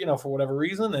 for whatever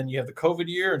reason. Then you have the COVID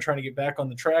year and trying to get back on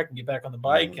the track and get back on the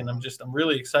bike. And I'm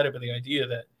really excited by the idea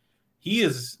that he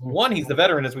is he's the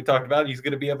veteran, as we talked about. He's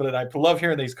going to be able to. I love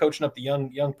hearing that he's coaching up the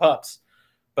young pups.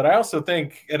 But I also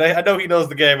think, and I know he knows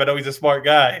the game. I know he's a smart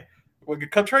guy. When you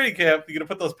come training camp, you're going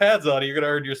to put those pads on, and you're going to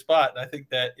earn your spot. And I think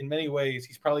that in many ways,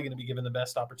 he's probably going to be given the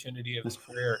best opportunity of his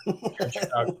career in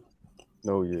Chicago.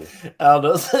 Oh, yeah.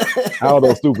 Aldo's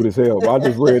stupid as hell. Bro. I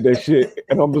just read that shit,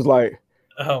 and I'm just like,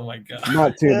 oh, my God.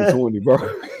 Not 10 to 20, bro.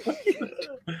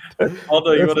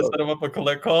 Although you want to set him up on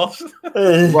collect calls?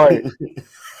 Right.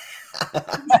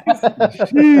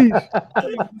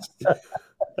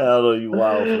 Aldo, you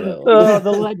wild for that one. Oh,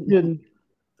 the legend.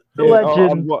 The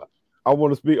legend. I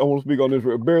want to speak on this.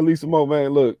 Barelissimo,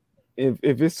 man, look, if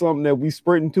it's something that we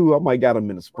sprinting to, I might got him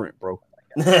in a sprint, bro.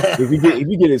 If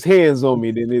he get his hands on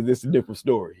me, then it's a different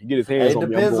story. He get his hands on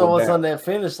me. It depends on what's on that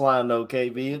finish line, though,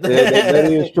 KB. that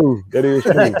is true. That is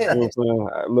true. You know what I'm saying?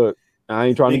 Look, I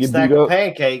ain't trying to get beat up.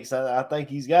 Pancakes. I think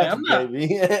he's got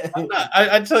KB. I'm not.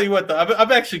 I tell you what, though,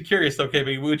 I'm actually curious, though,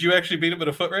 KB. Would you actually beat him in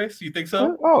a foot race? You think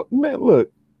so? Oh man,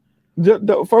 look.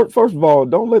 First of all,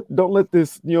 don't let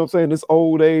this, this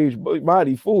old age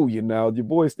body fool you. Now your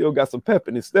boy still got some pep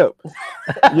in his step.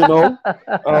 I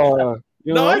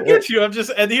get you. And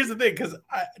here's the thing, because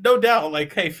no doubt,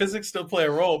 like, hey, physics still play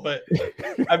a role, but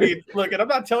look, and I'm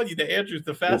not telling you that Andrew's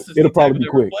the fastest. It'll probably be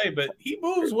quick, but he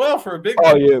moves well for a big.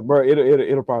 Oh yeah, bro.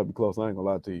 It'll probably be close. I ain't gonna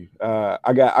lie to you.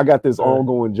 I got this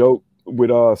ongoing joke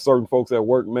with certain folks at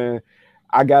work, man.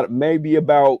 I got maybe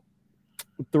about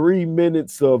 3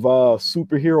 minutes of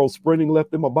superhero sprinting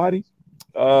left in my body.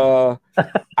 I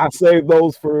save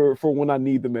those for when I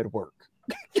need them at work.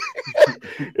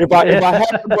 If I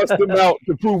have to bust them out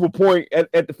to prove a point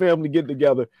at the family get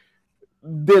together,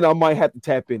 then I might have to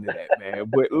tap into that, man.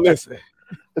 But listen,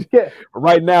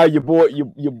 right now your boy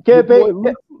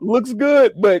looks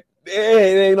good, but it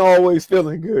ain't always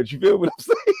feeling good. You feel what I'm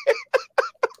saying?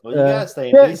 Well, you gotta stay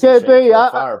in decent shape for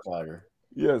a firefighter.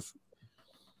 Yes.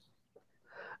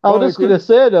 I was just going to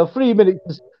say, though, 3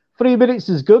 minutes. 3 minutes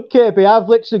is good, KB. I've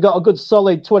literally got a good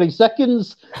solid 20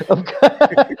 seconds.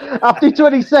 After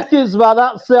 20 seconds, man,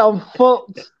 that's it. I'm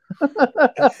fucked.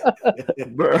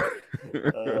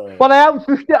 But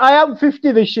I am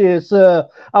 50 this year, so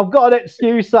I've got an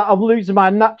excuse that I'm losing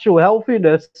my natural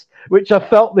healthiness, which I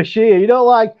felt this year.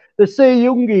 Like they say,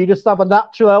 younger, you just have a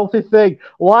natural healthy thing.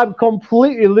 Well, I'm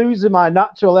completely losing my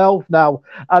natural health now,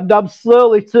 and I'm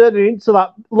slowly turning into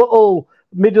that little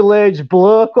middle-aged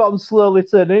bloke what I'm slowly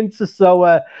turning into. So,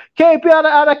 KP,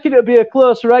 I reckon it'll be a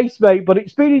close race, mate, but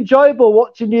it's been enjoyable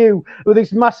watching you with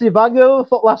this massive hangover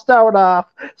for the last hour and a half,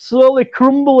 slowly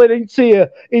crumbling into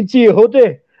your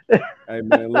hoodie. Hey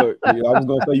man, look, I was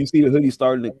gonna say you see the hoodie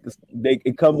starting to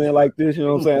it come in like this, you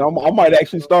know what I'm saying? I might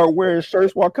actually start wearing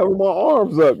shirts while covering my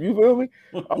arms up. You feel me?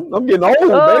 I'm getting old,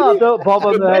 Oh, baby. don't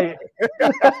bother, mate.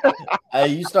 Hey,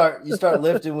 you start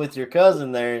lifting with your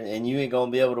cousin there, and you ain't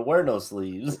gonna be able to wear no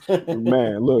sleeves.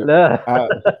 Man, look, No.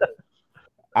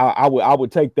 I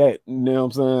would take that. You know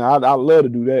what I'm saying? I love to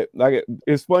do that. Like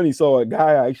it's funny. So a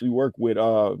guy I actually work with,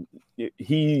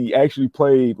 he actually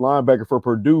played linebacker for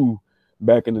Purdue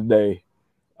back in the day.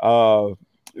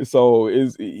 So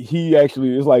it's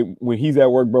like when he's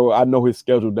at work, bro, I know his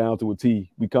schedule down to a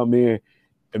T. We come in,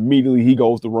 immediately he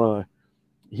goes to run.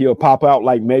 He'll pop out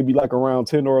like maybe like around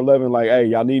 10 or 11, like, hey,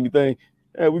 y'all need anything?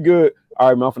 Hey, we good. All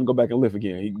right, man, I'm finna go back and lift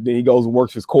again. Then he goes and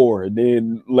works his core. And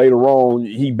then later on,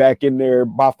 he back in there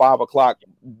by 5 o'clock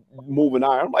moving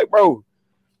iron. I'm like, bro,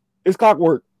 it's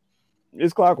clockwork.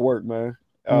 It's clockwork, man.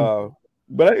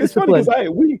 But it's funny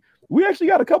because we actually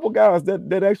got a couple guys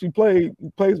that actually play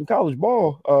some college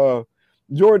ball.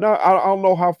 Jordan, I don't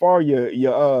know how far your you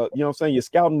know what I'm saying, your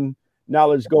scouting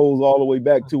knowledge goes all the way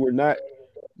back to or not.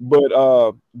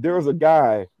 But there was a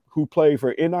guy who played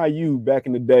for NIU back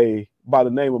in the day by the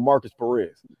name of Marcus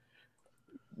Perez.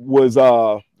 Was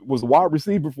a wide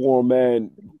receiver for him,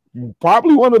 man.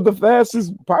 Probably one of the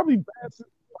fastest, probably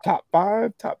top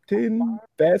 5, top 10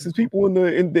 fastest people in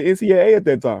the NCAA at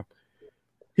that time.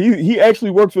 He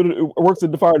actually works at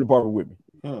the fire department with me.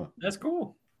 That's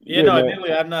cool.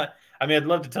 Admittedly, I'm not. I mean, I'd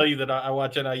love to tell you that I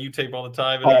watch NIU tape all the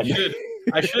time, and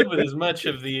I should with as much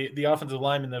of the offensive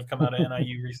linemen that have come out of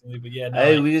NIU recently. But yeah,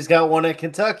 hey, we just got one at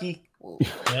Kentucky.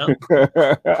 Yeah.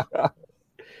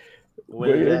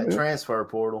 With that transfer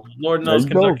portal. Lord knows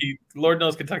Kentucky. Lord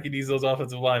knows Kentucky needs those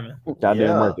offensive linemen.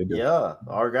 Goddamn right they do. Yeah,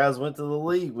 our guys went to the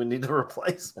league. We need to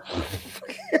replace them.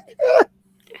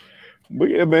 But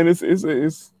yeah, man, you know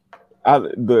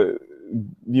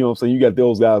what I'm saying, you got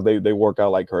those guys, they work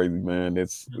out like crazy, man.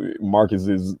 Marcus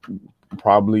is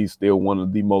probably still one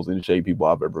of the most in shape people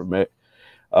I've ever met.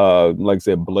 Like I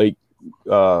said, Blake,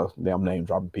 damn, name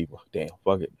dropping people. Damn,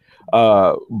 fuck it.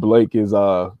 Blake is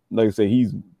like I said,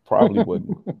 he's probably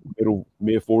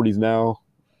mid 40s now.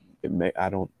 I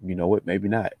don't, you know what, maybe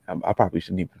not. I probably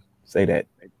shouldn't even say that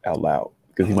out loud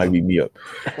because he might beat me up.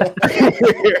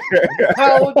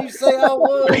 How would you say I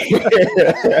was?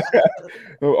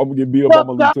 I'm gonna get beat up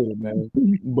on my lieutenant, man.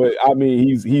 But I mean,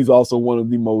 he's also one of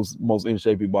the most in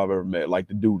shape people I've ever met. Like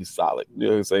the dude is solid. You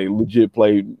know what I'm saying? Legit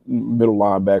played middle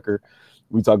linebacker.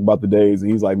 We talk about the days, and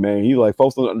he's like,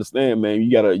 folks don't understand, man. You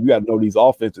gotta know these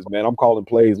offenses, man. I'm calling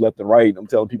plays left and right. I'm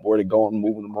telling people where they're going,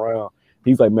 moving them around.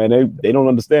 He's like, man, they don't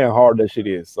understand how hard that shit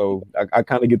is. So I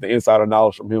kind of get the insider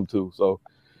knowledge from him too. So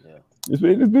yeah,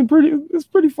 it's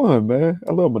pretty fun, man.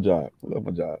 I love my job.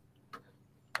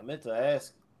 I meant to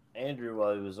ask Andrew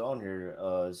while he was on here.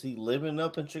 Is he living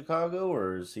up in Chicago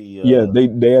or is he? Yeah,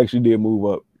 they actually did move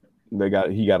up.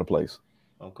 He got a place.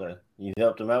 Okay, you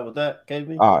helped him out with that,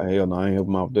 KB? Ah, hell no, I ain't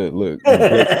helping him out with that. Look,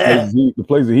 the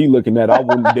place that he looking at, I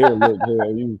wouldn't dare look.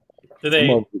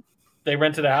 Hell, they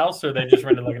rented a house or they just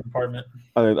rented like an apartment?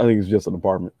 I think it's just an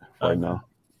apartment right now.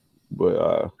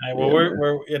 But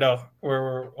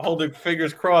we're holding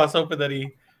fingers crossed, hoping that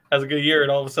he has a good year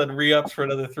and all of a sudden re-ups for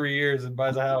another 3 years and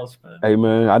buys a house. But hey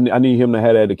man, I need him to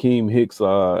have that Akeem Hicks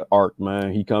arc,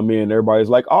 man. He come in, everybody's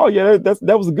like, oh yeah,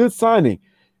 that was a good signing.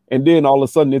 And then all of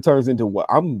a sudden it turns into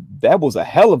that was a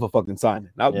hell of a fucking signing.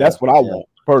 Now, that's what I want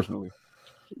personally.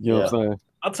 You know what I'm saying?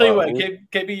 I'll tell you what,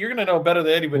 KB, you're gonna know better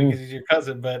than anybody because he's your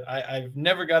cousin. But I've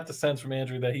never got the sense from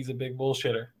Andrew that he's a big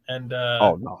bullshitter. And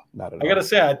oh no, not at all. I gotta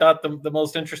say, I thought the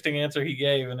most interesting answer he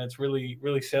gave, and it's really,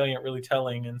 really salient, really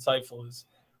telling, insightful, is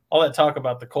all that talk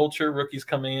about the culture. Rookies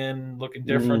coming in looking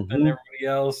different than everybody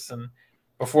else, and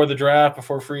before the draft,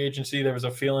 before free agency, there was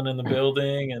a feeling in the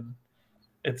building, and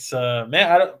it's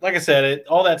man, like I said,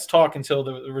 all that's talk until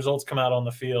the results come out on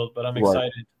the field. But I'm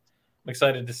excited. I'm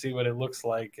excited to see what it looks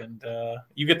like, and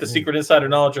you get the secret insider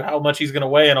knowledge of how much he's going to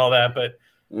weigh and all that. But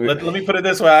let me put it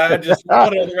this way: I just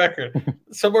put it on the record.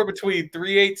 Somewhere between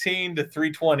 318 to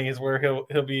 320 is where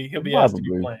he'll be asked to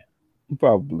be playing.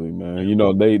 Probably, man. You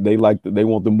know, they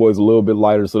want them boys a little bit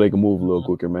lighter so they can move a little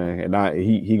quicker, man. And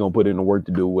he gonna put in the work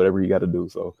to do whatever he got to do.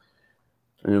 So.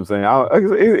 You know what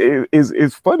I'm saying?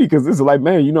 It's funny because this is like,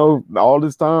 man, you know, all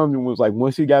this time it was like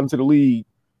once he got into the league,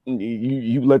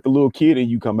 you let the little kid in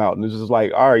you come out, and it's just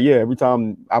like, all right, yeah, every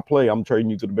time I play, I'm trading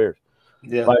you to the Bears.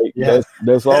 Yeah, like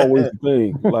that's always the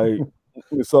thing. Like,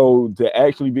 so to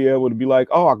actually be able to be like,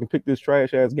 oh, I can pick this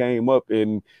trash ass game up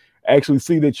and actually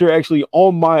see that you're actually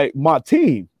on my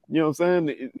team. You know what I'm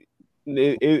saying?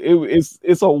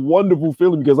 It's a wonderful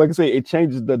feeling because, like I say, it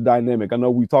changes the dynamic. I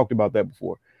know we talked about that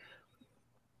before.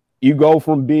 You go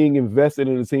from being invested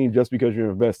in a team just because you're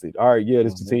invested. All right, yeah,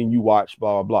 this is the team you watch,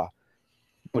 blah, blah, blah.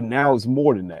 But now it's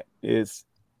more than that.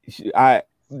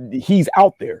 He's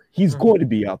out there. He's going to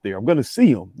be out there. I'm going to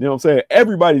see him. You know what I'm saying?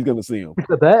 Everybody's going to see him.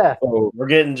 So we're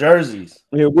getting jerseys.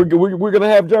 Yeah, we're going to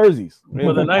have jerseys.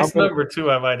 With a nice number, too,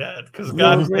 I might add. Because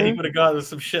God forbid he would have gone with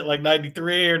some shit like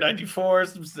 93 or 94.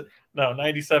 No,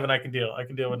 97 I can deal. I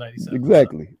can deal with 97.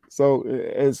 Exactly. So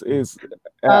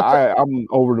I'm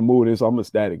over the moon. I'm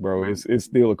ecstatic, bro. It's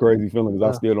still a crazy feeling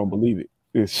because I still don't believe it.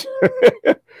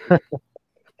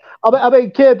 I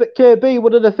mean, KB,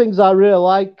 one of the things I really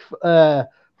like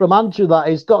from Andrew that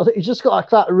he's just got like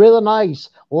that really nice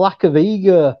lack of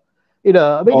ego. You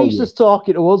know, I mean, he's just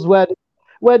talking to us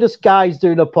where this guy's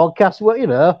doing a podcast. Where,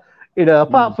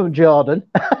 apart from Jordan,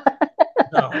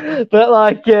 but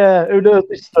like, who knows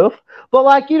this stuff? But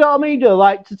like, you know what I mean?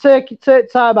 Like to take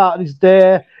time out of his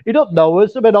day. You don't know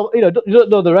us. I mean, you don't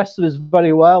know the rest of us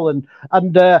very well, and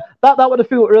that was the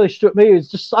thing that really struck me is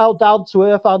just how down to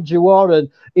earth Andrew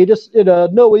Warren. He just,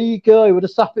 no ego. He would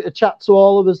just happy to chat to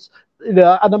all of us. And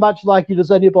imagine like he does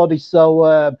anybody.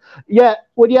 So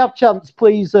when you have chance,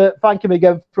 please thank him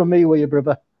again from me, will you,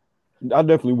 brother? I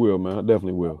definitely will, man. I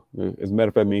definitely will. As a matter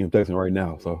of fact, me and him texting right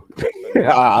now, so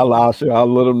I'll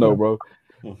let him know, bro.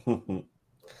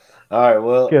 All right.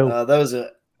 Well, that was an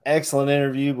excellent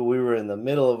interview, but we were in the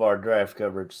middle of our draft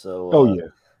coverage, so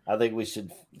I think we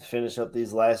should finish up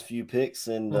these last few picks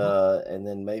and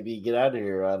then maybe get out of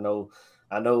here. I know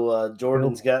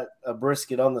Jordan's got a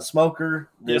brisket on the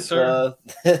smoker. Yes, sir.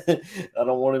 I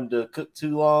don't want him to cook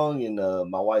too long, and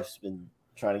my wife's been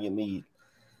trying to get me.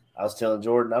 I was telling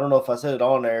Jordan, I don't know if I said it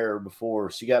on air or before.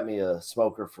 She got me a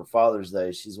smoker for Father's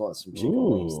Day. She's wanting some chicken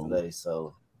wings today,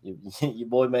 so your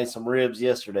boy made some ribs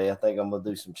yesterday. I think I'm gonna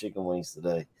do some chicken wings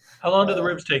today. How long do the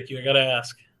ribs take you? I gotta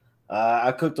ask.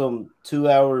 I cooked them 2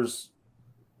 hours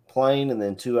plain, and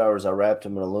then 2 hours I wrapped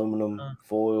them in aluminum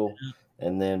foil.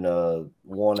 And then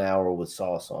 1 hour with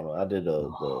sauce on it. I did they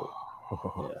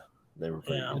were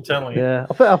pretty good. I'm telling you. Yeah,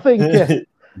 I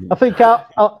think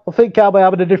I'll be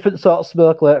having a different sort of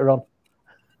smoke later on.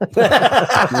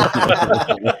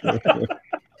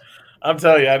 I'm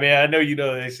telling you. I mean, I know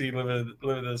they see living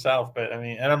in the South, but I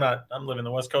mean, and I'm living in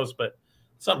the West Coast, but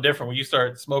something different when you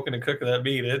start smoking and cooking that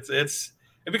meat.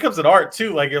 It becomes an art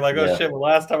too. Like you're like, oh shit, well,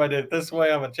 last time I did it this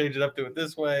way, I'm gonna change it up to it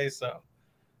this way. So.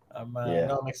 I'm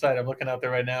excited. I'm looking out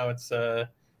there right now. It's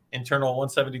internal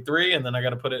 173, and then I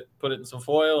got to put it in some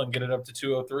foil and get it up to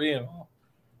 203, and I'll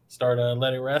start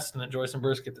letting rest and enjoy some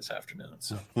brisket this afternoon.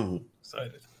 So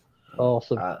excited.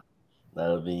 Awesome.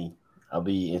 I'll be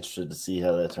interested to see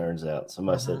how that turns out.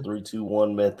 Somebody said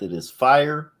 3-2-1 method is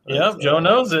fire. Yep, Joe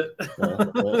knows it.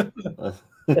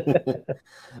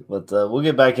 But we'll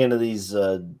get back into these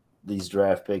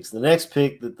draft picks. The next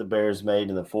pick that the Bears made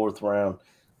in the 4th round.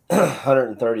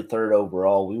 133rd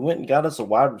overall. We went and got us a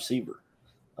wide receiver.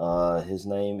 His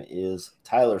name is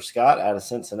Tyler Scott out of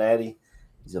Cincinnati.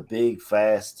 He's a big,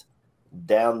 fast,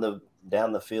 down the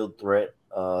field threat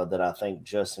that I think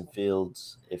Justin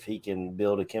Fields, if he can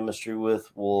build a chemistry with,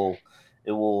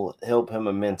 it will help him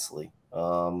immensely.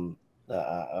 I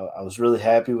was really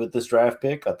happy with this draft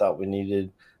pick. I thought we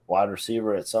needed wide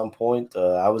receiver at some point.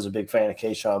 I was a big fan of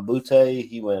Kayshon Boutte.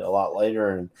 He went a lot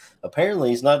later, and apparently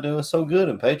he's not doing so good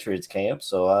in Patriots camp.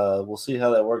 So we'll see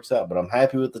how that works out. But I'm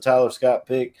happy with the Tyler Scott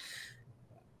pick.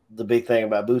 The big thing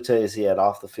about Boutte is he had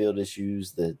off the field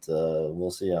issues that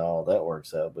we'll see how all that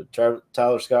works out. But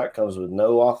Tyler Scott comes with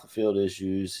no off the field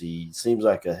issues. He seems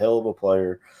like a hell of a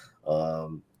player.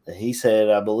 He said,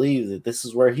 I believe that this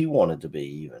is where he wanted to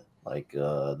be, even like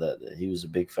that he was a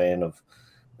big fan of.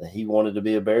 He wanted to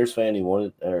be a Bears fan. He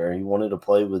wanted to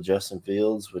play with Justin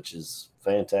Fields, which is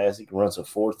fantastic. He runs a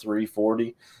 4.3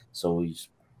 40, so he's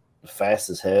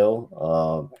fast as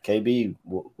hell. KB,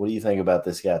 what do you think about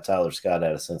this guy, Tyler Scott,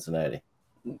 out of Cincinnati?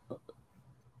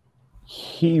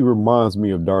 He reminds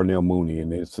me of Darnell Mooney,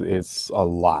 and it's a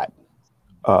lot.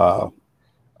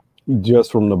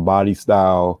 Just from the body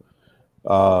style.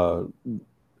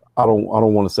 I don't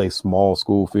want to say small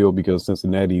school field because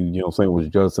Cincinnati, was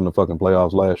just in the fucking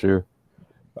playoffs last year.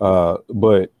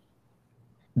 But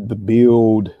the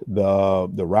build,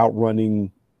 the route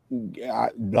running,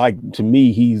 to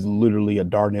me, he's literally a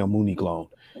Darnell Mooney clone.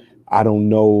 I don't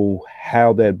know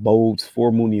how that bodes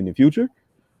for Mooney in the future,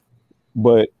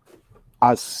 but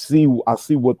I see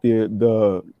what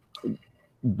the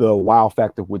wow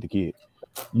factor with the kid.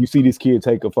 You see this kid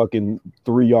take a fucking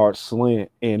 3-yard slant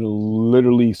and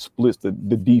literally splits the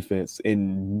defense,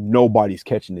 and nobody's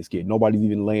catching this kid. Nobody's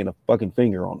even laying a fucking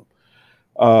finger on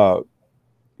him.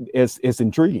 It's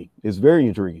intriguing. It's very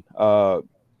intriguing.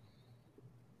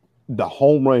 the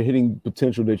home run hitting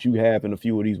potential that you have in a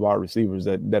few of these wide receivers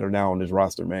that are now on this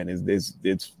roster, man, it's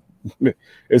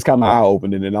it's kind of eye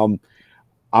opening, and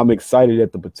I'm excited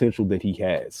at the potential that he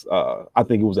has. I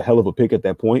think it was a hell of a pick at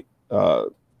that point.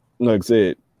 Like I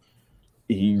said,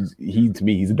 he to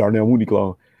me, he's a Darnell Mooney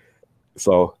clone.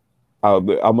 So I'm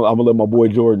gonna let my boy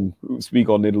Jordan speak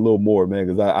on it a little more, man,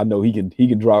 because I know he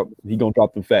gonna drop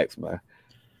the facts, man.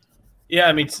 Yeah,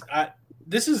 I mean,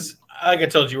 this is, like I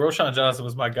told you, Roshan Johnson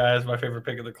was my guy, is my favorite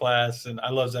pick of the class, and I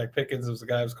love Zach Pickens. It was the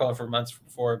guy I was calling for months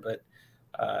before, but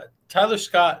Tyler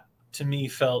Scott to me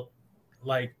felt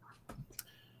like,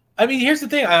 I mean, here's the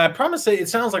thing. I promise it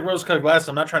sounds like rose-colored glasses.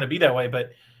 I'm not trying to be that way,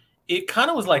 but it kind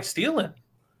of was like stealing.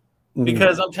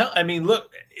 Because I mean,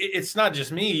 look, it's not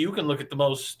just me. You can look at the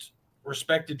most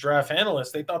respected draft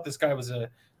analysts. They thought this guy was a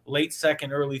late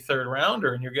second, early third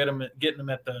rounder, and you're getting him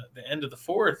at the end of the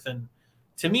fourth. And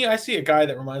to me, I see a guy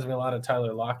that reminds me a lot of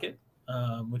Tyler Lockett,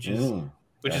 which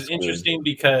is interesting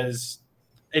because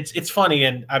it's funny.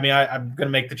 And I mean, I'm going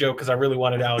to make the joke because I really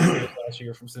wanted Alex last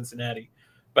year from Cincinnati.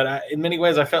 But in many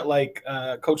ways, I felt like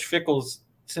Coach Fickle's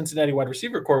Cincinnati wide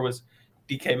receiver core was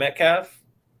DK Metcalf,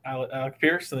 Alec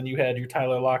Pierce, and then you had your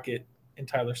Tyler Lockett and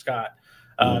Tyler Scott.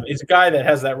 He's a guy that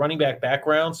has that running back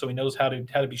background, so he knows how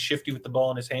to be shifty with the ball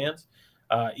in his hands.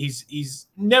 He's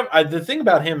never. The thing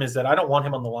about him is that I don't want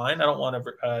him on the line. I don't want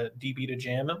a DB to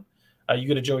jam him. You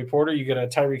get a Joey Porter, you get a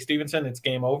Tyreek Stevenson, it's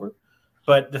game over.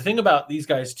 But the thing about these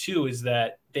guys too is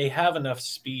that they have enough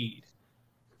speed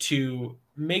to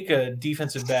make a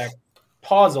defensive back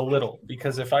pause a little,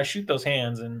 because if I shoot those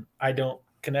hands and I don't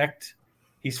connect,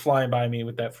 he's flying by me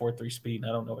with that 4.3 speed, and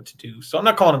I don't know what to do. So I'm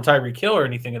not calling him Tyreek Hill or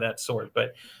anything of that sort,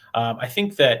 but I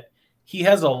think that he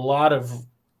has a lot of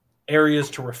areas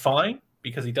to refine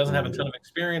because he doesn't have a ton of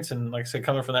experience, and like I said,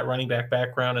 coming from that running back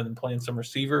background and then playing some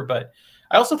receiver. But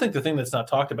I also think the thing that's not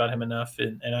talked about him enough,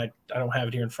 and I don't have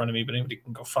it here in front of me, but anybody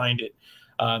can go find it,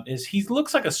 is he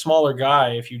looks like a smaller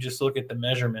guy if you just look at the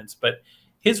measurements, but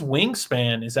his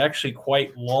wingspan is actually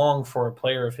quite long for a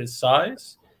player of his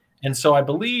size. And so I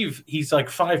believe he's like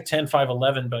 5'10",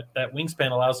 5'11", but that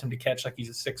wingspan allows him to catch like he's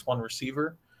a 6'1"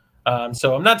 receiver.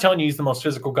 So I'm not telling you he's the most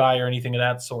physical guy or anything of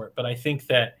that sort, but I think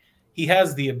that he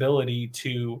has the ability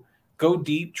to go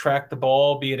deep, track the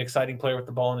ball, be an exciting player with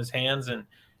the ball in his hands. And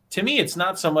to me, it's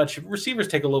not so much – receivers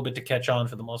take a little bit to catch on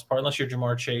for the most part, unless you're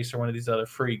Jamar Chase or one of these other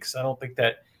freaks. I don't think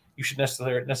that you should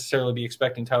necessarily be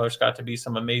expecting Tyler Scott to be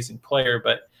some amazing player,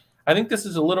 but – I think this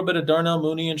is a little bit of Darnell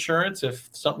Mooney insurance. If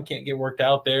something can't get worked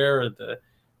out there, or the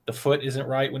foot isn't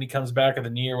right when he comes back, or the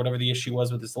knee, or whatever the issue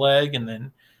was with his leg, and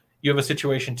then you have a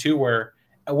situation too where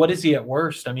what is he at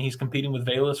worst? I mean, he's competing with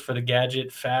Velus for the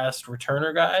gadget fast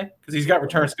returner guy because he's got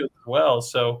return skills as well.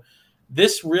 So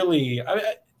this really,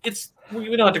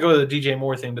 we don't have to go to the DJ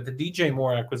Moore thing, but the DJ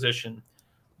Moore acquisition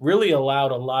really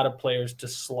allowed a lot of players to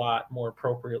slot more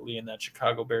appropriately in that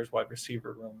Chicago Bears wide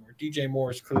receiver room, where DJ Moore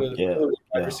is clearly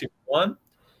wide receiver one.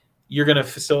 You're going to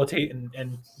facilitate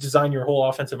and design your whole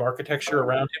offensive architecture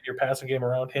around him, your passing game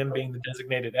around him being the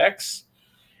designated X.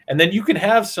 And then you can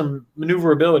have some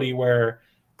maneuverability where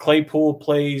Claypool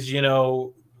plays,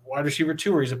 wide receiver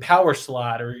two, or he's a power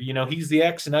slot, or, he's the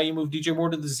X, and now you move DJ Moore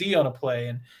to the Z on a play.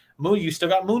 And Mooney, you still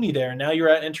got Mooney there. And now you're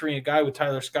entering a guy with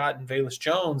Tyler Scott and Velus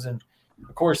Jones. And,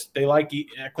 of course, they like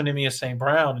Equinemius St.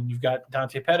 Brown, and you've got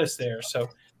Dante Pettis there. So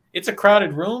it's a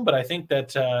crowded room, but I think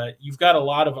that you've got a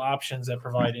lot of options that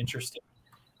provide interesting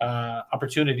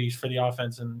opportunities for the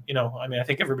offense. And, I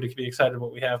think everybody can be excited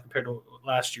what we have compared to what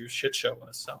last year's shit show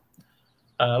was. So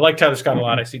I like Tyler Scott a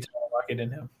lot. I see Tyler Lockett in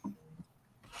him.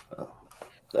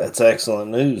 That's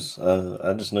excellent news.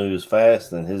 I just knew he was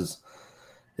fast, and his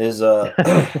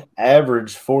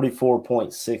average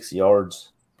 44.6 yards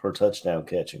per touchdown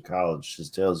catch in college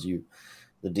just tells you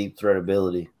the deep threat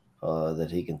ability that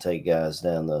he can take guys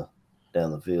down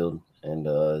the field, and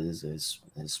his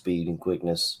speed and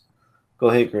quickness. Go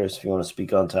ahead, Chris, if you want to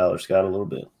speak on Tyler Scott a little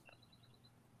bit.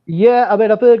 Yeah, I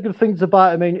mean, I've heard good things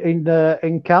about him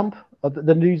in camp.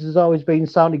 The news has always been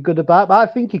sounding good about, but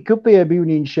I think he could be a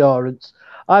Mooney insurance.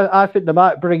 I think they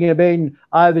might bring him in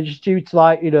either just due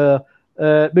to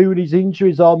Mooney's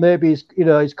injuries, or maybe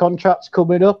his contract's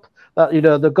coming up. That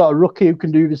they've got a rookie who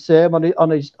can do the same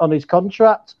on his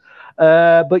contract.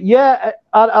 But yeah,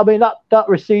 I mean that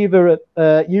receiver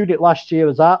unit last year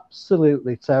was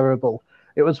absolutely terrible.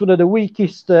 It was one of the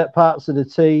weakest parts of the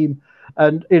team,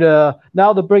 and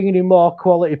now they're bringing in more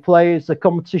quality players. The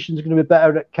competition's going to be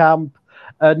better at camp,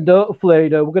 and hopefully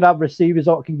we're going to have receivers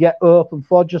that can get open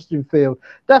for Justin Field.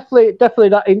 Definitely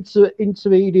that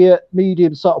intermediate,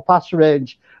 medium sort of pass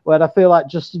range where I feel like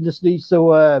Justin just needs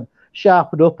to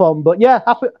sharpen up on. But yeah,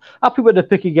 happy with the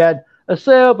pick again. I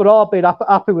say overall, I've been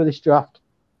happy with this draft.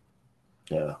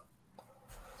 Yeah.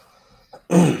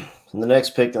 In the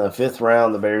next pick in the 5th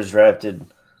round, the Bears drafted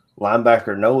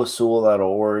linebacker Noah Sewell out of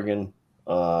Oregon.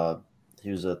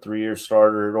 He was a 3-year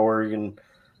starter at Oregon.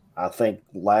 I think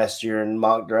last year in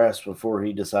mock drafts before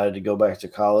he decided to go back to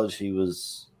college, he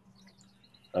was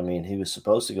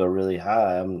supposed to go really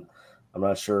high. I'm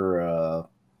not sure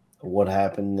what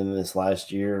happened in this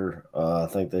last year. I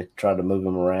think they tried to move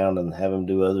him around and have him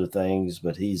do other things,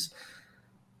 but he's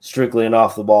strictly an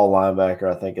off-the-ball linebacker.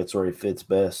 I think it's where he fits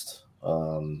best.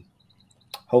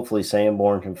 Hopefully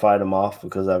Sanborn can fight him off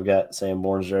because I've got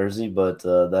Sanborn's jersey, but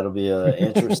that'll be an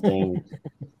interesting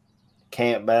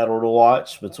camp battle to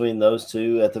watch between those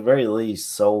two. At the very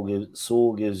least,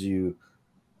 Sewell gives you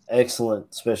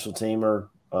excellent special teamer.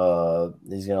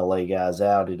 He's going to lay guys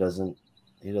out. He doesn't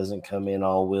come in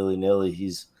all willy-nilly.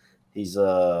 He's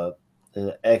an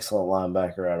excellent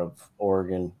linebacker out of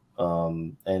Oregon,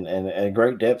 and a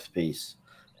great depth piece.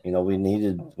 You know, we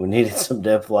needed some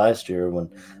depth last year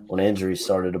when injuries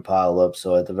started to pile up.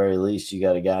 So at the very least, you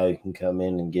got a guy who can come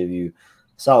in and give you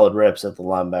solid reps at the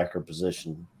linebacker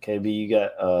position. KB, you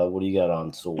got what do you got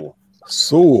on Sewell?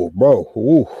 Sewell, bro.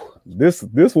 Ooh, this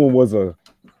one was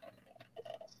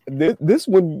this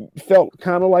one felt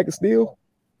kind of like a steal.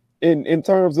 In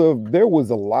terms of, there was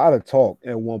a lot of talk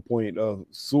at one point of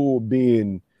Sewell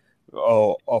being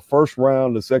a first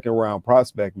round, a second round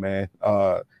prospect, man.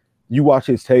 You watch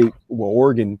his tape with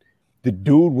Oregon, the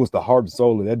dude was the heart and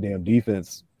soul of that damn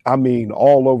defense. I mean,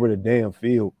 all over the damn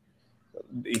field.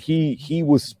 He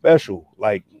was special,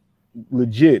 like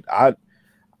legit. I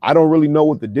don't really know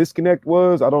what the disconnect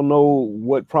was. I don't know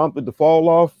what prompted the fall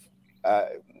off.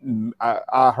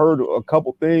 I heard a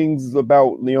couple things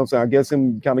about, you know what I'm saying, I guess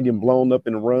him kind of getting blown up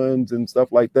in runs and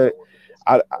stuff like that.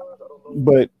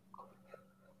 But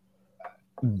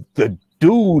the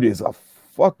dude is a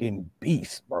fucking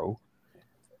beast, bro.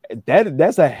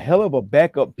 That's a hell of a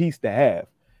backup piece to have.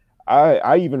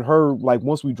 I even heard, like,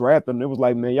 once we drafted him, it was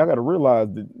like, man, y'all got to realize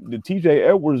the TJ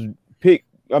Edwards pick,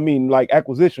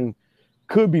 acquisition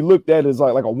could be looked at as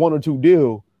like a 1 or 2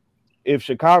 deal. If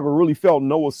Chicago really felt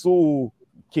Noah Sewell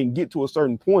can get to a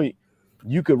certain point,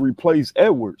 you could replace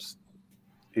Edwards.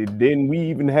 And then we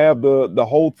even have the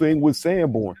whole thing with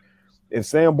Sanborn. If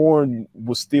Sanborn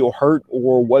was still hurt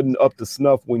or wasn't up to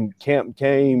snuff when camp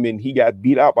came and he got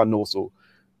beat out by Noah Sewell,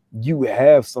 you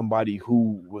have somebody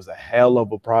who was a hell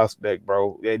of a prospect,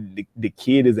 bro. The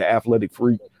kid is an athletic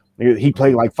freak. He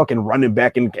played like fucking running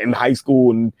back in high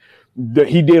school, and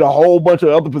he did a whole bunch of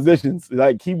other positions.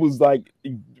 Like, he was like,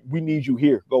 we need you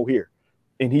here, go here.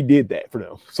 And he did that for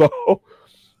them. So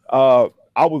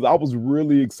I was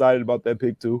really excited about that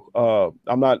pick too.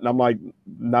 I'm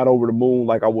not over the moon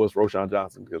like I was Roshan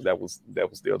Johnson, because that was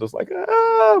still just like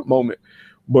a moment.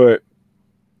 But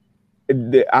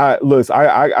I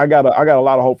got a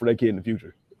lot of hope for that kid in the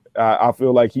future. I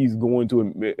feel like he's going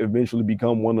to eventually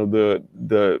become one of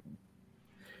the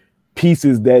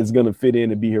pieces that's going to fit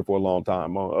in and be here for a long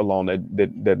time along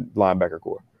that linebacker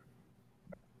core.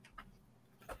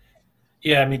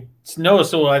 Yeah, I mean, Noah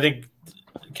Sewell, I think,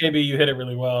 KB, you hit it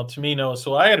really well. To me, Noah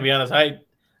Sewell, I got to be honest, I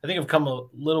think I've come a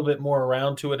little bit more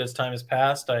around to it as time has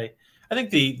passed. I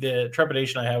think the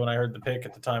trepidation I had when I heard the pick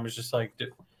at the time was just like, there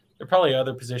are probably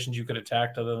other positions you could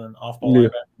attack other than off-ball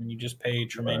linebacker, and you just paid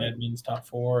Tremaine Edmonds top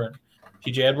 4 and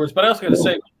TJ Edwards. But I also got to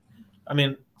say, I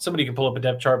mean, somebody can pull up a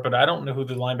depth chart, but I don't know who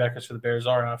the linebackers for the Bears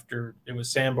are after it was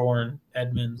Sanborn,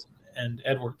 Edmonds, and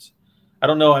Edwards. I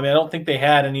don't know. I mean, I don't think they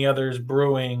had any others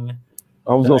brewing.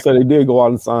 I was going to say they did go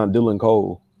out and sign Dylan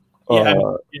Cole. Yeah,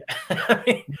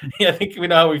 I think we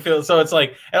know how we feel. So it's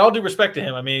like, and all due respect to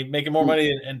him, I mean, making more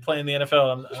money and playing the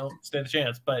NFL, I don't stand a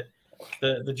chance. But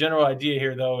the general idea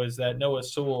here, though, is that Noah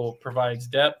Sewell provides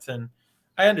depth. And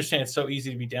I understand it's so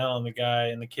easy to be down on the guy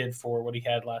and the kid for what he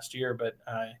had last year. But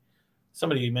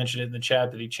somebody mentioned it in the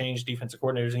chat that he changed defensive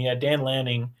coordinators. And yeah, Dan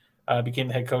Lanning became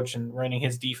the head coach and running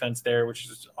his defense there, which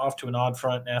is off to an odd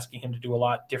front and asking him to do a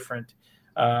lot of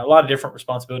different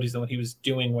responsibilities than what he was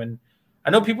doing when – I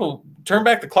know people turn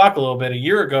back the clock a little bit. A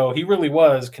year ago, he really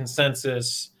was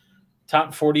consensus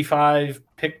top 45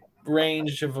 pick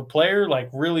range of a player, like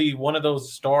really one of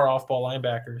those star off-ball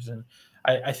linebackers. And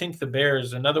I think the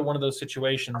Bears, another one of those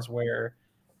situations where,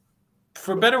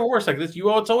 for better or worse, like this,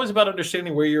 it's always about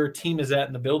understanding where your team is at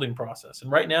in the building process.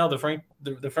 And right now, the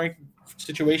frank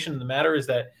situation in the matter is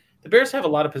that the Bears have a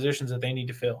lot of positions that they need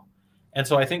to fill. And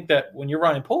so I think that when you're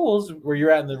Ryan Poles, where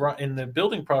you're at in the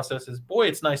building process, is, boy,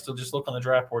 it's nice to just look on the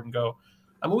draft board and go,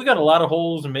 I mean, we got a lot of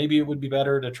holes, and maybe it would be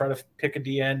better to try to pick a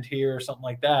D end here or something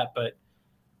like that. But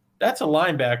that's a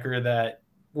linebacker that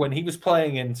when he was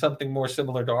playing in something more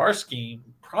similar to our scheme,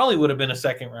 probably would have been a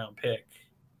second-round pick,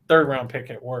 third-round pick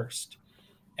at worst.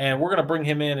 And we're going to bring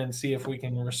him in and see if we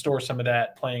can restore some of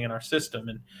that playing in our system.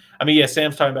 And I mean, yeah,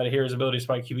 Sam's talking about it here. His ability to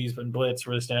spike QBs and blitz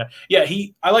really stand out. Yeah,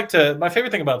 my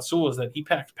favorite thing about Sewell is that he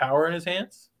packs power in his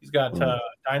hands. He's got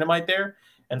dynamite there.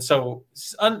 And so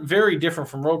it's very different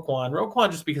from Roquan. Roquan,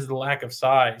 just because of the lack of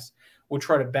size, would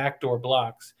try to backdoor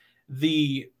blocks.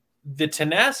 The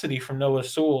tenacity from Noah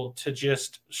Sewell to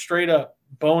just straight up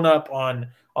bone up on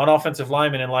offensive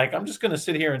linemen and I'm just going to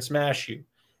sit here and smash you.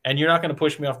 And you're not going to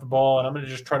push me off the ball, and I'm going to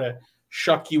just try to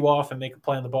shuck you off and make a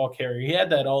play on the ball carrier. He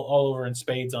had that all over in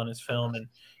spades on his film, and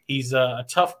he's a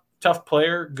tough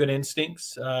player, good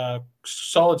instincts,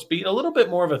 solid speed, a little bit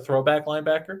more of a throwback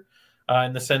linebacker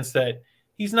in the sense that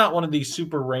he's not one of these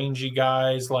super rangy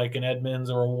guys like an Edmonds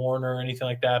or a Warner or anything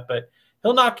like that, but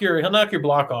he'll knock your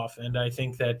block off. And I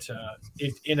think that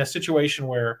in a situation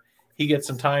where he gets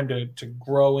some time to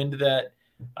grow into that,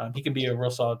 he can be a real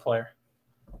solid player.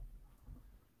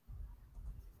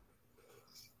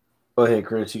 Go ahead,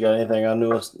 Chris. You got anything on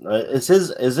Noah? Is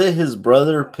it his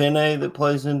brother Penne that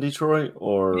plays in Detroit,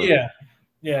 or yeah,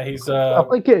 he's I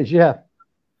think it is, yeah.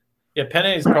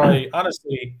 Penne is probably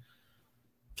honestly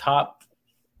top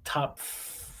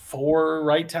 4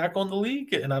 right tackle in the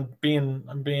league, and I'm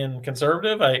being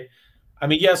conservative. I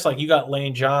mean, yes, you got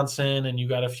Lane Johnson and you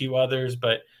got a few others,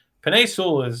 but Penei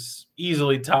Sewell is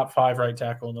easily top 5 right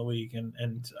tackle in the league,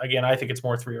 and again, I think it's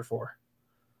more 3 or 4.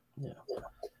 Yeah.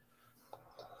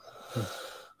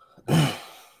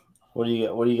 What do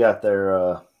you got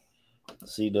there,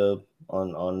 C-Dub,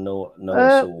 on Noah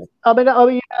Sewell? I mean,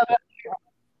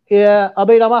 yeah. I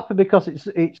mean, I'm happy because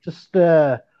it's just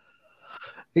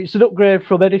it's an upgrade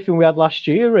from anything we had last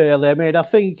year, really. I mean, I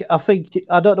think I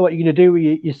don't know what you're going to do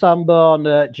with your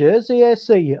Sanborn jersey,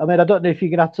 AC. I mean, I don't know if you're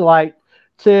going to have to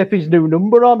tape his new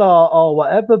number on or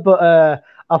whatever, but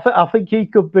I think he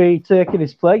could be taking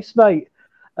his place, mate.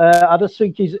 I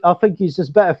think he's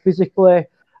just better physically,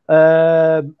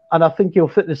 and I think he'll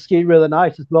fit the scheme really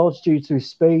nice as well, due to his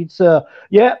speed. So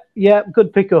yeah,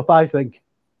 good pickup, I think.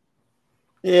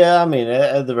 Yeah, I mean,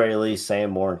 at the very least,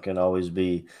 Sanborn can always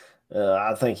be.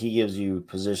 I think he gives you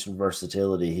position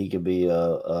versatility. He could be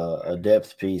a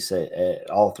depth piece at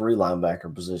all 3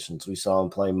 linebacker positions. We saw him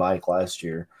play Mike last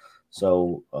year,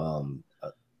 so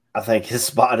I think his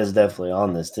spot is definitely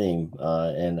on this team.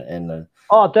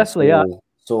 Definitely,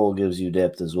 Sewell gives you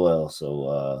depth as well.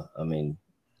 So I mean,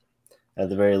 at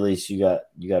the very least, you got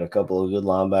a couple of good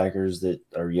linebackers that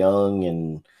are young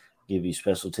and give you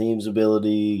special teams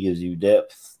ability, gives you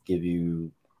depth, give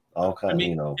you all kinds. I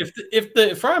mean,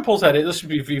 if Ryan Poles had it, let's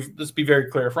be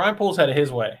very clear. If Ryan Poles had it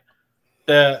his way,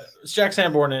 Jack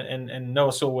Sanborn and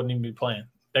Noah Sewell wouldn't even be playing.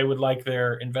 They would like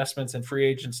their investments in free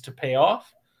agents to pay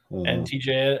off, and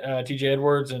TJ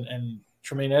Edwards and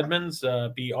Tremaine Edmonds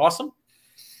be awesome.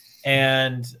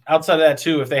 And outside of that,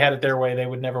 too, if they had it their way, they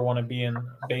would never want to be in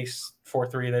base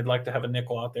 4-3. They'd like to have a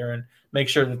nickel out there and make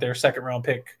sure that their second-round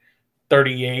pick,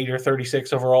 38 or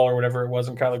 36 overall or whatever it was,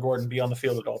 in Kyler Gordon be on the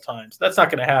field at all times. That's not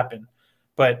going to happen.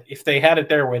 But if they had it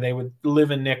their way, they would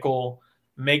live in nickel,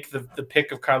 make the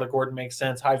pick of Kyler Gordon make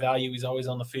sense, high value, he's always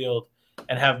on the field,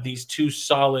 and have these 2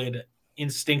 solid,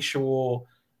 instinctual,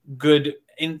 good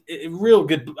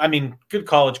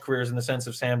college careers in the sense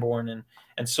of Sanborn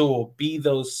and Sewell be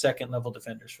those second-level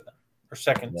defenders for them, or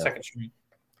second string.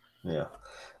 Yeah.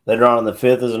 Later on in the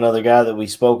 5th is another guy that we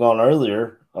spoke on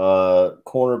earlier,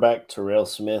 cornerback Terrell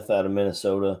Smith out of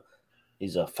Minnesota.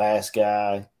 He's a fast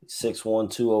guy,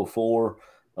 6'1", 204.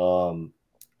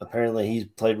 Apparently he's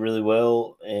played really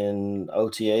well in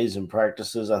OTAs and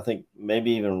practices. I think maybe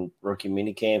even rookie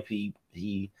minicamp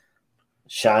he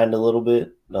shined a little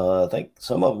bit. I think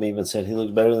some of them even said he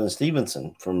looked better than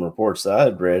Stevenson from reports that I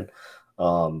had read.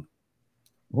 I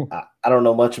don't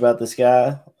know much about this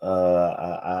guy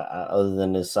other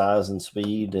than his size and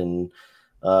speed, and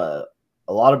a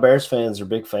lot of Bears fans are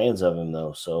big fans of him,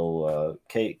 though. So,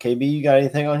 KB, you got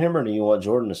anything on him, or do you want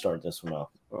Jordan to start this one off?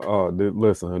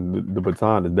 Listen, the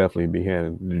baton is definitely be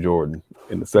handed to Jordan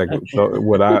in the second. So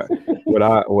what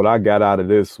I got out of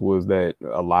this was that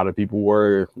a lot of people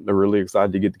were really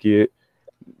excited to get the kid,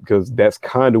 because that's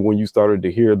kind of when you started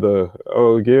to hear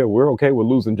we're okay with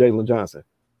losing Jalen Johnson.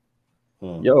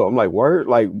 Yo, I'm like, word,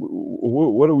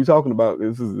 what are we talking about?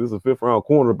 This is a 5th round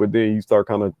corner, but then you start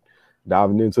kind of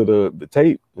diving into the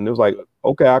tape, and it was like,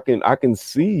 okay, I can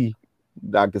see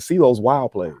those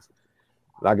wild plays.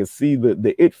 I can see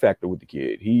the it factor with the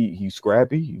kid. He's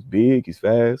scrappy, he's big, he's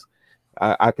fast.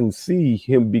 I can see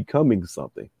him becoming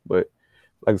something. But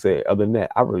like I said, other than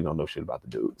that, I really don't know shit about the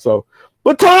dude. So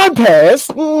But time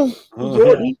passed.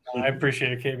 I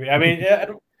appreciate it, KB. I mean, I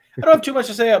don't have too much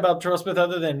to say about Terrell Smith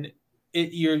other than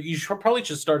you probably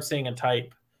should start seeing a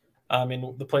type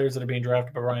in the players that are being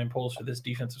drafted by Ryan Poles for this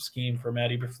defensive scheme for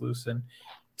Matt Eberflus. And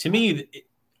to me,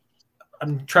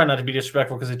 I'm trying not to be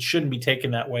disrespectful because it shouldn't be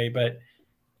taken that way. But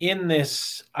in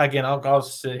this, again, I'll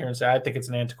sit here and say I think it's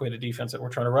an antiquated defense that we're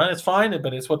trying to run. It's fine,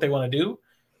 but it's what they want to do.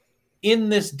 In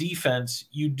this defense,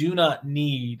 you do not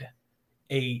need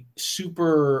a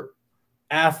super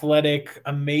athletic,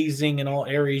 amazing in all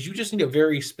areas. You just need a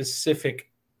very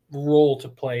specific role to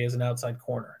play as an outside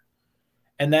corner.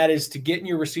 And that is to get in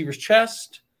your receiver's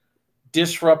chest,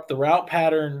 disrupt the route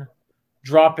pattern,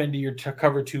 drop into your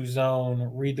cover 2 zone,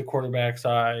 read the quarterback's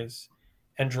eyes,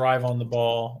 and drive on the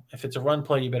ball. If it's a run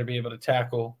play, you better be able to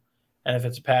tackle. And if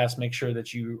it's a pass, make sure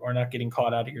that you are not getting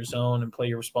caught out of your zone and play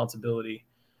your responsibility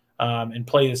and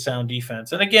play the sound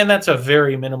defense. And again, that's a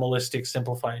very minimalistic,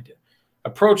 simplified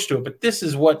approach to it. But this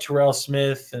is what Terrell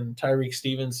Smith and Tyreek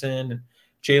Stevenson and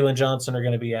Jalen Johnson are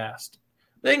going to be asked.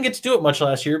 They didn't get to do it much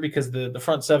last year because the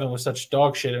front seven was such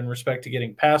dog shit in respect to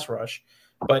getting pass rush.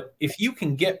 But if you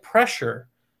can get pressure,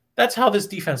 that's how this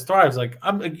defense thrives. Like,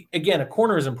 again, a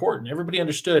corner is important. Everybody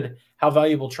understood how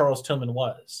valuable Charles Tillman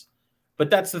was. But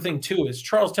that's the thing, too, is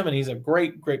Charles Tillman, he's a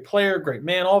great, great player, great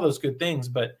man, all those good things.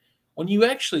 But when you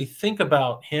actually think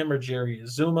about him or Jerry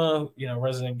Azuma,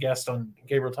 resident guest on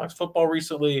Gabriel Talks Football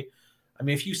recently, I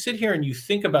mean, if you sit here and you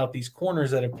think about these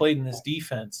corners that have played in this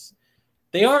defense,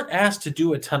 they aren't asked to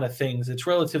do a ton of things. It's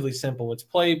relatively simple. It's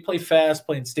play fast,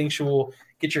 play instinctual,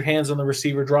 get your hands on the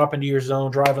receiver, drop into your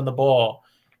zone, drive on the ball.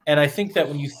 And I think that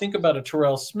when you think about a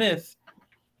Terrell Smith,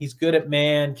 he's good at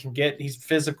man, he's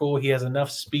physical, he has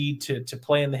enough speed to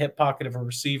play in the hip pocket of a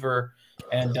receiver,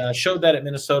 and showed that at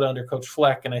Minnesota under Coach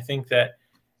Fleck. And I think that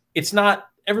it's not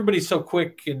everybody's so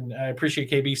quick, and I appreciate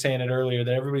KB saying it earlier,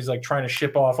 that everybody's like trying to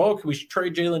ship off, can we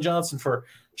trade Jalen Johnson for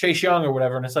Chase Young or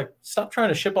whatever? And it's like, stop trying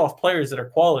to ship off players that are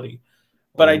quality.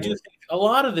 But I do think a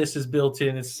lot of this is built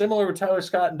in. It's similar with Tyler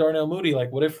Scott and Darnell Mooney.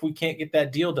 Like, what if we can't get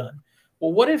that deal done?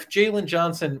 Well, what if Jalen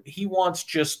Johnson, he wants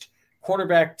just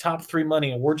cornerback top 3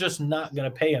 money, and we're just not going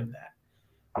to pay him that?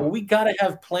 Well, we got to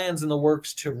have plans in the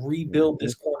works to rebuild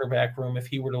this cornerback room if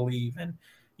he were to leave. And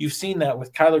you've seen that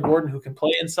with Kyler Gordon, who can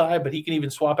play inside, but he can even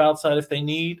swap outside if they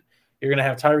need. You're going to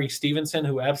have Tyreek Stevenson,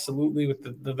 who absolutely,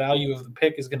 with the value of the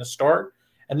pick, is going to start.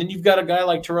 And then you've got a guy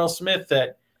like Terrell Smith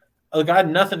that, I had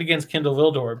nothing against Kendall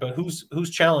Vildor, but who's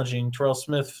challenging Terrell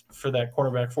Smith for that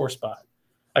cornerback 4 spot?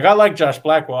 Like, I like Josh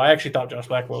Blackwell. I actually thought Josh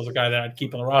Blackwell was a guy that I'd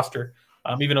keep on the roster,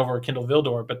 even over Kendall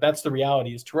Vildor. But that's the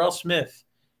reality, is Terrell Smith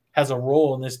has a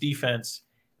role in this defense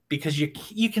because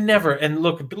you can never, and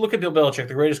look at Bill Belichick,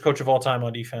 the greatest coach of all time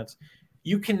on defense.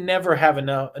 You can never have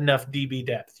enough DB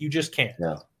depth. You just can't.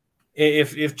 No.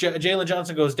 If Jalen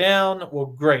Johnson goes down, well,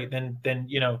 great. Then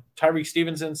Tyreek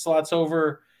Stevenson slots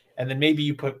over, and then maybe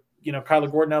you put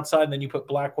Kyler Gordon outside, and then you put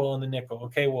Blackwell in the nickel.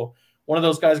 Okay, well, one of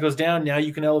those guys goes down. Now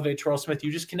you can elevate Terrell Smith.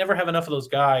 You just can never have enough of those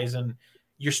guys, and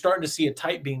you're starting to see a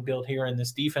type being built here in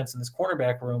this defense, in this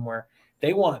cornerback room, where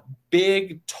they want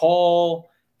big,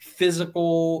 tall,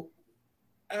 physical.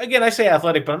 Again, I say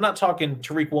athletic, but I'm not talking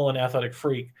Tariq Woolen athletic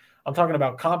freak. I'm talking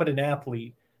about competent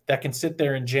athlete that can sit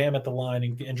there and jam at the line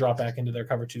and drop back into their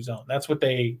cover 2 zone. That's what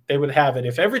they would have it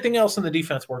if everything else in the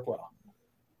defense worked well.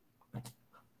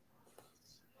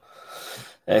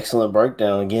 Excellent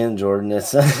breakdown again, Jordan.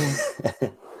 It's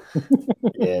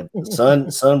yeah.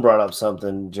 Son brought up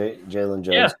something. Jalen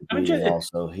Jones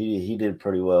also. He did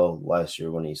pretty well last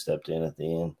year when he stepped in at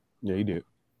the end. Yeah, he did.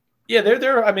 Yeah,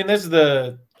 they're. I mean, this is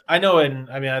the. I know, and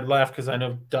I mean, I'd laugh because I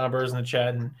know Don Burr's in the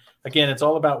chat, and again, it's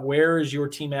all about where is your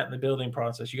team at in the building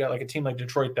process. You got like a team like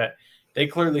Detroit that they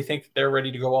clearly think they're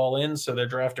ready to go all in, so they're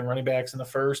drafting running backs in the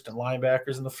first and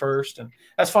linebackers in the first, and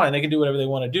that's fine. They can do whatever they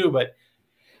want to do, but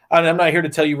I'm not here to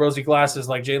tell you rosy glasses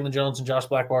like Jalen Jones and Josh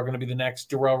Blackwell are going to be the next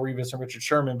Darrelle Revis and Richard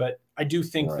Sherman, but I do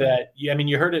think that, I mean,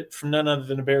 you heard it from none other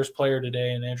than a Bears player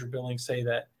today, and Andrew Billings say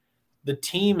that the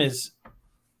team is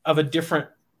of a different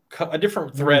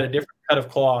thread, a different cut of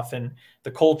cloth, and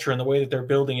the culture and the way that they're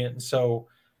building it. And so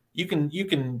you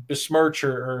can besmirch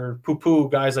or poo-poo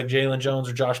guys like Jalen Jones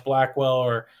or Josh Blackwell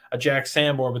or a Jack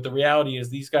Sanborn, but the reality is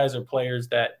these guys are players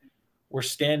that were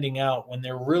standing out when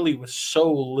there really was so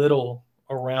little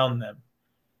around them.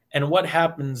 And what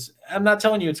happens, I'm not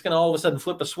telling you it's going to all of a sudden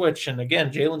flip a switch. And again,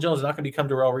 Jalen Jones is not going to become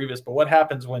Darrelle Revis, but what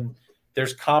happens when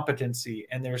there's competency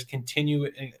and there's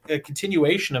a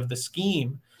continuation of the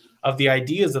scheme, of the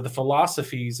ideas, of the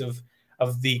philosophies, of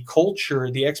the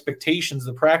culture, the expectations,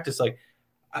 the practice. Like,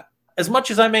 as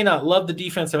much as I may not love the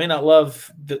defense, I may not love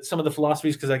some of the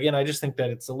philosophies, because again, I just think that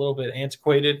it's a little bit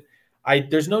antiquated.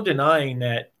 there's no denying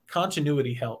that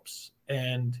continuity helps.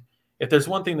 And if there's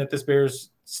one thing that this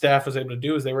Bears staff was able to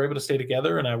do is they were able to stay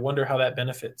together, and I wonder how that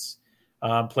benefits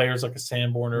players like a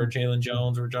Sanborn or Jalen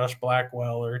Jones or Josh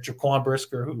Blackwell or Jaquan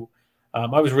Brisker, who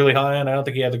I was really high on. I don't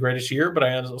think he had the greatest year, but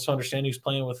I also understand he's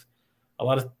playing with a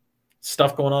lot of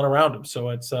stuff going on around him. So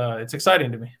it's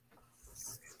exciting to me.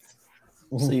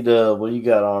 See, what you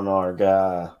got on our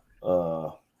guy,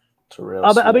 Terrell?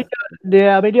 I mean,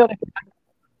 the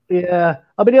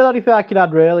only thing I can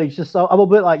add really is just I'm a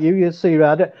bit like you see,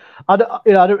 right? I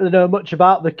don't really know much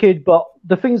about the kid, but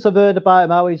the things I've heard about him,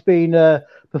 how he's been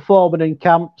performing in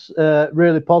camps,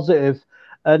 really positive,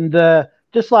 and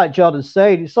just like Jordan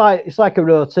said, it's like a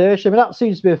rotation. I mean, that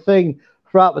seems to be a thing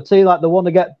throughout the team. Like they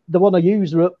want to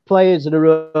use players in a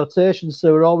rotation,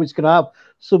 so we're always going to have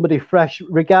somebody fresh,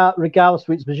 regardless of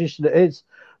which position it is.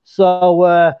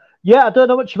 So. Yeah, I don't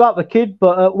know much about the kid,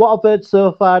 but what I've heard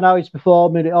so far now he's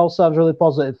performing, it all sounds really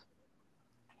positive.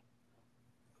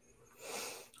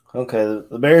 Okay,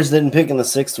 the Bears didn't pick in the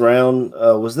 6th round.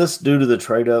 Was this due to the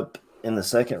trade up in the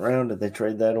 2nd round? Did they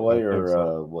trade that away,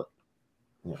 or what?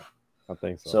 Yeah, I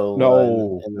think so. So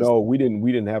no, we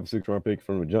didn't have a 6th round pick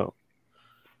from the jump.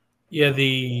 Yeah,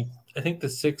 I think the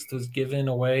 6th was given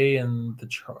away in the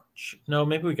charge. No,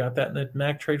 maybe we got that in the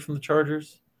Mac trade from the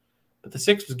Chargers. But the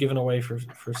 6th was given away for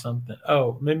something.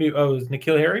 Oh, maybe. It was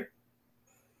N'Keal Harry?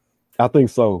 I think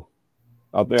so.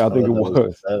 I think it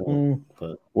was.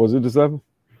 Was it the 7th?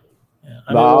 Yeah,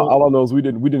 all I know is we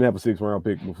didn't have a 6th round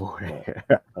pick before. Okay.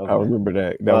 I remember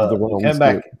that. That was the one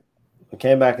we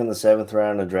came back in the 7th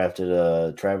round and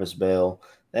drafted Travis Bell.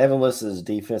 They haven't listed as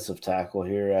defensive tackle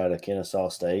here out of Kennesaw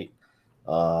State.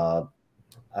 I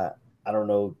don't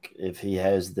know if he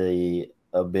has the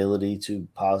ability to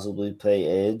possibly play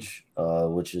edge,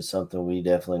 which is something we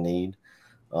definitely need.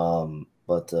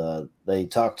 But they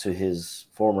talked to his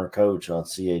former coach on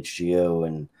CHGO,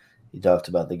 and he talked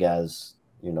about the guy's,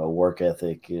 work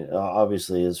ethic.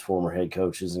 Obviously, his former head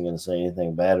coach isn't going to say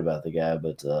anything bad about the guy,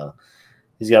 but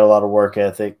he's got a lot of work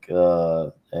ethic,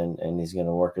 and he's going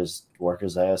to work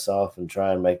his ass off and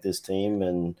try and make this team.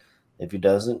 And if he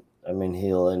doesn't, I mean,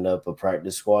 he'll end up a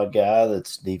practice squad guy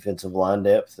that's defensive line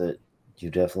depth that you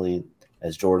definitely,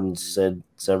 as Jordan said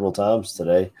several times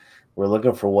today, we're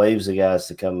looking for waves of guys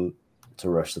to come to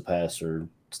rush the passer,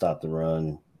 stop the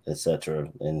run, etc.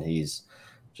 And he's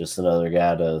just another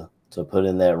guy to put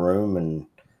in that room and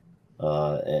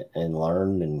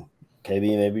learn. And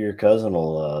KB, maybe your cousin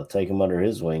will take him under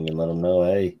his wing and let him know,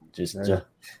 hey, just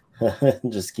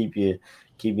keep your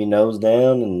nose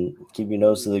down and keep your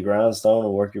nose to the grindstone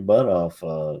and work your butt off.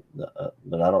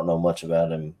 But I don't know much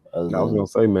about him. I was gonna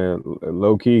say, man,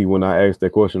 low key, when I asked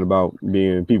that question about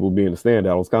people being a standout,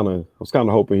 I was kind of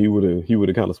hoping he would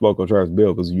have kind of spoke on Travis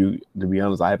Bell, because to be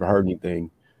honest, I haven't heard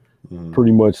anything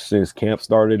pretty much since camp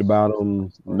started about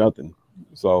him. Nothing.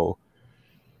 So,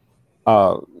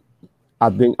 I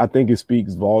think it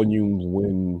speaks volumes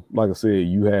when, like I said,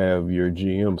 you have your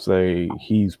GM say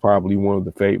he's probably one of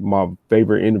my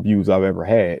favorite interviews I've ever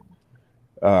had.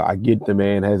 I get the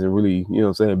man hasn't really, been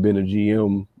a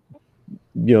GM.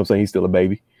 He's still a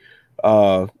baby.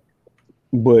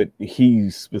 But he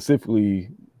specifically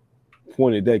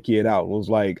pointed that kid out and was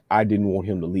like, I didn't want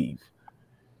him to leave.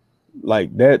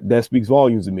 Like that speaks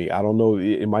volumes to me. I don't know.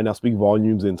 It might not speak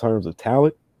volumes in terms of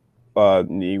talent. I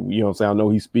know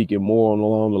he's speaking more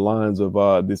along the lines of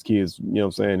this kid's,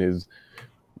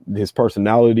 his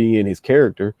personality and his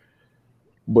character.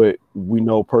 But we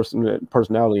know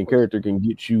personality and character can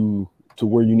get you to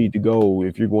where you need to go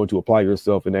if you're going to apply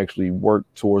yourself and actually work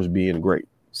towards being great.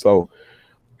 So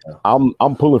I'm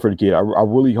pulling for the kid. I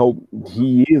really hope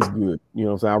he is good.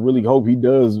 I really hope he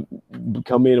does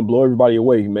come in and blow everybody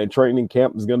away. Man, training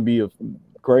camp is going to be a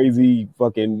crazy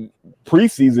fucking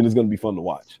preseason is going to be fun to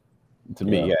watch. To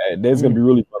me, that's going to be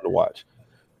really fun to watch.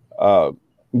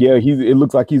 It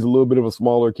looks like he's a little bit of a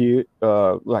smaller kid,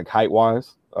 like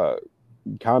height-wise.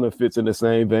 Kind of fits in the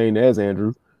same vein as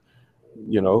Andrew,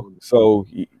 So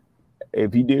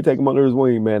if he did take him under his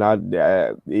wing, man,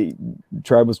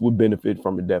 Travis would benefit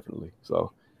from it definitely.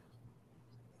 So,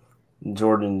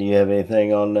 Jordan, do you have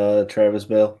anything on Travis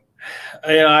Bell?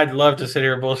 I'd love to sit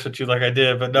here and bullshit you like I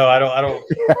did, but no, I don't.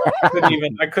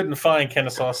 I couldn't find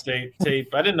Kennesaw State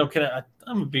tape. I didn't know.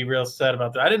 I'm gonna be real sad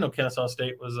about that. I didn't know Kennesaw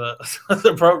State was a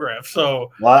program.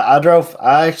 So,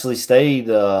 I actually stayed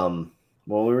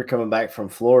when we were coming back from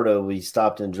Florida. We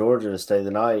stopped in Georgia to stay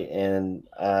the night, and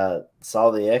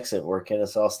saw the exit where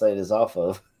Kennesaw State is off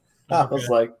of. I was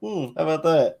like, how about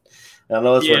that? And I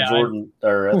know that's where Jordan,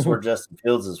 or that's where Justin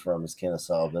Fields is from, is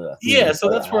Kennesaw. But so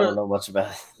that's where I don't know much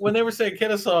about it. When they were saying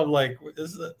Kennesaw, I'm like,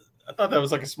 I thought that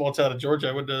was like a small town in Georgia.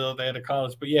 I wouldn't know they had a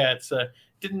college, but yeah, it's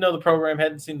didn't know the program,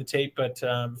 hadn't seen the tape, but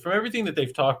from everything that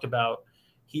they've talked about,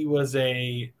 he was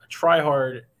a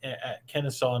tryhard at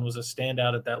Kennesaw and was a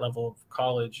standout at that level of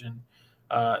college.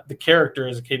 And the character,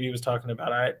 as KB was talking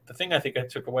about, the thing I think I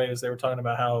took away is they were talking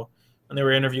about how when they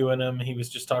were interviewing him, he was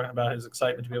just talking about his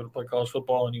excitement to be able to play college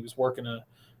football, and he was working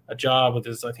a job with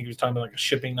his, I think he was talking about like a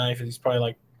shipping knife, and he's probably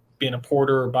like being a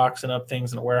porter or boxing up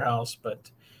things in a warehouse.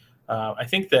 But I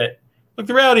think that, look,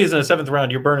 the reality is in the 7th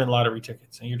round, you're burning lottery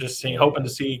tickets, and you're just hoping to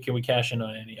see, can we cash in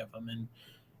on any of them? And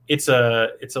it's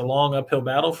a long uphill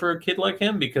battle for a kid like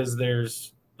him, because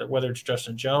there's, whether it's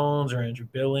Justin Jones or Andrew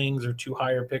Billings or 2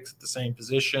 higher picks at the same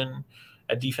position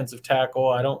at defensive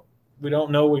tackle. We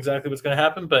don't know exactly what's going to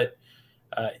happen, but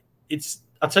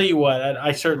I'll tell you what,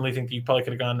 I certainly think that you probably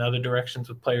could have gone in other directions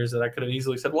with players that I could have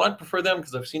easily said, well, I'd prefer them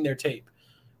because I've seen their tape.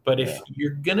 But if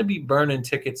you're going to be burning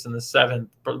tickets in the 7th,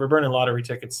 we're burning lottery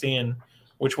tickets, seeing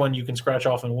which one you can scratch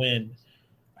off and win,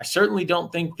 I certainly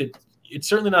don't think that it's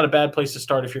certainly not a bad place to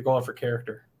start if you're going for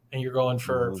character and you're going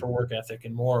for work ethic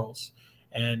and morals,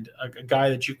 and a guy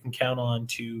that you can count on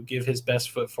to give his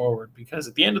best foot forward. Because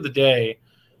at the end of the day,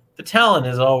 the talent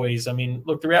is always, I mean,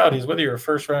 look, the reality is whether you're a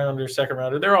first rounder, second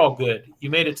rounder, they're all good. You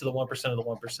made it to the 1% of the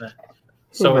 1%.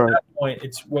 So at that point,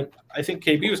 it's what I think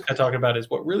KB was kind of talking about is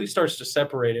what really starts to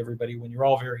separate everybody when you're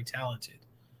all very talented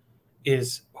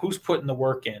is who's putting the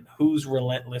work in, who's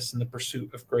relentless in the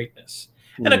pursuit of greatness.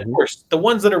 And of course, the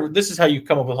ones that are, this is how you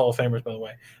come up with Hall of Famers, by the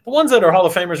way. The ones that are Hall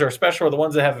of Famers are special are the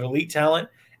ones that have elite talent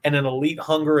and an elite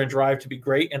hunger and drive to be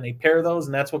great, and they pair those,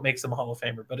 and that's what makes them a Hall of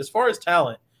Famer. But as far as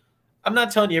talent, I'm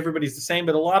not telling you everybody's the same,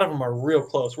 but a lot of them are real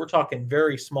close. We're talking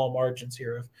very small margins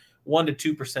here of 1%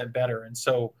 to 2% better. And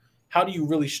so how do you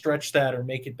really stretch that or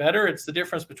make it better? It's the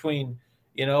difference between,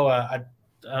 I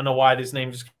don't know why this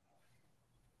name just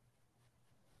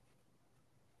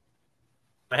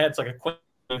my head. It's like a quick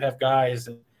have guys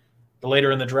and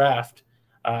later in the draft,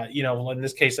 in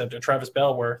this case, Travis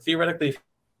Bell, where theoretically, if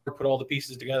you put all the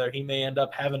pieces together, he may end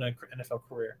up having an NFL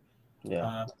career.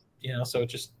 Yeah. So it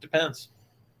just depends.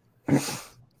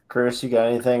 Chris, you got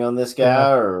anything on this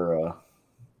guy or?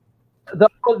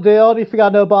 The only thing I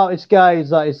know about this guy is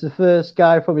that he's the first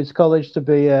guy from his college to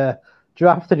be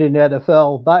drafted in the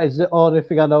NFL. That is the only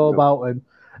thing I know about him.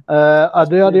 And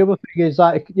the only other thing is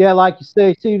that, like you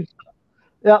say, he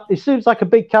seems like a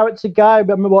big character guy. I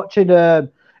remember watching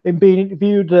him being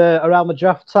interviewed around the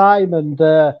draft time, and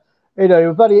he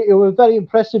was a very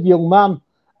impressive young man.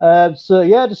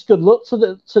 Just good luck to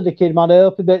the kid, man. I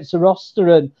hope he makes the roster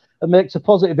and makes a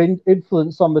positive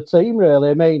influence on the team.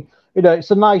 Really, I mean,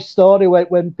 it's a nice story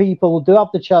when people do have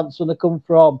the chance when they come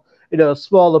from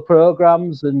smaller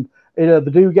programs, and they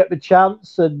do get the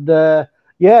chance. And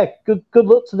good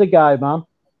luck to the guy, man.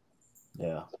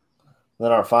 Yeah.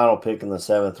 Then our final pick in the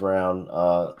 7th round.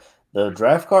 The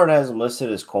draft card has him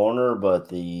listed as corner, but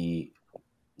the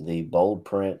bold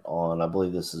print on, I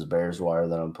believe this is Bears Wire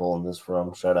that I'm pulling this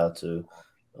from. Shout out to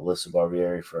Alyssa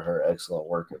Barbieri for her excellent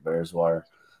work at Bears Wire.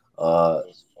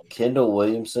 Kendall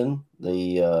Williamson,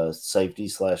 the safety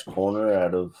 / corner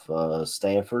out of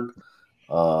Stanford.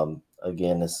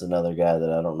 Again, this is another guy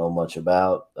that I don't know much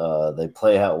about. They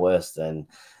play out west, and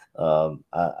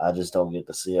I just don't get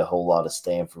to see a whole lot of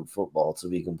Stanford football, to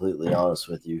be completely honest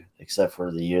with you, except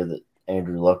for the year that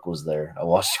Andrew Luck was there. I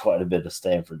watched quite a bit of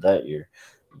Stanford that year,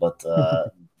 but I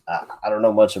don't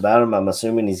know much about him. I'm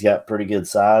assuming he's got pretty good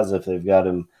size if they've got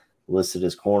him listed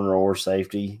as corner or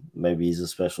safety. Maybe he's a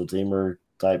special teamer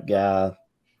type guy,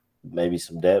 maybe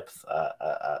some depth.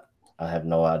 I have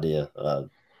no idea. I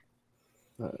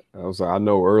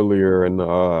know earlier in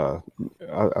I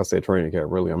said training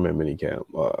camp. Really, I meant mini camp.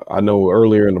 I know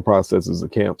earlier in the processes of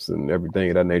camps and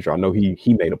everything of that nature, I know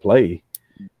he made a play.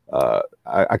 I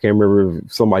can't remember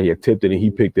if somebody had tipped it and he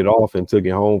picked it off and took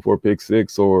it home for a pick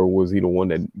six, or was he the one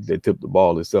that tipped the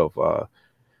ball himself?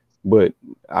 But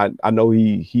I know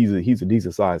he's a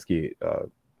decent sized kid.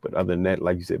 But other than that,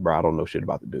 like you said, bro, I don't know shit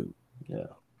about the dude. Yeah.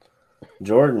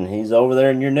 Jordan, he's over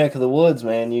there in your neck of the woods,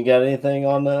 man. You got anything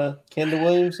on Kendall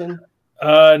Williamson?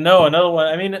 No, another one.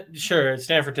 I mean, sure,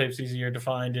 Stanford tape's easier to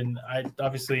find, and I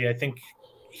think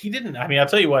he didn't. I mean, I'll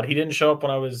tell you what, he didn't show up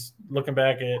when I was looking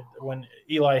back at when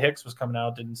Eli Hicks was coming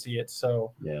out. Didn't see it,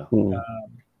 so yeah.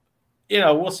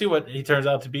 We'll see what he turns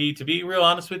out to be. To be real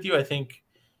honest with you, I think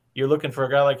you're looking for a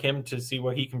guy like him to see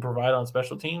what he can provide on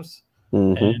special teams,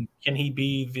 and can he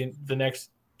be the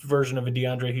next version of a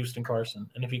DeAndre Houston Carson?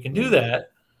 And if he can do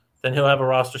that, then he'll have a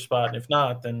roster spot. And if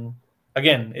not, then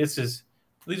again, these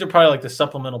are probably like the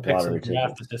supplemental picks in the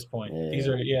draft at this point.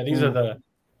 Yeah. These are the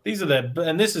these are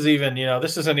and this is even,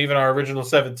 this isn't even our original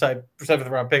seventh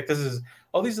round pick. These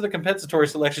are the compensatory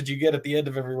selections you get at the end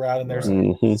of every round, and there's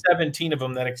 17 of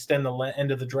them that extend the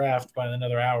end of the draft by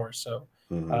another hour. So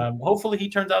hopefully he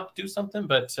turns out to do something,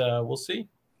 but we'll see.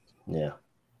 Yeah.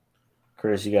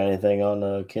 Chris, you got anything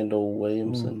on Kendall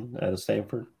Williamson out of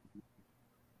Stanford?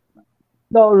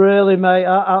 Not really, mate.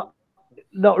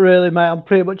 Not really, mate. I'm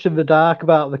pretty much in the dark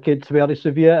about the kid, to be honest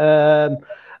with you.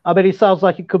 I mean, he sounds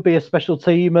like it could be a special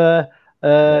teamer,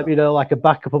 like a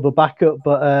backup of a backup.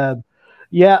 But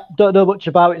don't know much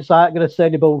about it, so I ain't going to say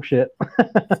any bullshit.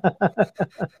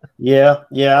 Yeah,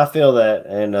 I feel that.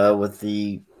 And with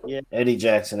the Eddie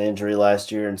Jackson injury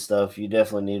last year and stuff, you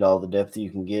definitely need all the depth you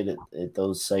can get at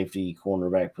those safety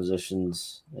cornerback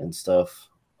positions and stuff.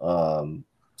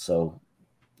 So,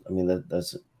 I mean,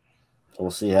 that's we'll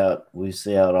see how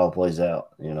it all plays out.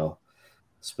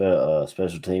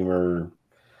 Special teamer,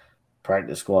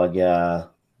 practice squad guy,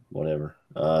 whatever.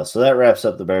 So that wraps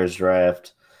up the Bears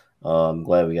draft. I'm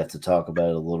glad we got to talk about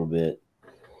it a little bit.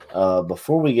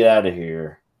 Before we get out of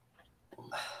here,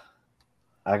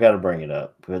 I got to bring it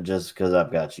up just because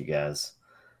I've got you guys.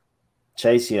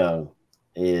 Chase Young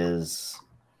is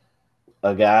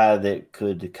a guy that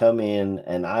could come in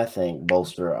and I think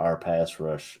bolster our pass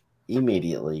rush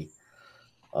immediately.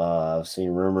 I've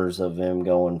seen rumors of him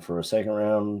going for a second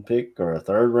round pick or a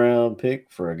third round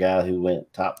pick for a guy who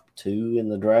went top 2 in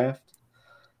the draft.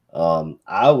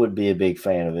 I would be a big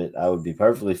fan of it. I would be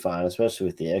perfectly fine, especially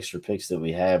with the extra picks that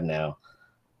we have now.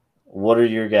 What are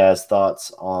your guys'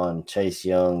 thoughts on Chase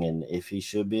Young and if he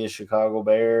should be a Chicago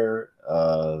Bear,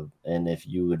 and if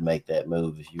you would make that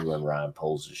move if you were in Ryan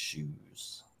Poles'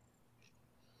 shoes?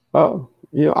 Oh,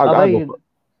 go ahead,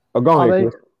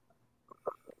 Chris.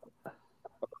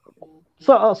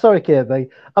 Sorry, KB.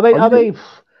 I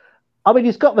mean,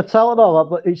 he's got the talent and all that,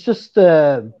 but it's just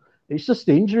the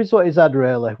injuries what he's had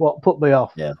really. What put me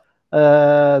off? Yeah.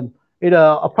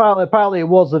 Apparently it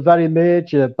was a very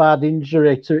major bad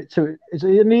injury to is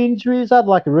it an injury he's had,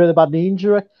 like a really bad knee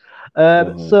injury.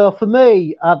 So for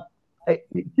me,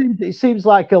 it seems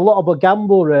like a lot of a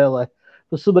gamble really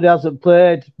for somebody who hasn't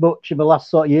played much in the last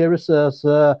sort of year or so.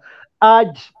 So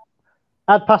I'd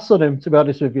pass on him, to be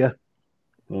honest with you.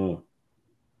 You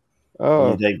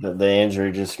think that the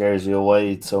injury just scares you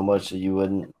away so much that you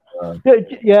wouldn't?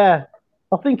 Yeah,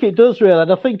 I think it does really,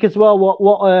 and I think as well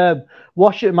what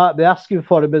Washington might be asking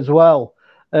for him as well.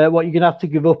 What you're gonna have to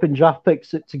give up in draft picks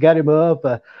to get him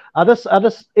over.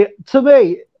 To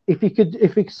me,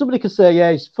 if somebody could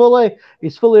say he's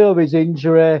fully over his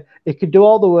injury, he can do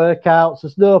all the workouts.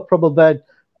 There's no problem then.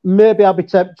 Maybe I'd be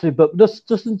tempted, but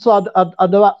just until I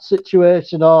know that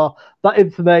situation or that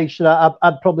information,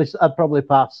 I'd probably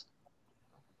pass.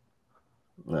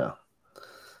 No.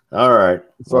 All right.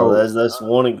 So that's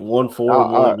one for,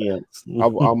 one against.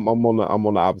 I'm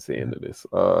on the opposite end of this.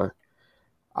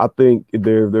 I think if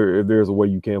there's a way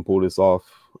you can pull this off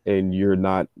and you're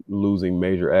not losing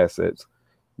major assets,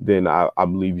 then I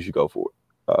believe you should go for it.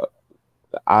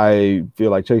 I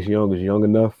feel like Chase Young is young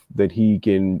enough that he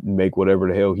can make whatever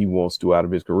the hell he wants to out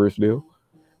of his career still.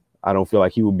 I don't feel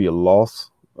like he would be a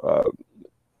loss.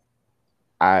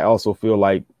 I also feel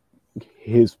like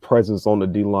his presence on the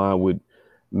D-line would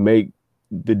make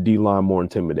the D-line more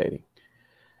intimidating.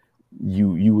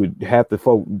 You would have to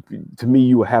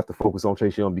you would have to focus on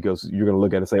Chase Young because you're going to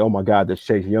look at it and say, oh my God, that's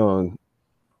Chase Young.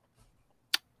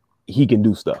 He can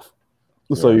do stuff.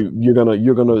 So you're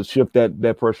gonna shift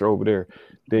that pressure over there.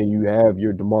 Then you have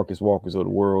your DeMarcus Walkers of the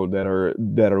world that are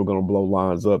gonna blow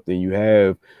lines up. Then you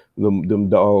have them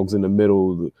dogs in the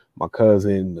middle. My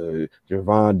cousin, the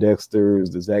Javon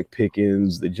Dexters, the Zach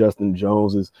Pickens, the Justin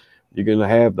Joneses. You're gonna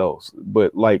have those.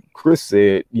 But like Chris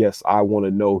said, yes, I want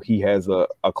to know he has a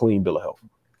clean bill of health.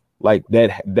 Like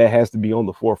that has to be on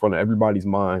the forefront of everybody's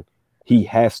mind. He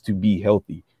has to be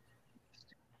healthy.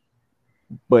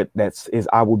 But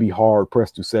I would be hard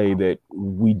pressed to say that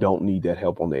we don't need that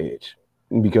help on the edge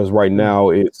because right now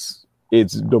it's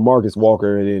DeMarcus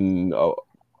Walker and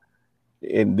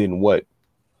then what?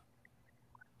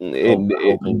 And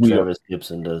Travis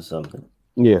Gibson does something.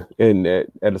 Yeah, and at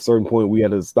a certain point we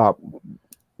had to stop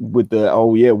with the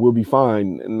we'll be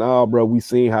fine. Nah, bro, we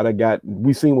seen what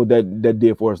that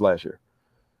did for us last year.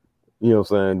 You know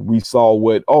what I'm saying? We saw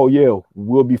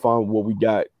we'll be fine with what we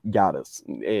got us,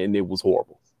 and it was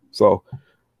horrible. So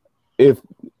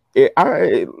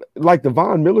I like the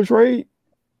Von Miller trade,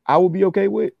 I would be okay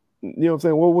with. You know what I'm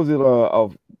saying? What was it?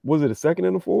 Was it a second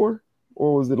and a 4?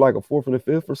 Or was it like a 4th and a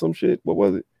 5th or some shit? What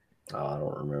was it? Oh, I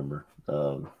don't remember.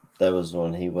 That was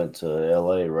when he went to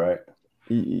LA, right?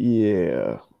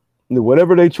 Yeah.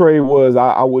 Whatever they trade was,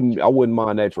 I wouldn't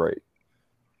mind that trade.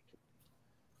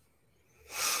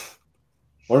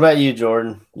 What about you,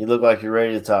 Jordan? You look like you're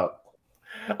ready to talk.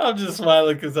 I'm just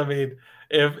smiling because I mean,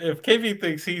 if KB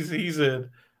thinks he's in,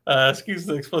 excuse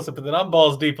the explicit, but then I'm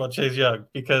balls deep on Chase Young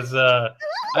because I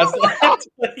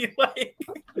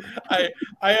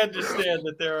understand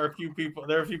that there are a few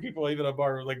people even on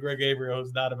bar like Greg Gabriel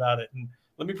who's not about it. And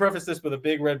let me preface this with a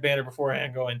big red banner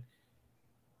beforehand going.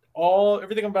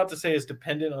 Everything I'm about to say is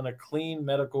dependent on a clean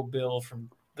medical bill from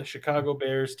the Chicago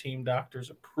Bears team doctors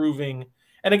approving.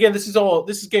 And again, this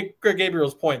is Greg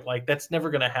Gabriel's point. Like that's never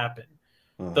going to happen.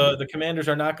 The Commanders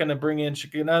are not going to bring in.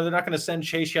 They're not going to send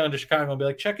Chase Young to Chicago and be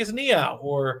like, check his knee out,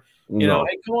 or hey,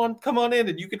 come on in,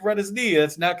 and you could run his knee.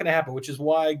 That's not going to happen. Which is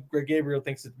why Greg Gabriel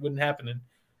thinks it wouldn't happen, and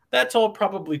that's all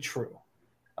probably true.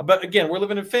 But again, we're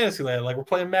living in fantasy land. Like we're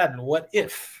playing Madden. What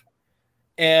if?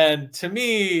 And to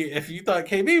me, if you thought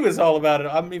KB was all about it,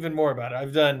 I'm even more about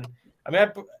it. I'm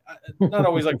not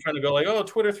always like trying to go like, oh,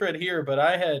 Twitter thread here, but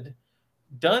I had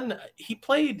done. He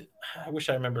played. I wish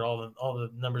I remembered all the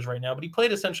numbers right now, but he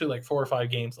played essentially like 4 or 5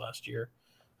 games last year,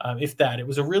 if that. It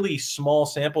was a really small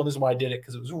sample, and this is why I did it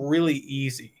because it was really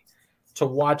easy to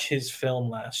watch his film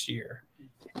last year.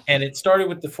 And it started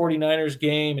with the 49ers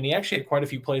game, and he actually had quite a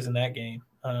few plays in that game.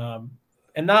 And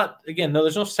not again, no,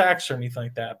 there's no sacks or anything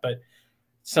like that, but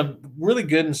some really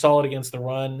good and solid against the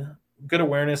run, good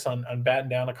awareness on batting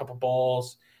down a couple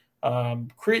balls,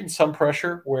 creating some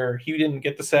pressure where he didn't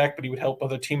get the sack, but he would help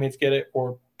other teammates get it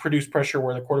or produce pressure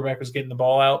where the quarterback was getting the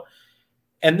ball out.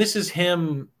 And this is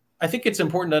him. I think it's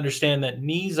important to understand that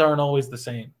knees aren't always the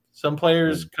same. Some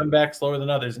players come back slower than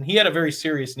others. And he had a very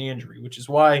serious knee injury, which is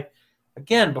why,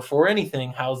 again, before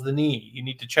anything, how's the knee? You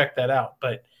need to check that out.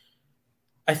 But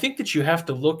I think that you have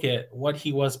to look at what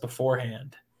he was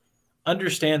beforehand.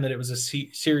 Understand that it was a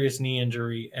serious knee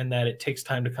injury and that it takes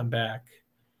time to come back.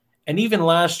 And even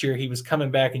last year, he was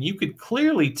coming back, and you could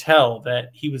clearly tell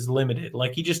that he was limited.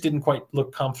 Like, he just didn't quite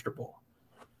look comfortable.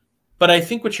 But I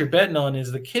think what you're betting on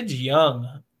is the kid's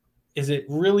young. Is it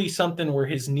really something where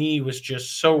his knee was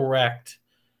just so wrecked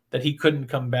that he couldn't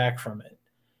come back from it?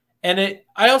 And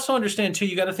I also understand, too,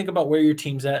 you got to think about where your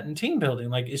team's at in team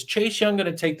building. Like, is Chase Young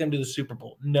going to take them to the Super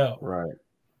Bowl? No. Right.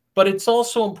 But it's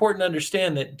also important to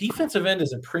understand that defensive end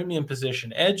is a premium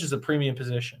position. Edge is a premium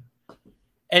position.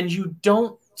 And you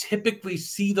don't typically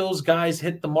see those guys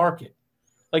hit the market.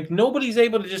 Like nobody's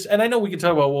able to just – and I know we can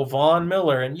talk about, well, Von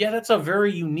Miller. And, yeah, that's a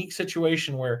very unique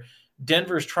situation where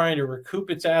Denver's trying to recoup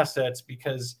its assets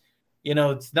because,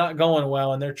 it's not going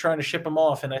well and they're trying to ship them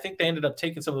off. And I think they ended up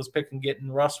taking some of those picks and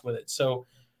getting Russ with it. So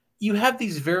you have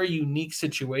these very unique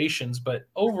situations. But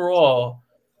overall –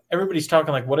 everybody's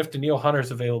talking like, what if Danielle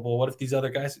Hunter's available? What if these other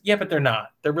guys? Yeah, but they're not.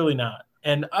 They're really not.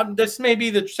 And this may be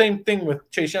the same thing with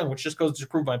Chase Young, which just goes to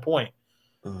prove my point.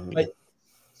 But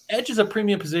edge is a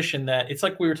premium position that it's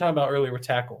like we were talking about earlier with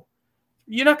tackle.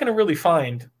 You're not going to really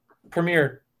find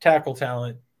premier tackle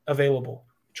talent available,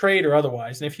 trade or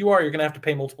otherwise. And if you are, you're going to have to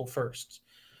pay multiple firsts.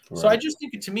 Right. So I just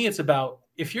think to me it's about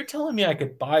if you're telling me I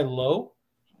could buy low,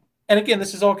 and again,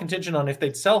 this is all contingent on if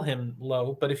they'd sell him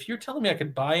low. But if you're telling me I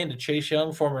could buy into Chase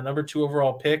Young, former number 2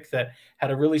 overall pick that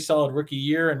had a really solid rookie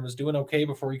year and was doing okay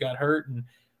before he got hurt, and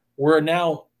we're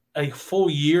now a full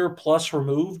year plus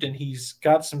removed, and he's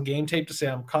got some game tape to say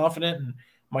I'm confident and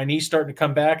my knee's starting to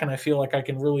come back and I feel like I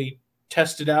can really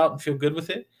test it out and feel good with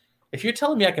it. If you're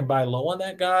telling me I can buy low on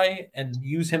that guy and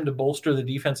use him to bolster the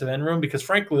defensive end room, because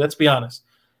frankly, let's be honest,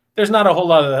 there's not a whole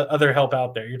lot of other help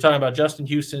out there. You're talking about Justin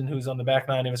Houston, who's on the back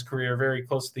nine of his career, very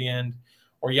close to the end,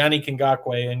 or Yannick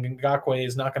Ngakoue, and Ngakoue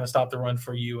is not going to stop the run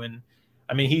for you. And,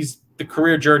 I mean, he's the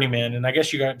career journeyman, and I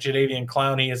guess you got Jadeveon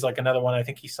Clowney is like another one. I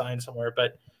think he signed somewhere.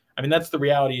 But, I mean, that's the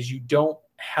reality is you don't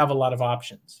have a lot of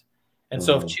options. And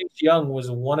so if Chase Young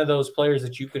was one of those players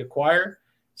that you could acquire,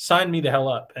 sign me the hell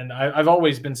up. And I've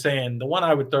always been saying the one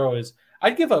I would throw is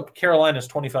I'd give up Carolina's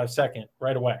 25-second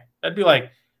right away. That'd be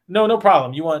like, no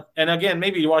problem. You want, and again,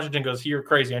 maybe Washington goes, you're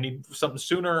crazy. I need something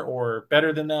sooner or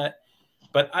better than that.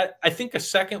 But I think a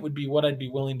second would be what I'd be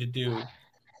willing to do.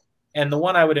 And the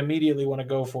one I would immediately want to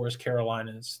go for is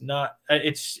Carolina's.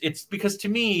 It's because to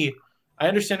me, I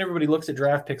understand everybody looks at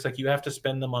draft picks like you have to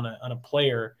spend them on a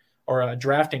player or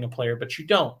drafting a player, but you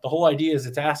don't. The whole idea is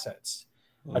it's assets.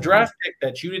 A draft pick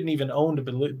that you didn't even own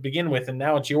to begin with, and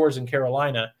now it's yours in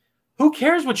Carolina. Who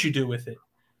cares what you do with it?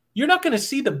 You're not going to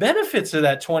see the benefits of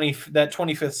that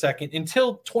 25th second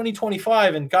until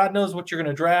 2025, and God knows what you're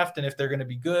going to draft and if they're going to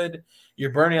be good. You're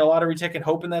burning a lottery ticket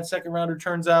hoping that second rounder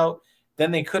turns out. Then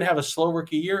they could have a slow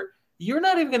rookie year. You're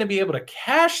not even going to be able to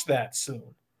cash that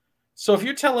soon. So if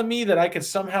you're telling me that I could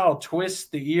somehow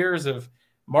twist the ears of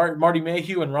Marty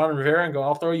Mayhew and Ron Rivera and go,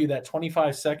 I'll throw you that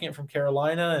 25 second from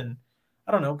Carolina, and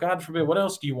I don't know, God forbid, what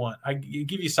else do you want? I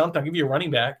give you something. I'll give you a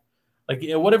running back. Like,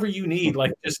 whatever you need.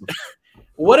 Like, just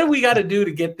what do we got to do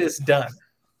to get this done?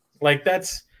 Like,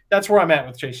 that's where I'm at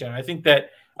with Chase Young. I think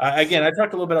that, again, I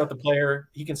talked a little bit about the player.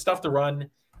 He can stuff the run.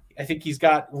 I think he's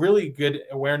got really good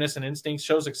awareness and instincts,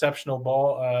 shows exceptional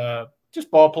ball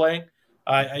playing.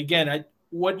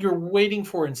 What you're waiting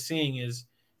for and seeing is,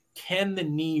 can the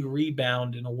knee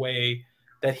rebound in a way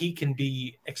that he can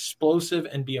be explosive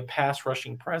and be a pass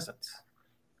rushing presence?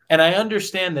 And I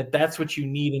understand that that's what you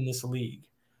need in this league.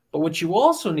 But what you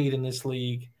also need in this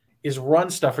league is run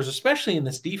stuffers, especially in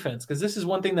this defense, because this is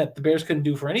one thing that the Bears couldn't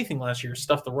do for anything last year,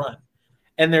 stuff the run.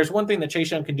 And there's one thing that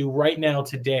Chase Young can do right now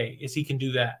today is he can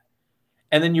do that.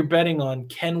 And then you're betting on,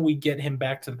 can we get him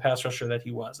back to the pass rusher that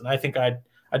he was? And I think I'd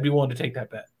be willing to take that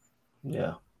bet.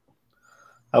 Yeah,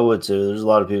 I would too. There's a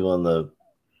lot of people in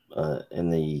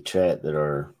the chat that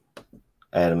are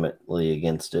adamantly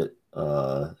against it.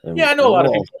 I know a lot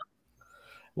of people.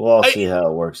 We'll all see how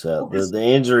it works out. The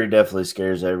injury definitely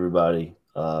scares everybody,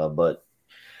 but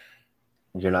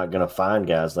you're not going to find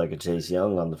guys like a Chase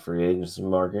Young on the free agency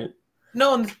market.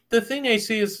 No, and the thing I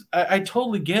see is I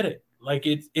totally get it. Like,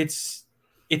 it's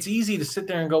easy to sit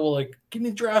there and go, well, like, give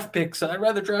me draft picks, and I'd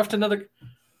rather draft another.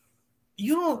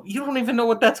 You don't even know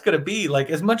what that's going to be. Like,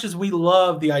 as much as we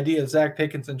love the idea of Zach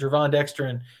Pickens and Jervon Dexter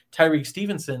and Tyreek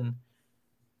Stevenson,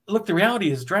 look, the reality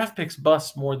is draft picks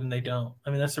bust more than they don't. I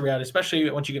mean, that's the reality, especially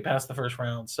once you get past the first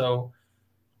round. So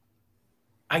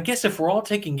I guess if we're all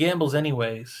taking gambles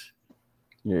anyways,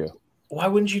 why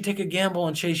wouldn't you take a gamble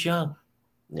on Chase Young?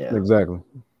 Yeah, exactly.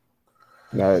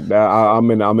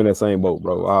 I'm in that same boat,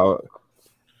 bro.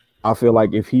 I feel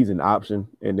like if he's an option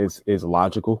and it's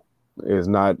logical, it's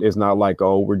not like,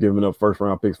 oh, we're giving up first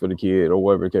round picks for the kid or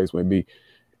whatever the case may be.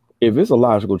 If it's a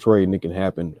logical trade and it can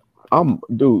happen,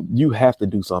 you have to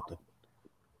do something.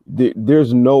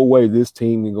 There's no way this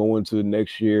team can go into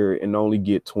next year and only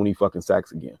get 20 fucking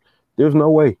sacks again. There's no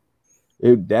way.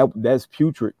 That's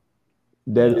putrid.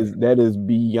 That is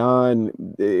beyond.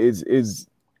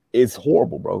 It's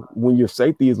horrible, bro. When your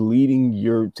safety is leading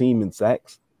your team in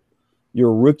sacks,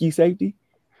 your rookie safety,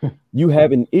 you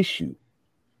have an issue.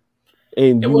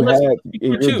 And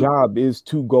your job is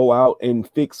to go out and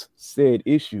fix said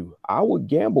issue. I would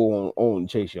gamble on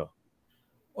Chase Young.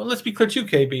 Well, let's be clear too,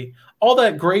 KB. All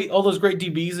those great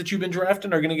DBs that you've been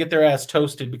drafting are going to get their ass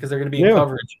toasted because they're going to be in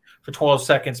coverage for 12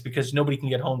 seconds because nobody can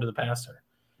get home to the passer.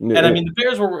 Yeah. And I mean, the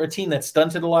Bears were a team that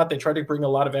stunted a lot. They tried to bring a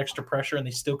lot of extra pressure, and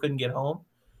they still couldn't get home.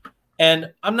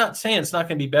 And I'm not saying it's not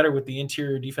going to be better with the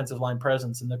interior defensive line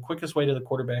presence, and the quickest way to the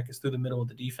quarterback is through the middle of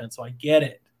the defense. So I get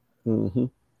it. Mm-hmm.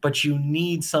 But you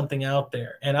need something out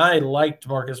there. And I liked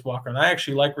Marcus Walker, and I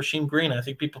actually like Rasheem Green. I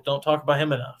think people don't talk about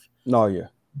him enough. Oh, yeah.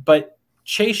 But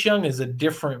Chase Young is a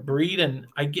different breed, and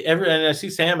I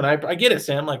see Sam, and I get it,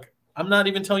 Sam. Like, I'm not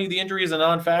even telling you the injury is a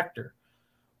non-factor.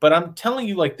 But I'm telling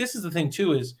you, like, this is the thing,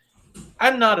 too, is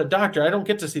I'm not a doctor. I don't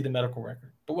get to see the medical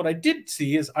record. But what I did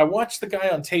see is I watched the guy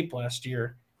on tape last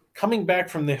year coming back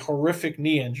from the horrific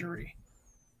knee injury.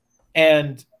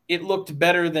 And it looked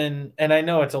better than – and I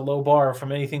know it's a low bar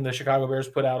from anything the Chicago Bears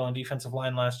put out on defensive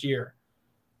line last year.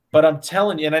 But I'm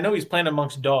telling you – and I know he's playing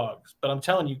amongst dogs. But I'm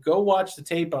telling you, go watch the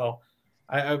tape.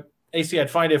 AC, I'd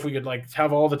find it if we could, like,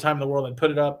 have all the time in the world and put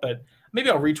it up. But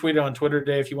maybe I'll retweet it on Twitter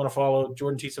today if you want to follow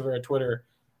Jordan T. Severa at Twitter.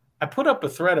 I put up a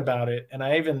thread about it,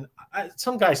 and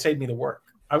some guy saved me the work.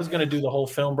 I was going to do the whole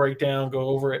film breakdown, go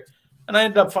over it, and I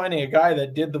ended up finding a guy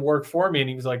that did the work for me, and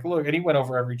he was like, look, and he went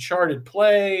over every charted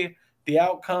play, the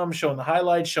outcome, showing the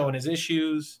highlights, showing his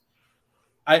issues.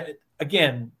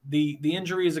 Again, the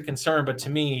injury is a concern, but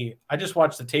to me, I just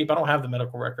watched the tape. I don't have the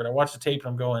medical record. I watched the tape, and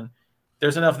I'm going,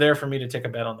 there's enough there for me to take a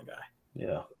bet on the guy.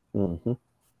 Yeah. Mm-hmm.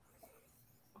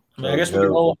 I mean, I guess we could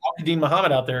roll Dean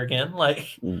Muhammad out there again.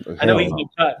 Like, I know he's been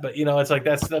cut, but it's like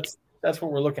that's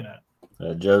what we're looking at.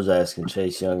 Joe's asking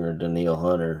Chase Young or Danielle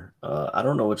Hunter. I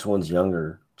don't know which one's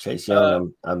younger. Chase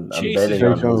Young, I'm betting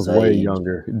on Chase Young's way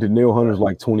younger. Danielle Hunter's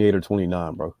like 28 or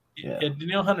 29, bro. Yeah,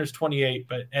 Danielle Hunter's 28,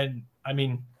 and I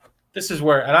mean, this is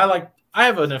where, and I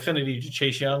have an affinity to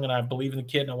Chase Young, and I believe in the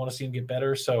kid, and I want to see him get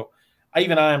better. So I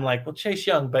am like, well, Chase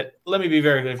Young, but let me be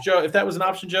very good. If that was an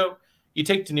option, Joe, you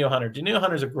take Danielle Hunter. Danielle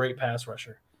Hunter's a great pass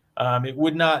rusher.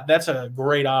 That's a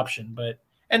great option,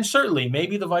 and certainly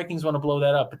maybe the Vikings want to blow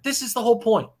that up. But this is the whole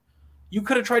point. You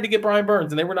could have tried to get Brian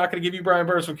Burns, and they were not going to give you Brian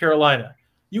Burns from Carolina.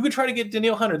 You could try to get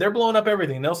Danielle Hunter. They're blowing up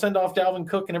everything. They'll send off Dalvin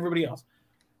Cook and everybody else.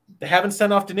 They haven't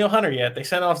sent off Danielle Hunter yet. They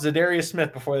sent off Zadarius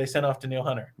Smith before they sent off Danielle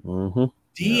Hunter. Mm-hmm.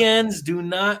 DNs do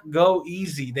not go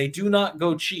easy. They do not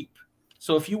go cheap.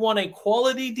 So if you want a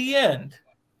quality DN,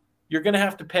 you're going to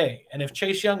have to pay. And if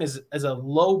Chase Young is a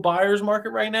low buyer's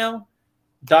market right now,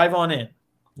 dive on in.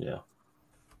 Yeah.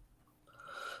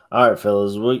 All right,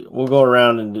 fellas, we'll go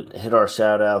around and hit our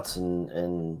shout outs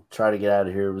and try to get out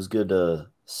of here. It was good to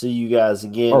see you guys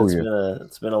again. Oh,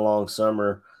 It's been a long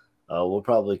summer. We'll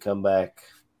probably come back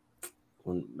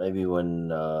maybe when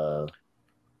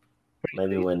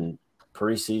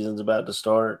preseason's about to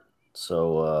start.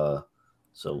 So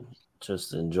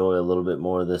just enjoy a little bit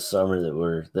more of this summer that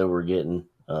we're getting.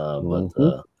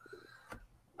 But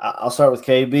I'll start with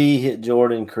KB, hit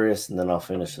Jordan, Chris, and then I'll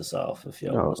finish this off if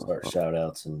y'all want to start shout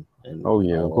outs and oh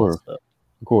yeah, all of course. that stuff.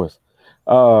 Of course.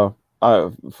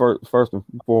 First and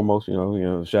foremost,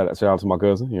 shout out to my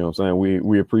cousin. You know what I'm saying?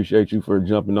 We appreciate you for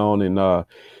jumping on and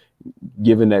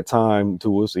giving that time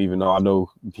to us, even though I know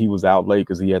he was out late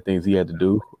because he had things he had to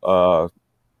do.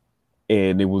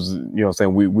 And it was,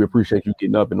 we appreciate you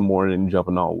getting up in the morning and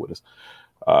jumping on with us.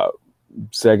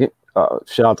 Second,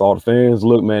 shout out to all the fans.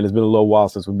 Look, man, it's been a little while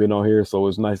since we've been on here, so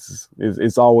it's nice.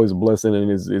 It's always a blessing, and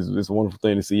it's a wonderful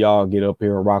thing to see y'all get up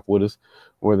here and rock with us.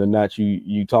 Whether or not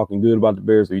you talking good about the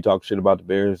Bears or you talking shit about the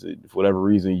Bears, for whatever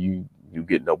reason, you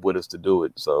getting up with us to do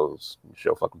it. So it's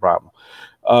your fucking problem.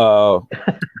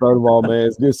 Third of all, man,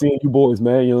 it's good seeing you boys,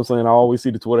 man. You know what I'm saying? I always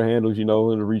see the Twitter handles,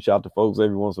 and reach out to folks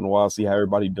every once in a while, see how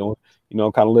everybody doing.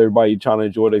 Kind of let everybody trying to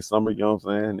enjoy their summer. You know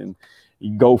what I'm saying? And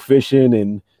you go fishing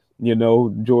and.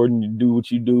 Jordan, you do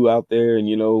what you do out there. And,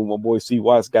 my boy C.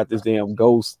 Watts got this damn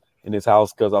ghost in his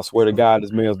house because I swear to God,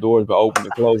 this man's doors been open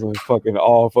and closing fucking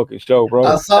all fucking show, bro.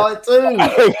 I saw it too.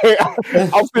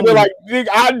 I'm feeling like, nigga,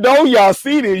 I know y'all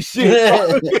see this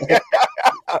shit.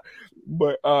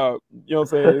 But, you know what I'm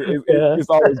saying? It's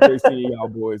always great seeing y'all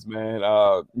boys, man. You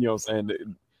know what I'm saying?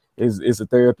 It's a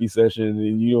therapy session.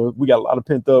 And, we got a lot of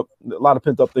pent up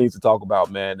things to talk about,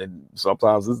 man. And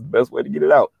sometimes this is the best way to get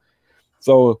it out.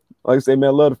 So, like I say,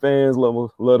 man, love the fans,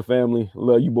 love the family,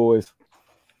 love you boys.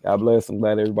 God bless. I'm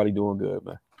glad everybody doing good,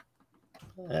 man.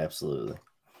 Absolutely.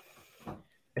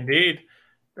 Indeed.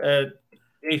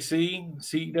 AC,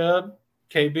 C-Dub,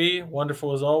 KB,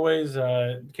 wonderful as always.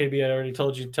 KB, I already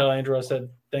told you to tell Andrew, I said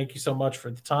thank you so much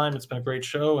for the time. It's been a great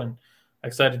show, and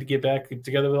excited to get back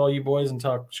together with all you boys and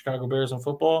talk Chicago Bears and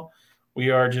football. We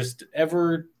are just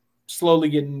ever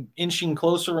slowly inching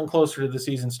closer and closer to the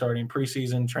season starting,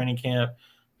 preseason, training camp,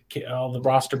 all the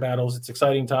roster battles. It's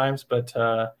exciting times, but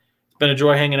it's been a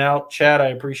joy hanging out. Chad, I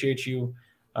appreciate you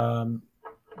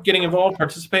getting involved,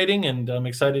 participating, and I'm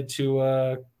excited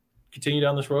to continue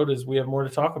down this road as we have more to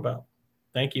talk about.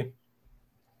 Thank you.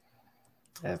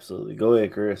 Absolutely. Go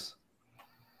ahead, Chris.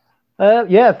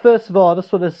 First of all, I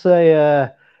just want to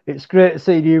say it's great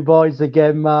seeing you boys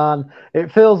again, man.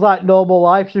 It feels like normal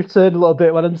life's returned a little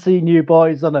bit when I'm seeing you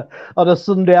boys on a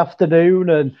Sunday afternoon,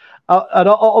 and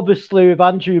obviously with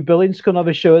Andrew Billings coming on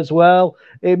the show as well.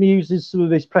 Him using some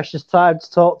of his precious time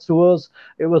to talk to us.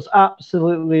 It was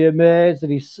absolutely amazing.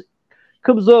 He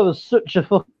comes over as such a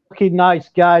fucking nice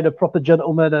guy and a proper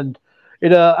gentleman, and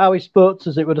how he spoke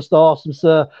to us, it was just awesome.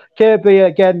 So KB,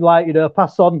 again,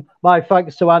 pass on my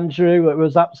thanks to Andrew. It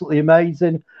was absolutely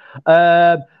amazing.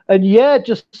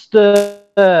 Just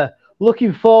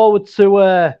looking forward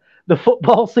to the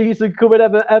football season coming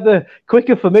ever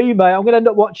quicker for me, mate. I'm going to end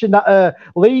up watching that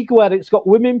league where it's got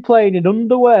women playing in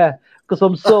underwear because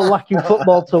I'm so lacking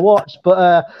football to watch.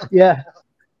 But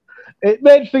it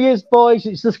made for you boys.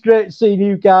 It's just great seeing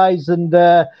you guys, and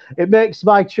it makes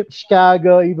my trip to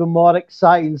Chicago even more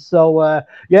exciting. So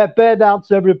bear down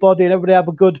to everybody, and everybody have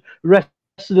a good rest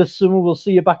of the summer. We'll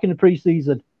see you back in the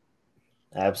preseason.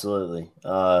 Absolutely.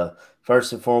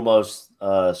 First and foremost,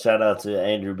 shout out to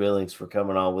Andrew Billings for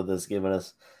coming on with us, giving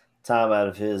us time out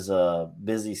of his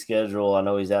busy schedule. I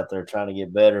know he's out there trying to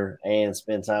get better and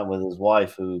spend time with his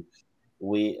wife, who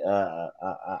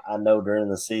I know during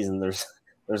the season there's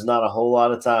not a whole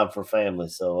lot of time for family.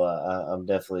 So I'm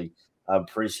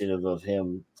appreciative of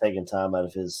him taking time out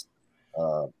of his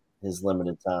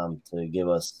limited time to give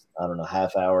us, I don't know,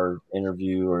 half-hour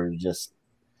interview or just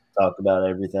talk about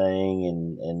everything,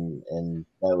 and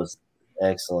that was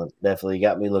excellent. Definitely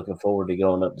got me looking forward to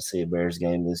going up to see a Bears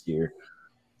game this year.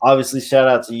 Obviously, shout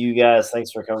out to you guys.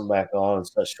 Thanks for coming back on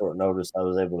such short notice. I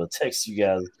was able to text you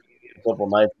guys a couple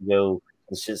nights ago.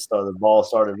 The ball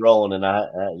started rolling,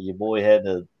 and your boy had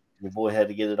to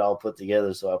get it all put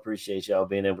together. So I appreciate y'all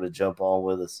being able to jump on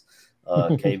with us.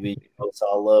 KB, it's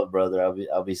all love, brother.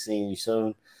 I'll be seeing you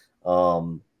soon.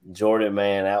 Jordan,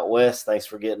 man, out west, thanks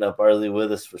for getting up early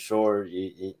with us for sure,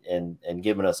 and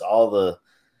giving us all the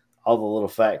little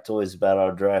factoids about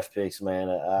our draft picks, man.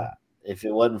 If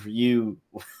it wasn't for you,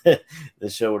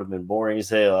 this show would have been boring as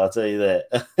hell. I'll tell you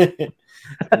that.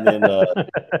 And then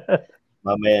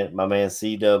my man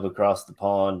C Dub across the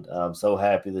pond. I'm so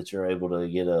happy that you're able to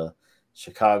get a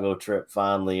Chicago trip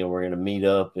finally, and we're gonna meet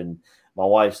up. And my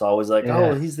wife's always like,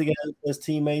 "Oh, he's the guy that says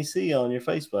Team AC on your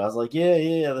Facebook." I was like,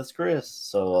 "Yeah, that's Chris."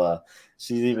 So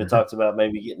she's even talked about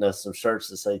maybe getting us some shirts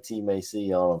to say Team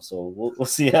AC on them. So we'll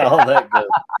see how all that goes.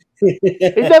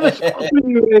 It never stops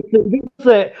you, does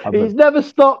it? He's never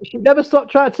stopped. She never stopped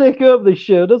trying to take over this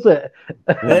show, does it?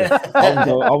 I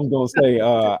was gonna say,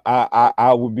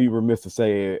 I would be remiss to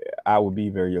say I would be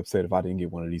very upset if I didn't get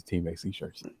one of these Team AC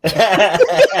shirts.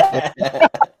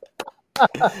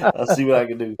 I'll see what I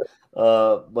can do.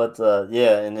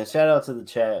 Yeah, and then shout out to the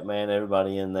chat, man.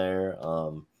 Everybody in there.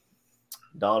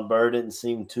 Don Burr didn't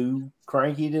seem too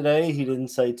cranky today. He didn't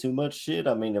say too much shit.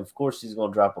 I mean, of course, he's going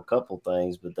to drop a couple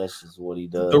things, but that's just what he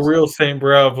does. The real St.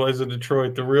 Brown plays in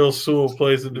Detroit. The real Sewell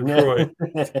plays in Detroit.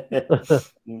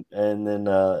 And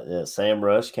then Sam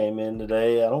Rush came in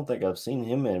today. I don't think I've seen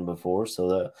him in before, so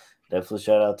that definitely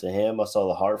shout out to him. I saw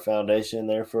the Heart Foundation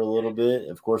there for a little bit.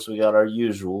 Of course, we got our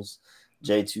usuals.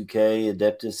 J2K,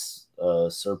 Adeptus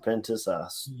Serpentis.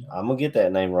 I'm gonna get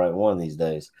that name right one of these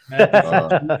days.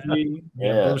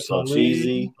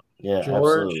 Cheesy. Yeah,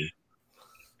 George. Absolutely.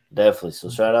 Definitely.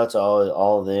 So shout out to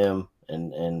all of them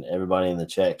and everybody in the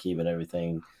chat keeping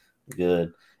everything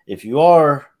good. If you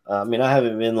are, I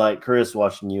haven't been like Chris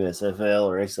watching USFL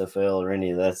or XFL or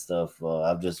any of that stuff.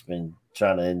 I've just been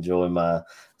trying to enjoy my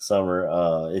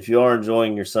summer. If you are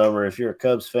enjoying your summer, if you're a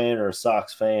Cubs fan or a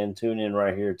Sox fan, tune in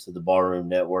right here to the Barroom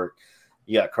Network.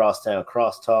 You got Crosstown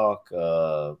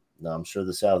Crosstalk. I'm sure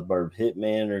the Southburb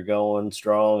Hitmen are going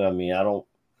strong.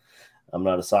 I'm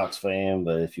not a Sox fan,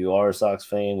 but if you are a Sox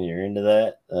fan and you're into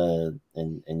that,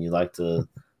 and you like to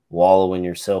wallow in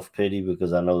your self-pity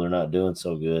because I know they're not doing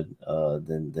so good,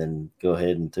 then go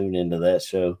ahead and tune into that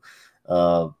show.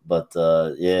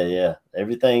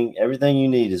 Everything you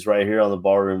need is right here on the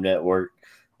Barroom Network,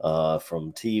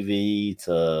 from TV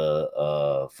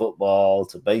to football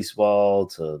to baseball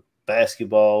to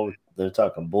basketball. They're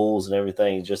talking Bulls and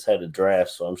everything. Just had a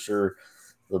draft, so I'm sure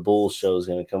the Bulls show is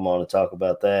going to come on and talk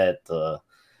about that.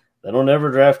 They don't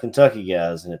ever draft Kentucky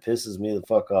guys, and it pisses me the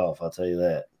fuck off. I'll tell you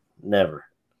that. Never.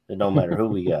 It don't matter who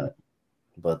we got.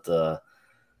 But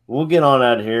we'll get on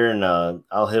out of here, and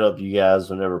I'll hit up you guys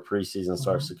whenever preseason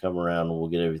starts to come around, and we'll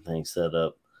get everything set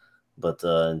up. But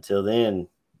until then,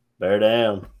 bear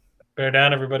down. Bear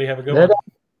down, everybody. Have a good one. Down.